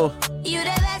 minutes to go. You the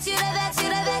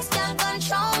best, can't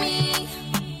control me.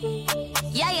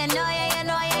 Yeah, you know,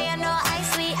 I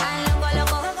sweet and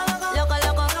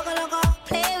loco.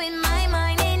 Play with my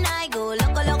mind and I go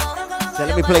loco. So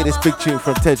let me play this big tune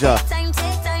from Teja. Take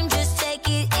time, just take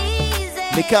it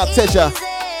easy. Look out, Teja.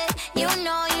 You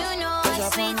know, I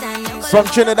sweet and loco. From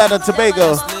Trinidad and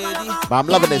Tobago. But I'm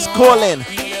loving this. Call in.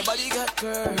 Everybody got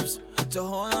curves to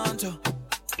hold on to.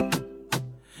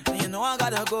 And you know I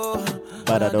gotta go,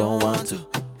 But I don't want to.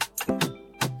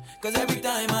 Cause every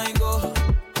time I go,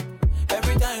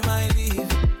 every time I leave,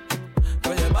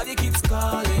 girl, your body keeps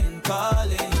calling,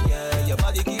 yeah. Your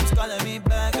body keeps calling me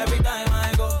back every time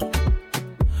I go,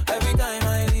 every time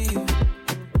I leave,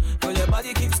 girl, your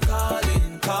body keeps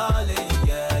calling,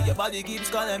 yeah. Your body keeps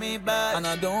calling me back, and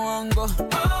I don't want go.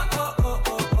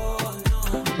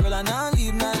 Girl, I not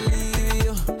leave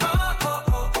you.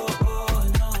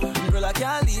 Girl, I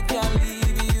can't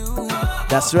leave you.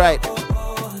 That's right.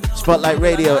 Spotlight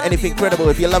Radio, Anything Credible.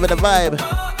 If you're loving the vibe,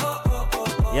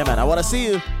 yeah, man, I want to see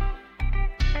you.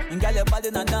 And girl, your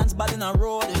body na dance, body na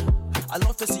roll. I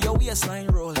love to see your waistline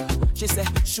roll. She said,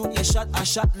 shoot your shot, I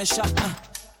shot me shot.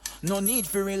 No need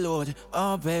for reload.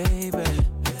 Oh, baby,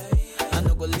 I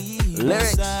no go leave your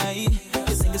side.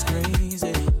 You think it's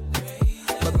crazy,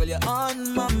 but girl, you're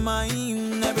on my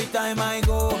mind every time I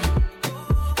go,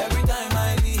 every time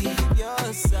I leave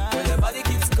your side. Girl, your body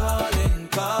keeps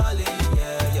calling,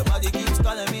 yeah. Your body keeps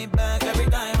calling me back every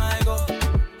time I go,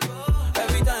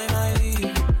 every time I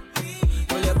leave.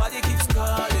 Girl, your body keeps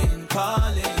calling,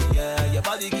 yeah. Your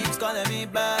body keeps calling me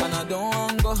back, and I don't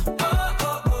want go.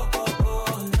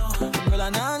 Girl, I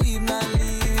not leave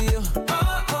you.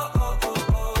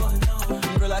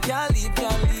 Girl, I can't leave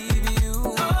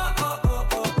you.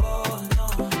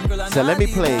 So let me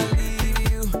play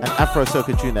an Afro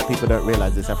Soca tune that people don't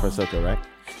realize is Afro Soca, right?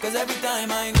 Cause every time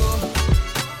I go,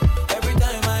 every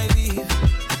time I leave,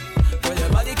 girl, your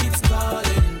body keeps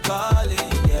calling,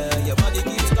 yeah. Your body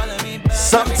keeps calling me back.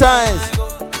 Sometimes.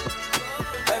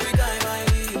 Every time I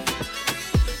leave,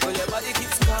 girl, your body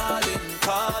keeps calling,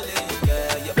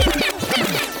 yeah.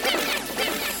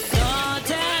 Don't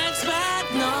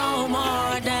expect no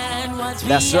more than what we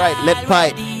That's right, Lead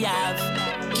Pipe. already have.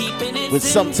 Keeping it With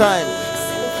simple. Sometime.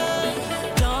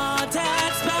 Don't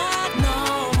expect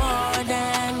no more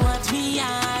than what we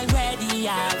already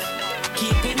have.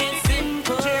 Keeping it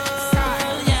simple,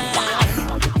 yeah.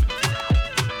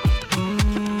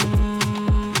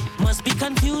 Must be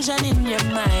confusion in your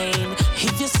mind.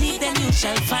 If you see, then you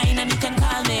shall find, and you can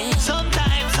call me.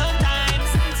 Sometimes.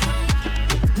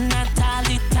 Not all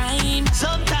the time.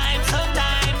 Sometimes.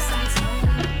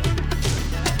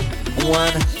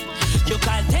 One. You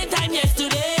call 10 times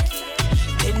yesterday,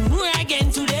 10 more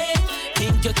again today.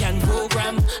 Think you can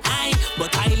program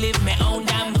but I live my own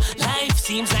damn life.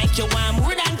 Seems like you want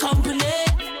more than company.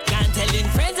 Can't tell in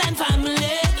friends and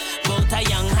family about a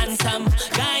young handsome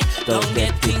guy. Don't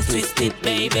get things twisted,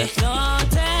 baby. Don't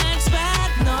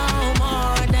expect no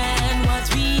more than what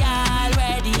we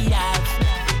already have.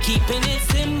 Keeping it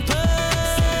simple.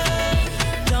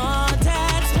 Don't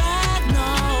expect no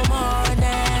more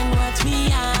than what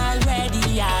we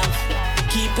already have.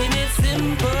 Keeping it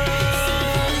simple,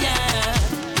 yeah.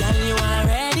 Girl, you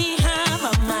already have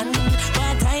a man,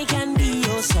 but I can be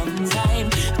yours sometime.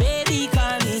 Baby,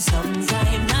 call me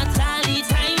sometime, not all the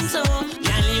time. So,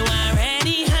 girl, you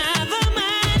already have a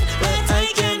man, but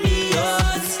I can be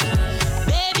yours.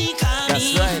 Baby, call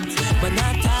That's me, right. but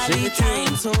not all the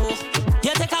time. So,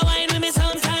 you take a wine with me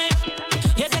sometime.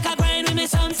 You take a grind with me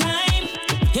sometime.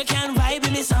 You can vibe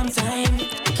with me sometime,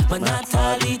 but not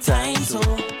all the time. So,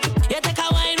 you take a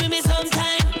wine with me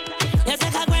sometime. You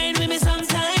take a grind with me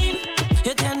sometime.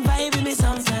 You can vibe with me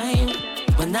sometime,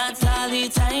 but not all the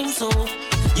time. So,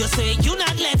 you say you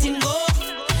not letting go.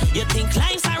 You think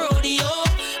life's a rodeo.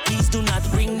 Please do not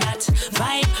bring that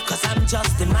vibe, cause I'm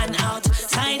just the man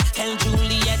outside. Tell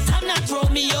Juliet I'm not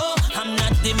Romeo. I'm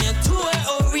not the milk to her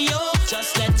Oreo.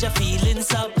 Just let your feelings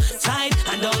subside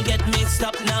and don't get mixed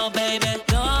up now, baby.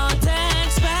 Don't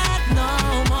expect no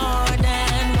more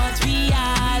than what we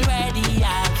already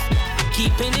have.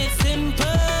 Keeping it simple.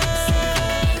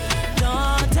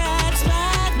 Don't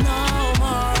expect no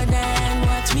more than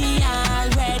what we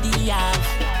already have.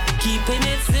 Keeping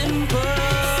it simple,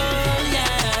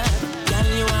 yeah. Girl,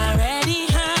 you already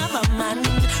have a man,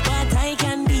 but I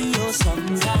can be yours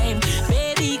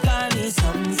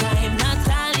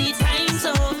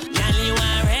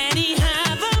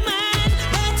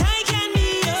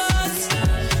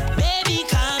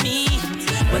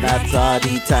not all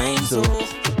the time. So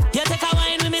You take a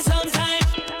wine with me sometime.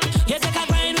 You take a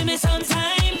grind with me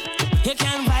sometime. You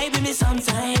can vibe with me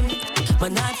sometime,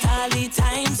 but not all the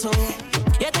time. So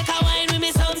you take a wine with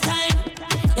me sometime.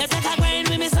 You take a grind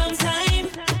with me sometime.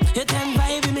 You can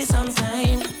vibe with me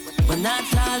sometime, but not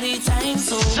all the time.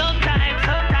 So sometimes.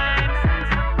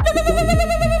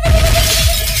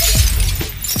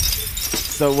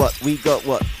 So what? We got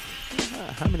what?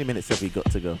 How many minutes have we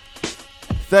got to go?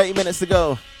 30 minutes to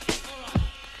go.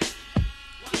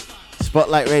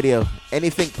 Spotlight Radio.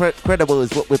 Anything credible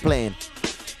is what we're playing.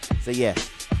 So yeah.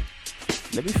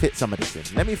 Let me fit some of this in.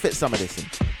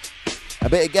 A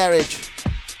bit of garage.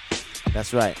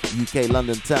 That's right. UK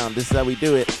London town. This is how we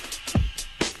do it.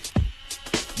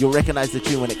 You'll recognize the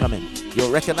tune when it come in.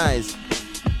 You'll recognize.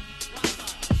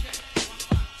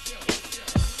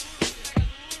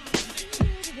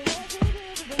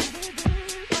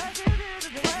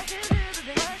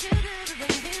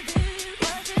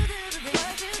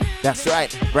 That's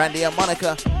right, Brandy and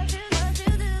Monica.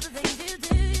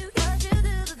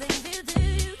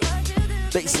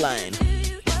 Baseline.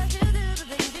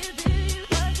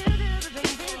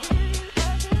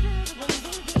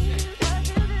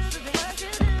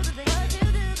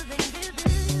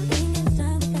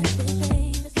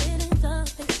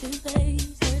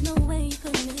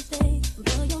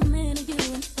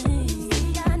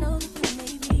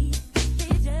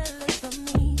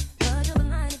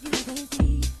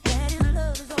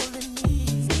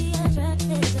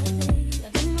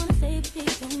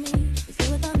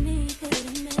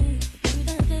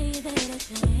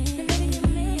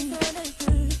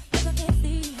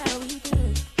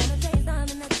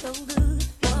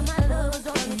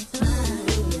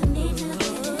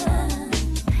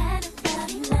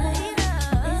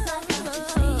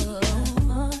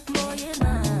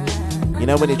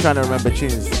 When you're trying to remember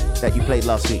tunes that you played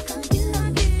last week.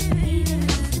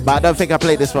 But I don't think I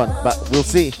played this one, but we'll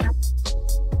see.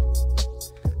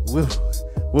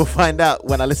 We'll find out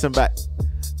when I listen back.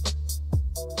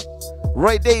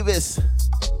 Roy Davis.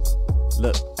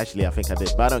 Look, actually I think I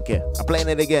did, but I don't care. I'm playing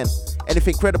it again.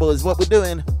 Anything credible is what we're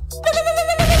doing.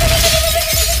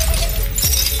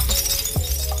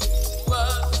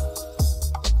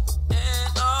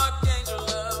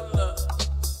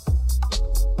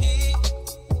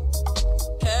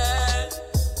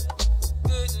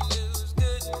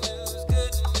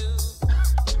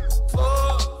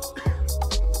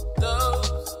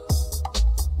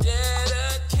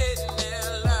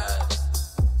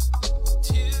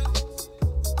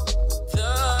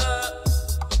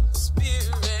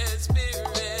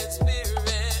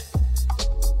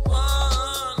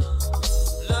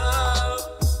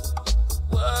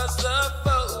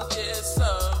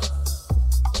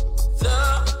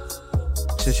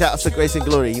 Shout out to Grace and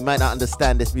Glory. You might not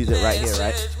understand this music right here,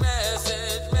 right?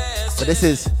 But this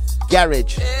is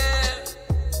Garage.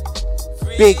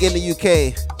 Big in the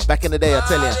UK. Back in the day, I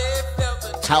tell you.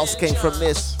 House came from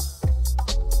this.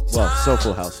 Well,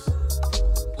 soulful house.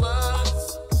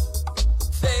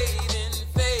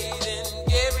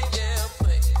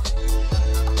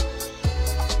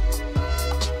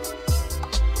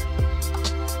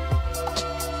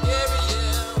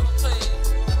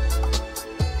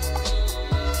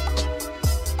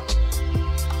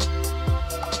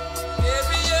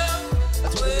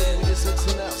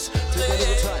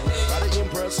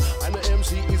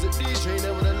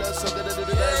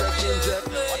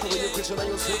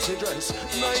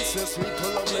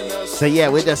 So yeah,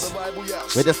 we're just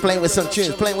playing with some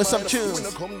tunes,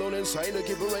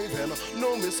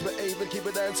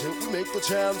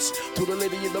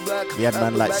 We had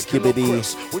man like Skibbity.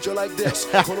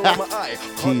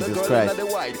 Jesus Christ.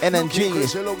 NNG.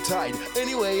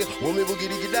 Anyway, when we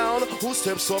get down, who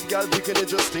steps up, girl, picking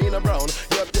it, Justina Brown.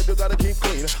 Yep, you gotta keep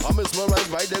clean. I'm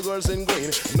mesmerized by the girls in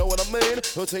green. Know what I mean?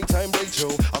 Don't take time, break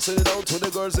through. I'll send it out to the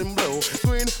girls in blue.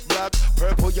 Green, black,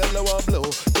 purple, yellow, or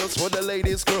blue. Just for the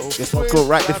ladies grow. This one go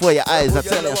right before your eyes, I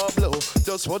tell you.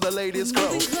 Just for the ladies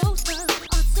grow.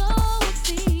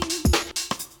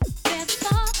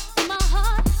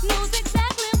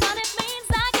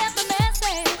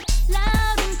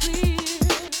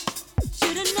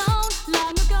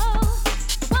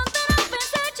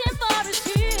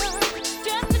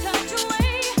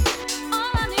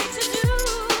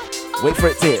 Wait for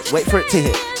it to hit. Wait for it to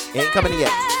hit. It ain't coming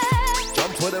yet.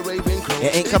 Jump for the raving crow.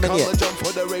 It ain't coming yet. Jump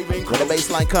for the raving crow. When the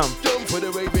bass line come. Jump for the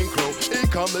raving crow. Here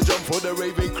come the jump for the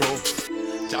raving crow.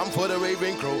 Jump for the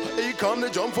raving crow. Here come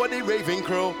the jump for the raving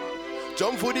crow.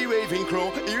 Jump for the raving crow.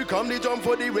 Here come the jump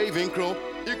for the raving crow.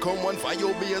 He come one for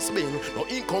your bass spin. No,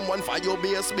 he come one for your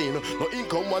bass spin. No, he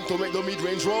come one to make the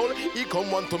mid-range roll. He come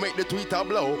one to make the tweeter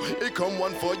blow. He come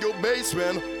one for your bass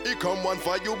man. He come one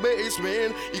for your bass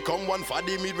man. He come one for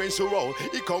the mid-range to roll.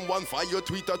 He come one for your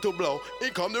tweeter to blow. He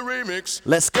come the remix.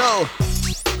 Let's go.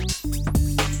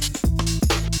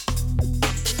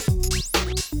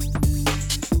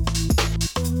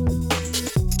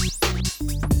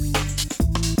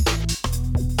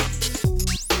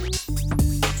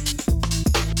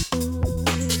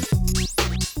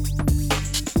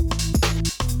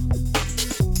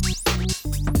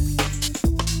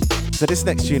 So this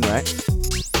next tune, right?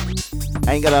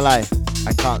 I ain't gonna lie,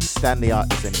 I can't stand the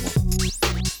artist anymore.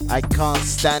 I can't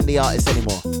stand the artist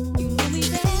anymore.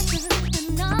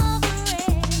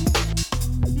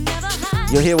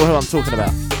 You'll hear who I'm talking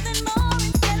about.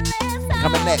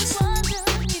 Coming next.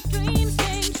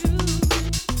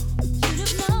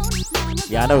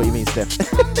 Yeah, I know what you mean, Steph.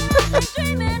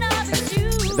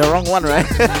 The wrong one, right?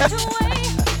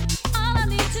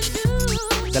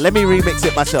 So let me remix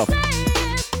it myself.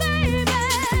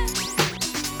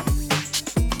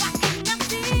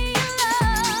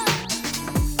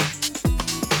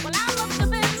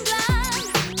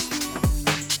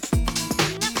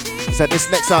 So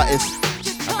this next artist,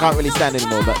 I can't really stand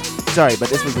anymore, but sorry, but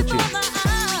this was a tune.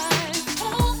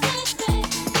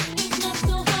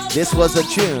 This was a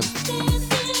tune.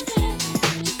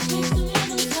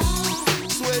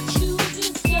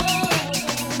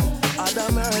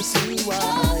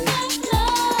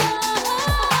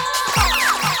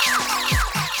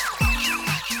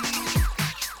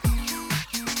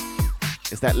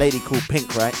 It's that lady called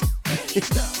Pink, right?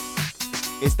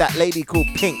 It's that lady called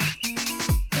Pink.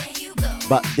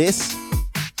 But this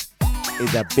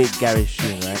is a big garage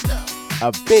tune, right?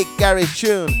 A big garage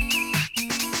tune.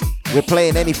 We're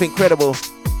playing anything credible,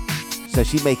 so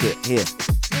she make it here.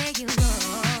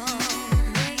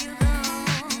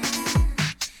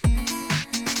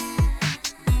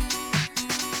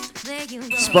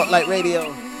 Spotlight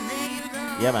Radio.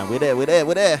 Yeah, man, we're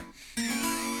there.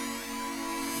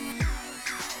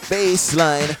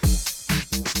 Baseline.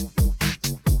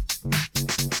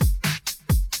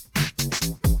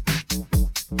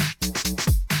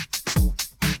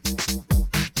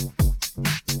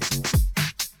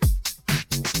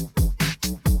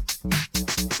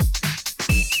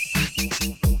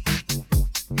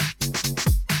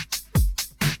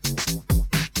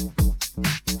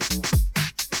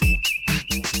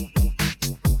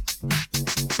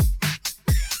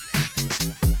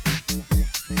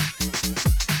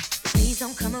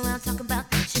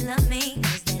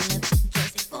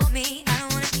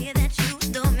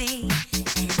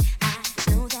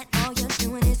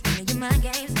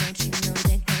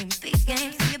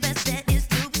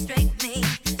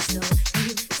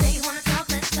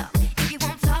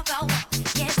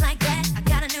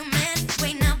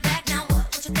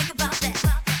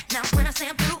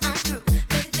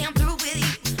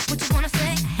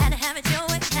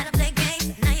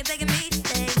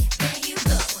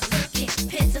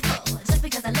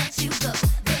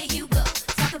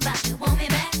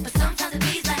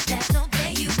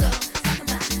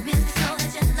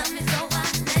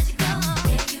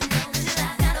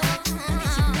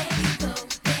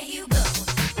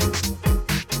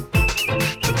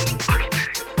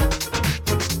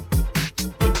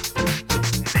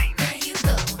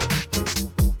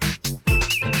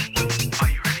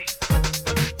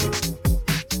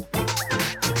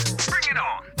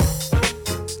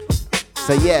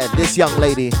 So yeah, this young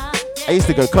lady I used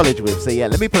to go to college with. So yeah,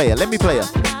 let me play her.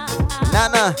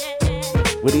 Nana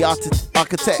with the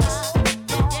Architects.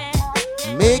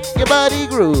 Make your body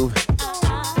groove.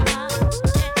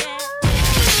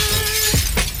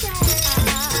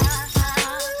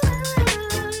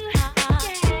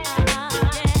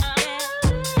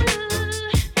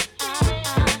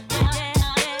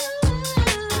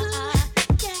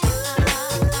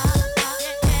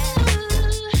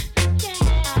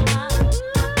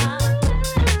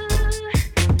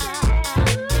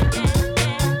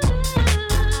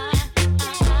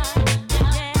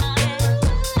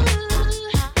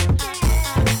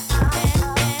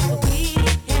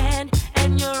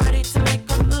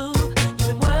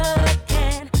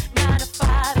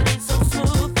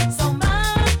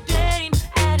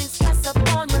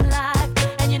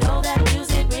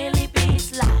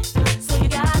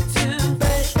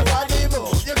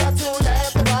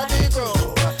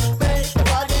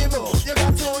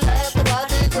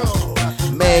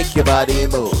 Make your body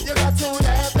move. You got to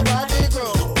let the body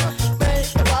grow.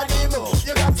 Make the body move.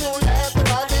 You got to let the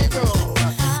body grow.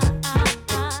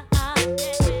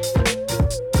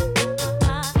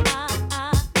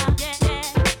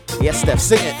 Yes, Steph,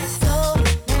 sing it. So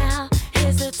now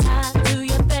here's the time, do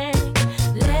your thing.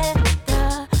 Let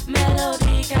the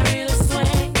melody carry the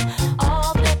swing.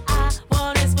 All that I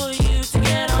want is for you to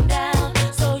get on down,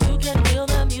 so you can feel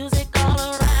the music all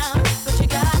around. But you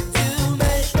got to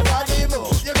make the body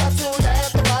move. You got to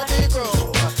let the body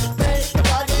grow. Make the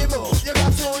body move. You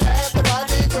got to let the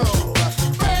body grow.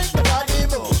 Make the body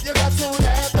move. You got to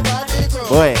let the body grow.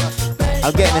 Boy,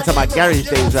 I'm getting into my garage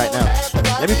days right now.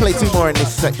 Let me play 2 more in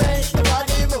this section.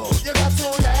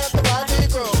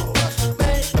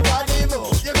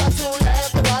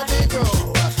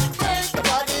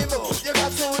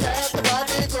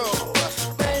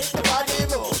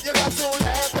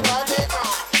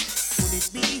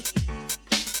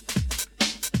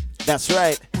 That's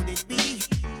right.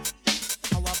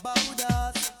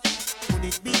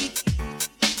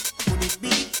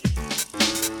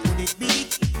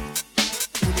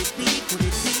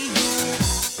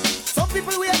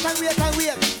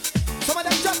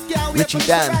 Richie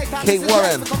Dan, Kate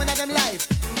Warren,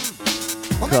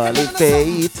 Carly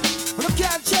Fate.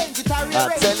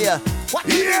 I tell ya.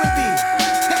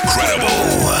 Credible.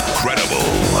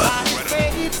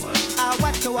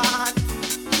 What you want?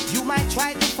 You might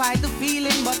try to fight the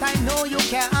feeling, but I know you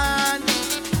can't.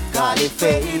 Call it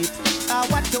fate.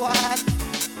 What you want?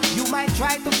 You might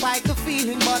try to fight the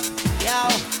feeling, but yo,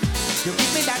 you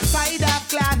give me that side of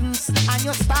glance, and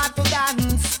you start to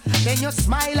dance. Then you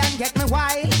smile and get me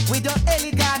wild with your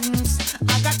elegance.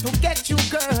 I got to get you,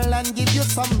 girl, and give you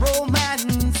some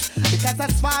romance. Because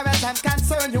as far as I'm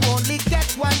concerned, you only get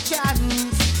one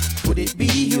chance. Could it be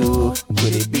you?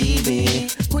 Could it be me?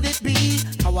 Could it be?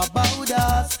 How about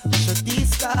us? We should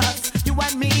discuss you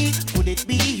and me. Could it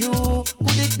be you?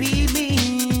 Could it be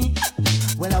me?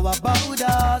 Well, how about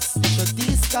us? We should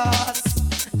discuss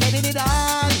getting it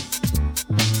on,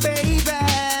 baby.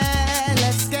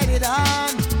 Let's get it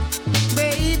on,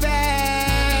 baby.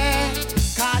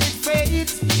 Call it fate.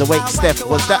 So wait, Steph,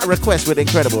 was that a request with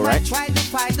Incredible, right? Try to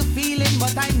fight the feeling,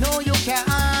 but I know you can't.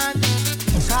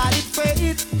 Call it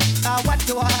fate. What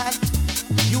you want?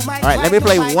 You might. All right, let me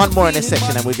play 1 more in this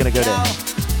section, and we're gonna go there.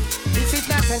 This is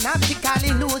not an optical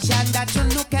illusion that you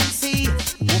look and see.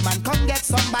 Woman, come get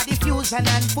somebody fusion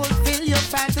and fulfill your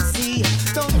fantasy.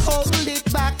 Don't hold it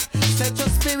back, set your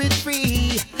spirit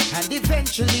free, and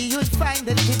eventually you'll find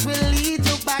that it will lead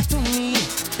you back to me.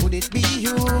 Could it be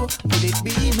you? Could it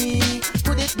be me?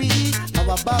 Could it be? How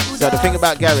about So the thing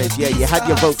about garage, yeah, you had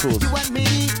your vocals.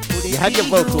 You had your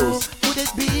vocals. Could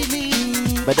it be me?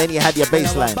 But then you had your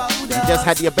bass line. You just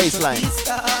had your bass line.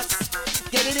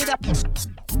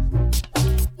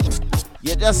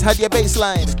 You just had your bass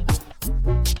line.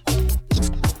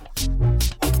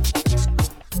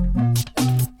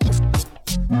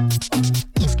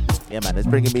 Yeah, man, it's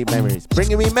bringing me memories.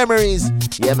 Bringing me memories.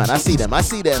 Yeah, man, I see them. I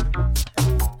see them.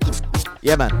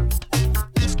 Yeah, man.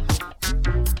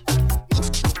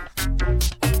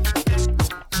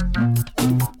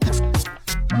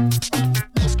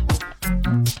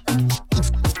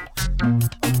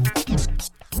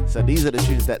 So these are the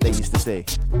tunes that they used to say.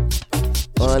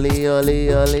 Oli,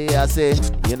 oli, oli, I say,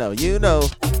 you know.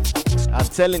 I'm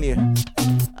telling you.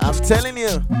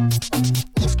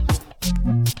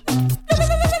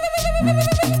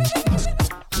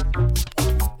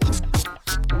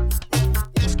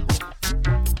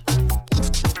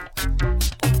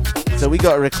 So we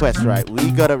got a request, right?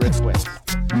 We got a request.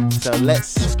 So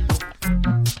let's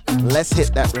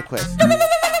hit that request.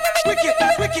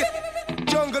 Wicked.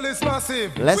 Jungle is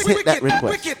massive. Let's hit that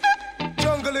request.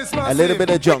 Jungle is massive. A little bit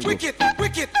of jungle. Wicked.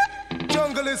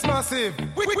 Jungle is massive.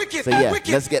 Wicked. So yeah,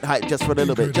 let's get hyped just for a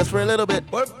little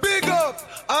bit. But big up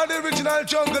on the original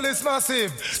Jungle is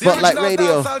massive. Spotlight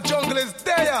Radio. Jungle is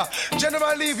there.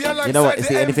 General Levy alongside You know what? It's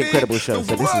the MV. Anything Credible show.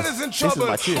 So this is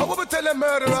my tune. This is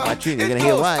my tune. You're gonna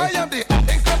hear why.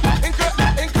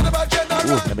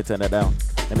 Ooh, let me turn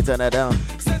that down.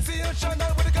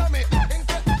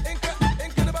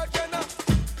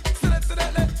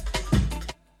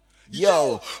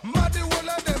 Yo.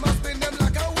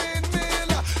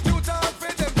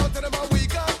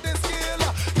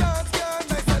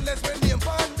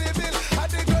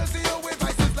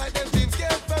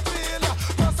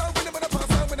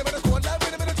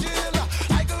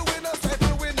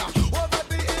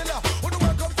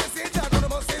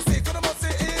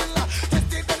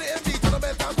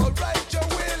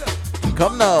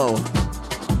 Come now.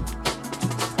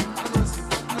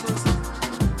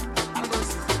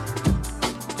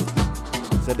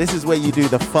 So this is where you do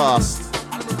the fast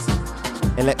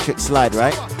electric slide,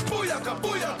 right?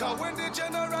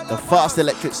 The fast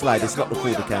electric slide. It's not the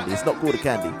Quarter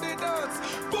Candy.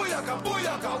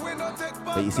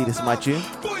 But you see, this is my tune.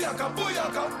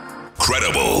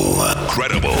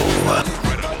 Credible.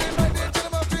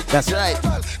 That's right.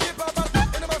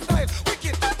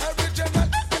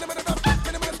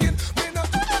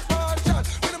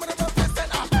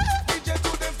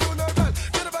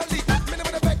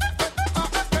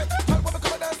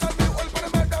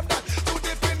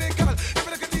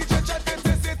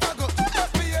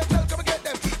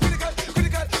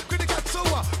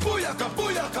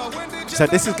 So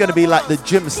this is going to be like the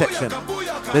gym section.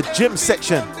 The gym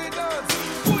section.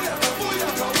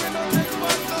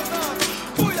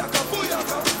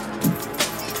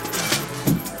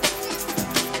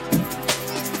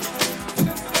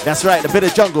 That's right, a bit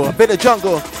of jungle, a bit of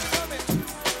jungle.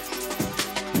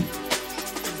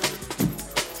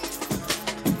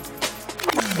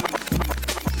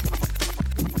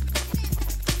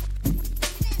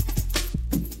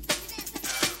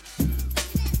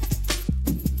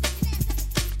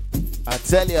 I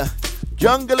tell ya,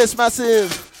 jungle is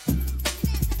massive.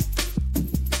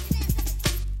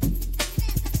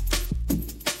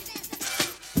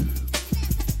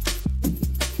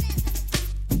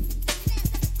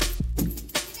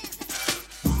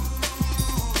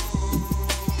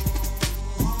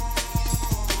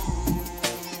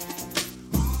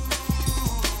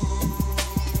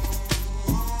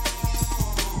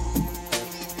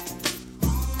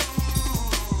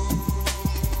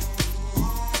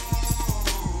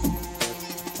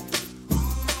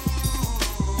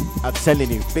 I'm telling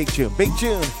you, big tune, big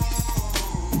tune.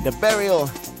 The Burial.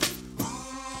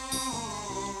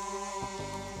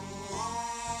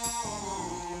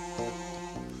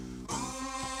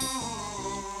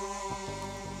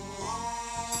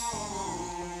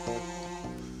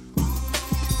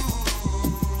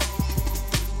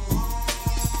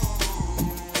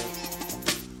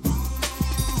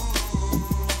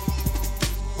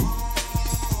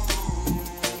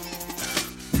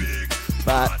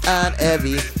 Fat and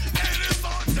heavy.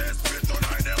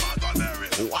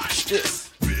 Watch this.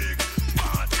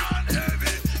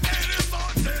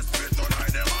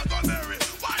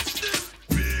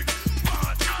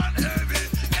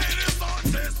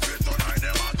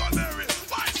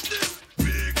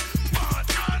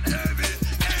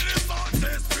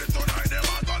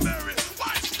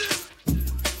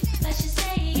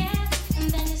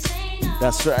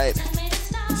 That's right.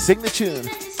 Sing the tune.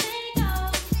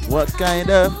 What kind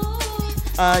of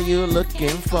are you looking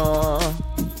for?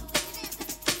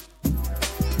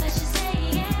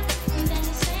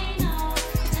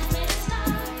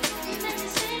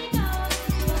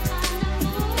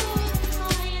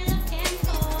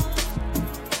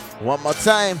 One more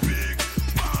time.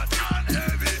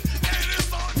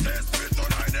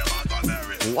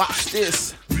 Watch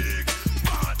this.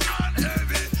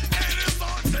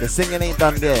 The singing ain't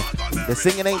done there. The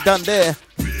singing ain't done there.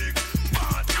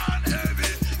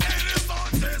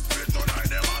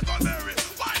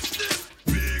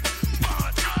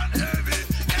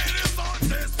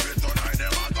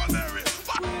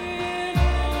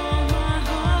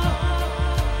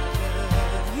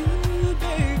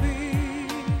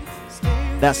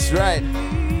 That's right.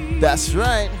 That's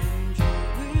right.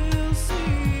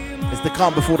 It's the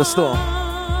calm before the storm.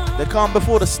 The calm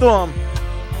before the storm.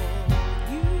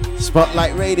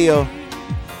 Spotlight Radio.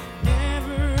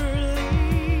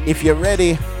 If you're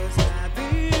ready.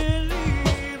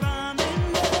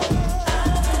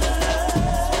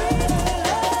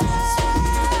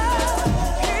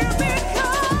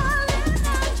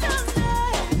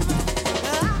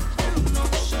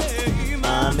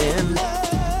 I'm in.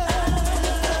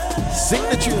 Sing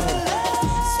the tune.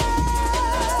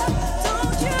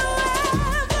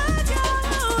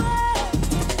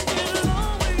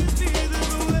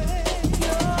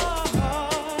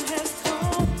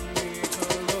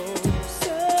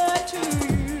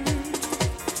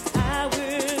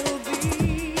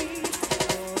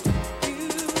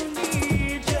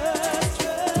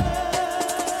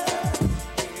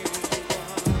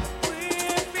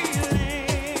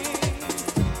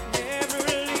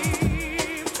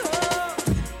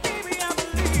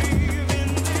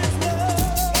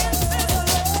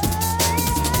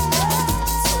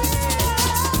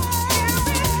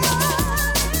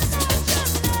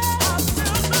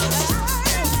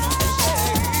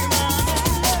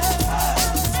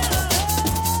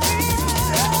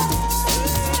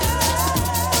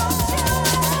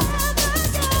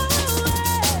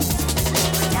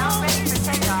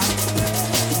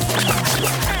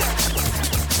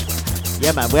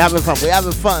 Yeah, man, we're having fun. We're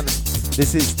having fun.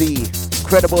 This is the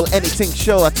Credible Anything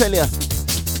Show, I tell ya.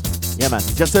 Yeah, man,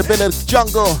 just a bit of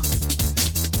jungle.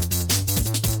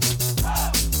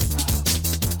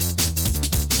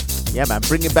 Yeah, man,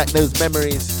 bringing back those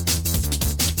memories.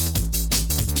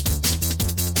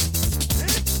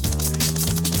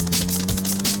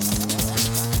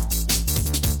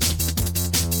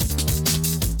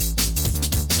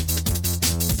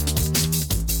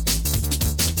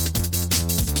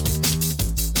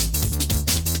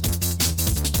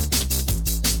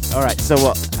 All right, so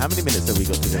what? How many minutes have we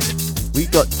got to go? We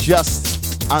got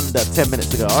just under 10 minutes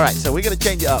to go. All right, so we're going to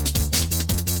change it up.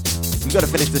 You got to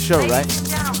finish the show, right?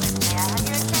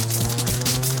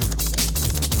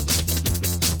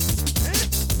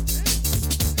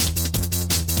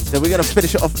 So we're going to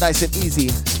finish it off nice and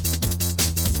easy.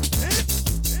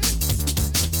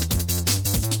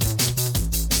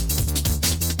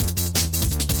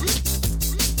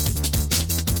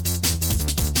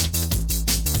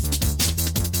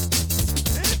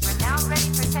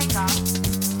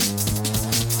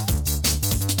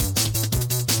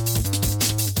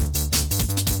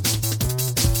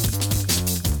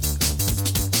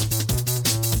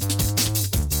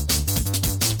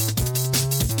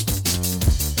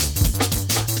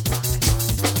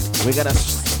 We're gonna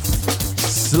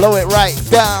slow it right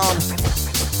down.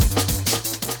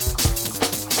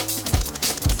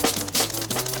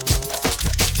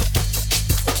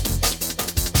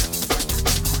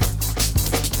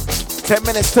 Ten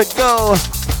minutes to go.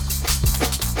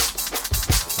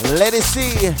 Let it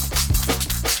see.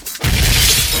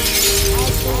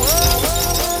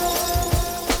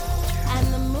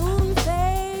 And the moon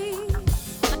fades,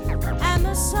 and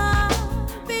the sun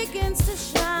begins to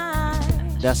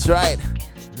shine. That's right.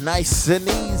 Nice and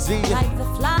easy. Like the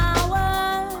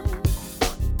flowers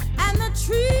and the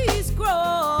trees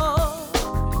grow.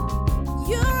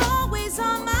 You're always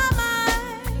on my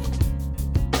mind.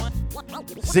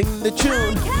 Sing the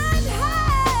tune. I can't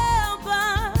help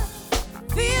but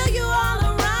feel you all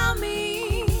around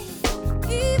me,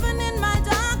 even in my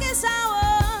darkest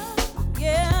hour.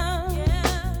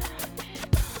 Yeah.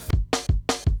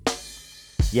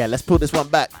 Yeah, let's pull this one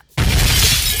back.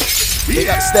 Big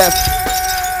up, Steph.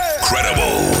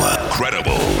 Credible.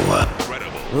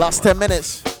 Last 10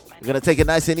 minutes. We're gonna take it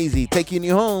nice and easy. Taking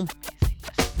you home.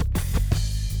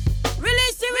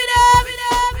 Release the rhythm.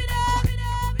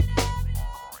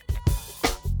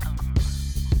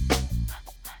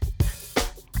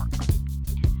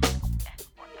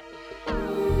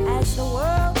 As the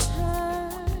world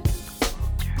turns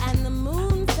and the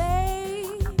moon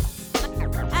fades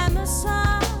and the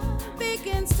sun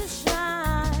begins to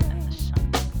shine,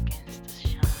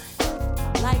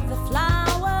 like the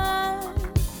flowers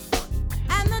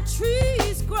and the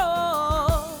trees grow.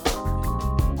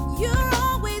 You're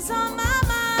always on my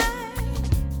mind.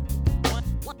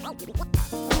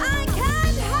 I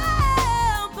can't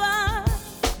help but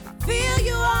feel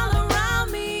you all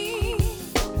around me,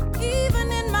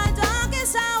 even in my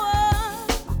darkest hour.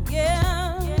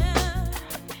 Yeah.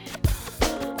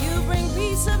 You bring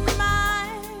peace of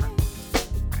mind.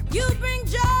 You bring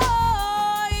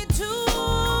joy to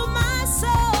my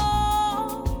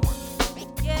soul.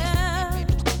 Yeah.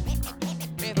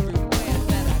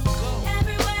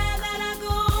 Everywhere that I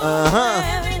go.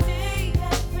 Every day,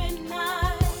 every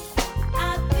night, I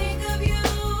think of you.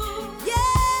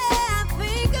 Yeah, I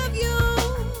think of you.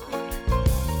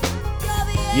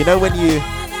 You know when you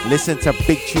listen to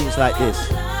big tunes like this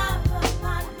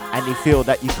and you feel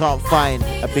that you can't find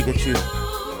a bigger tune?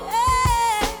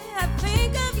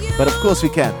 But of course we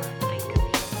can.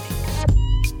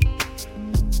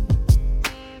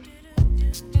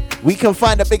 We can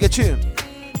find a bigger tune.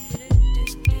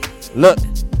 Look,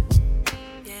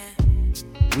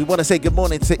 we want to say good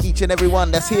morning to each and every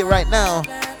one that's here right now.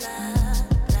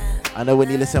 I know when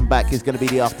you listen back, it's going to be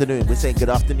the afternoon. We're saying good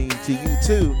afternoon to you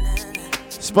too.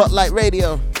 Spotlight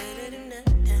Radio.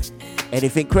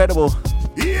 Anything credible?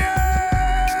 Good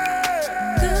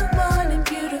morning,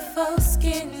 beautiful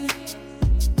skin.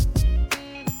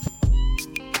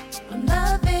 I'm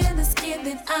loving the skin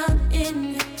that I'm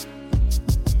in.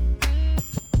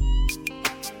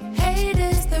 Hate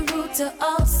is the root to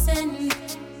all sin.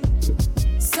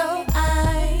 So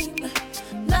I'm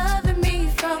loving me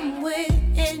from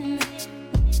within.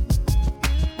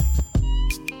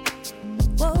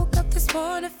 Woke up this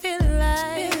morning feeling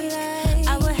like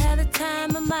I would have the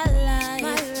time of my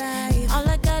life. All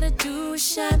I gotta do is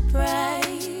shine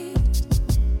bright.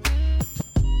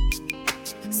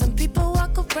 Some people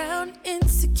walk around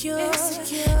insecure.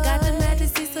 Got the mad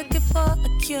disease looking for a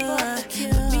cure.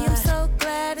 But me, I'm so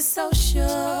glad and so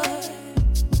sure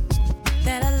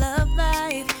that I love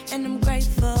life, and I'm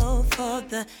grateful for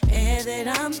the air that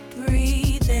I'm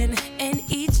breathing. And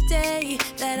each day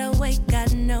that I wake, I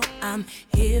know I'm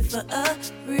here for a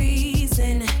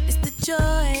reason. It's the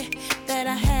joy that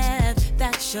I have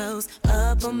that shows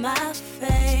up on my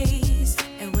face.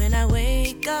 And when I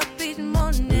wake up each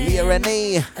morning, Leah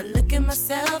Renee. I look at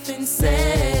myself and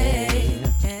say,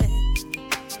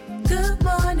 good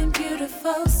morning,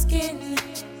 beautiful skin.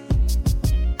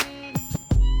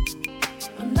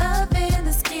 I'm loving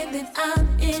the skin that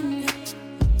I'm in.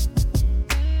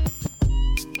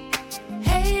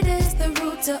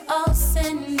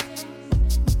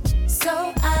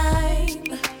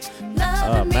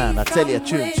 man. I tell you,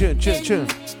 tune.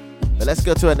 But let's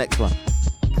go to our next one.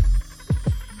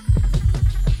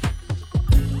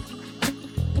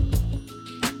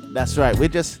 That's right. We're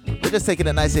just taking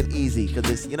it nice and easy because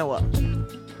it's, you know what?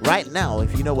 Right now,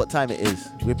 if you know what time it is,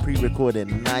 we're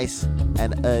pre-recording nice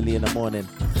and early in the morning.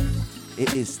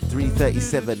 It is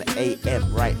 3:37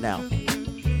 a.m. right now.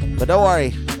 But don't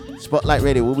worry, Spotlight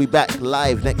Radio will be back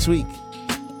live next week.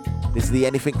 This is the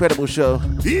Anything Credible show.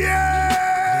 Yeah!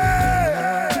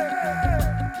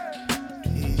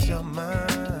 Ease your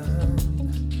mind,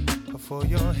 for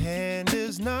your hand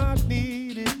is not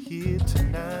needed here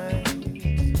tonight.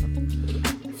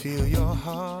 Feel your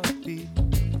heartbeat,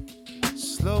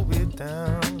 slow it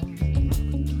down.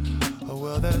 Oh,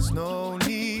 well, there's no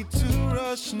need to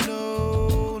rush,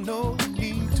 no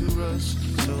need to rush.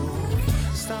 So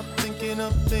stop thinking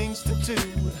of things to do.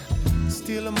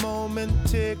 Steal a moment,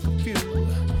 take a few.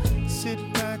 Sit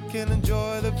back and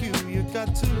enjoy the view. You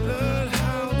got to learn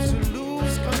how to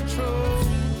lose control.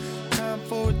 Time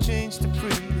for a change to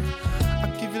breathe. I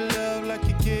give you love like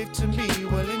you gave to me.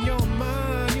 Well, in your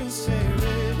mind you say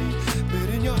ready, but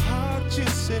in your heart you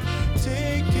say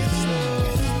take it slow.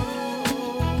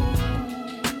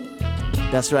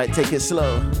 That's right, take it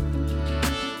slow.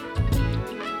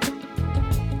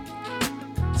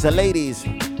 So ladies,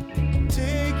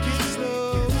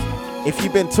 if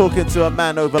you've been talking to a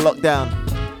man over lockdown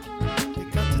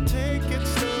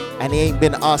and he ain't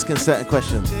been asking certain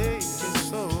questions,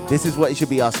 this is what he should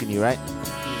be asking you, right?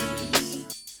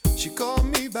 She caught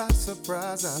me by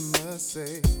surprise, I must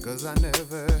say, 'cause I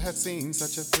never had seen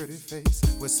such a pretty face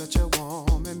with such a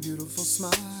warm and beautiful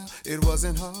smile. It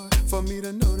wasn't hard for me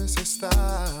to notice her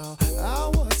style. I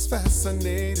was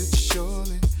fascinated,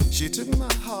 surely. She took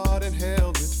my heart and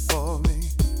held it for me.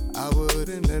 I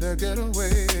wouldn't let her get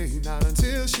away, not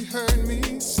until she heard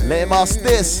me say. Let him ask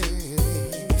this.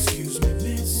 Excuse me,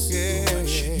 miss. Yeah.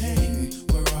 What's your name?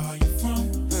 Where are you from?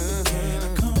 Can I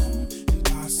come and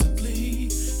possibly?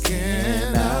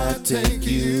 Can I take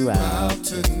you out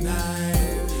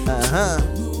tonight? Uh-huh.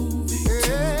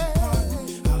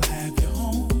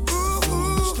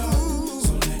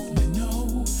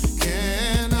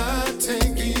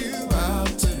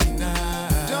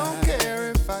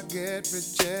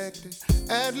 Rejected,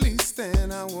 at least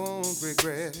then I won't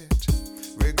regret it.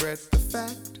 Regret the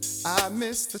fact I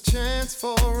missed the chance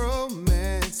for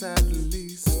romance. At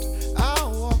least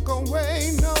I'll walk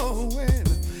away knowing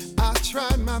I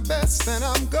tried my best and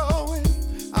I'm going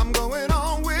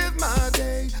on with my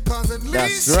day. 'Cause at least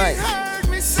that's right. She heard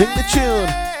me say, sing the tune.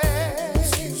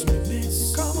 Excuse me,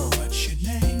 miss. Come on. What's your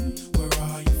name? Where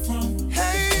are you from?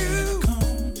 Hey, you. Come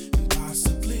and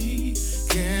possibly.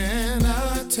 Can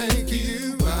I take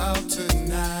you out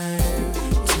tonight?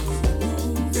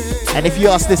 And if you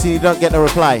ask this and you don't get a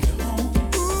reply,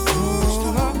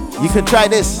 you can try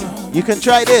this. You can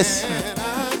try this.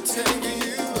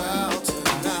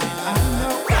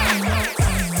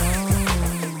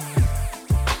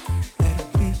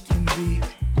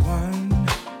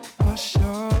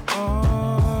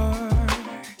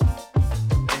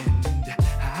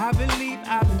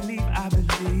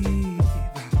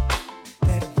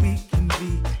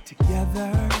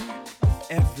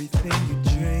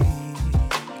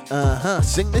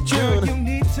 Sing the tune. Girl, you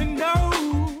need to know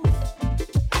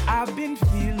I've been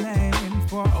feeling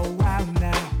for a while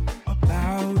now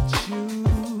about you.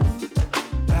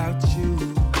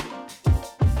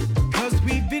 'Cause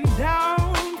we've been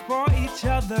down for each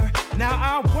other. Now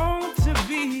I want to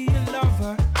be a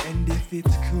lover, and if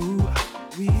it's cool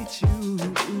with you,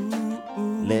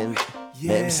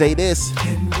 Let him say this.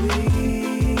 Can we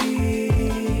be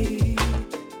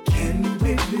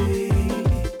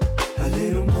a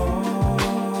little more?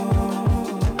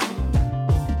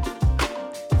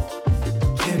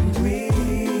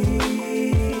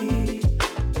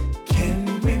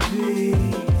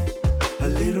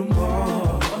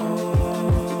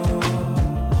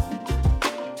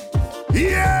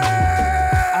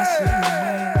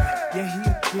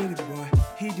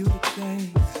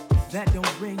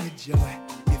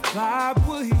 If I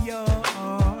were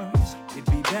yours, it'd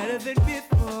be better than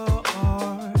before.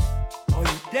 All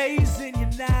your days and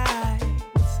your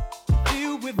nights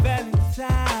filled with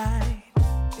Valentine.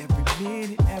 Every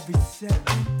minute, every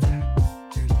second, girl,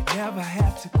 you never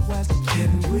have to question.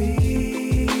 Can we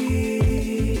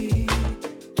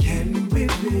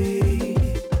be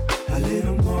a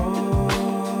little more?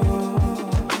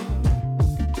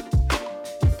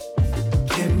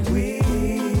 Can we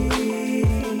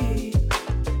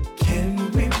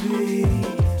be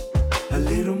a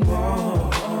little more?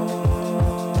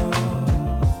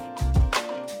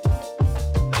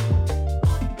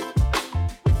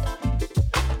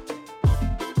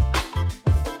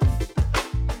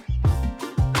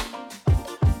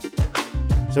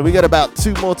 So we got about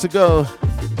 2 more to go.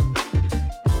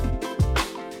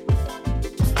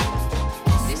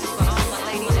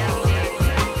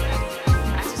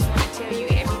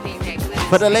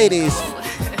 For the ladies.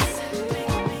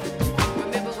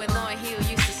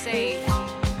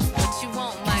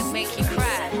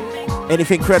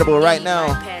 Anything credible right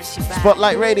now.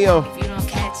 Spotlight Radio.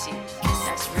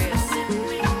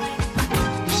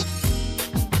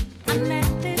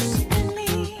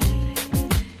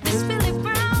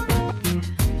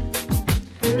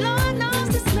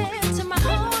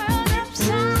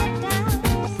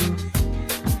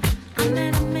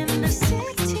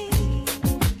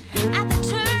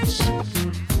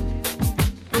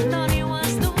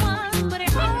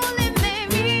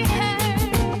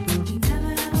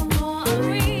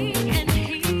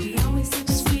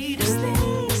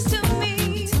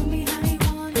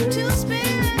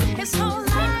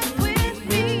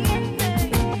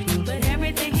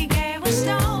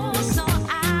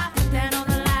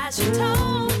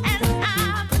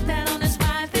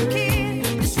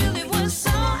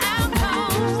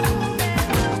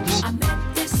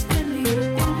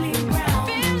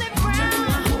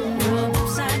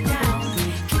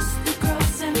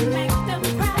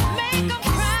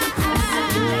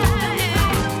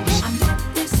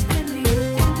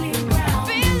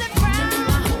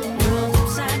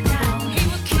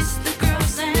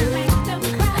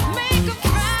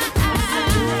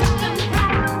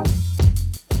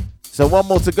 So 1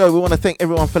 more to go. We want to thank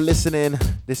everyone for listening.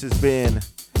 This has been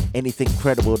Anything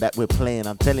Credible that we're playing,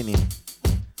 I'm telling you.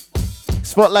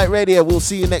 Spotlight Radio, we'll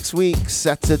see you next week,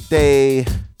 Saturday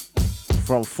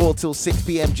from 4 till 6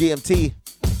 p.m. GMT.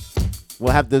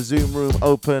 We'll have the Zoom room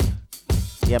open.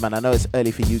 Yeah, man, I know it's early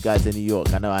for you guys in New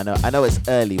York. I know it's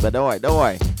early, but don't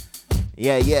worry.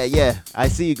 Yeah. I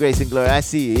see you, Grace and Glory. I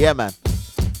see you. Yeah, man.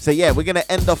 So yeah, we're going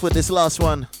to end off with this last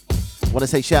one. Want to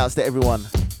say shout outs to everyone.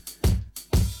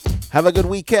 Have a good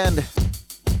weekend.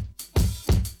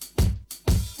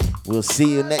 We'll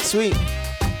see you next week.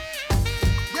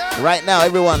 Right now,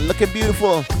 everyone, looking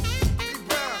beautiful.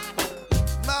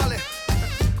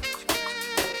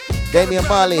 Damian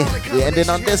Marley, we're ending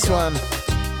on this one.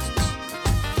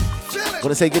 Want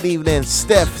to say good evening,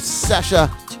 Steph, Sasha,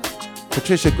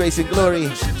 Patricia, Grace and Glory,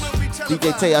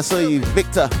 DJ Tay, I saw you,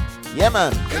 Victor. Yeah,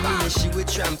 man. She with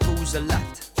shampoos a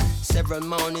lot. Several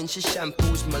mornings she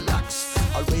shampoos my locks.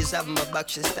 Always have my back,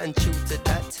 she stand true to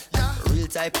that. Real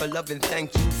type of loving,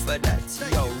 thank you for that.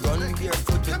 Yo, run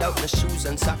barefoot without no shoes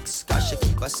and socks. Cause she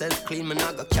keep herself clean, man,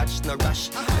 I go catch no rush.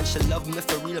 And she love me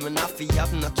for real, man, I feel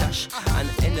have no cash. And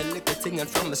any little thing and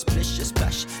from a splish, she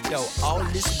splash. Yo, all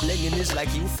this blinging is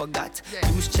like you forgot.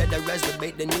 Use cheddar as the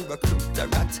bait, then you recruit the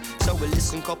rat. So we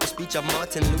listen couple speech of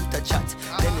Martin Luther chat.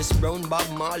 Dennis Brown, Bob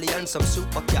Marley and some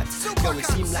super cat. Yo, it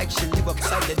seem like she live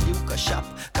upside the Duke shop.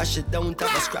 Cause she don't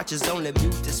have a scratch, it's only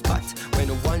beauty spot. When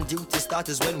one duty start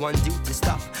is when one duty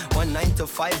stop. 1 9 to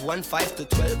 5, 1 5 to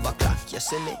 12 o'clock. You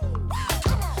see me?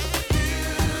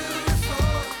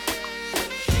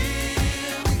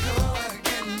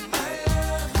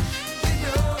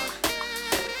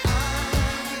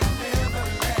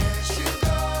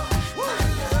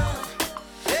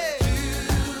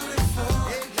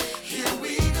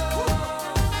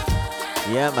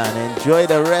 Yeah, man, enjoy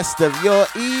the rest of your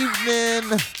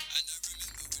evening.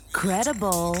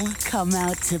 Credible, come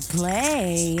out to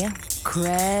play.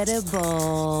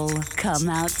 Credible, come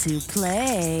out to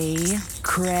play.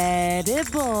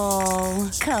 Credible,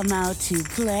 come out to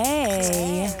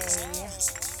play.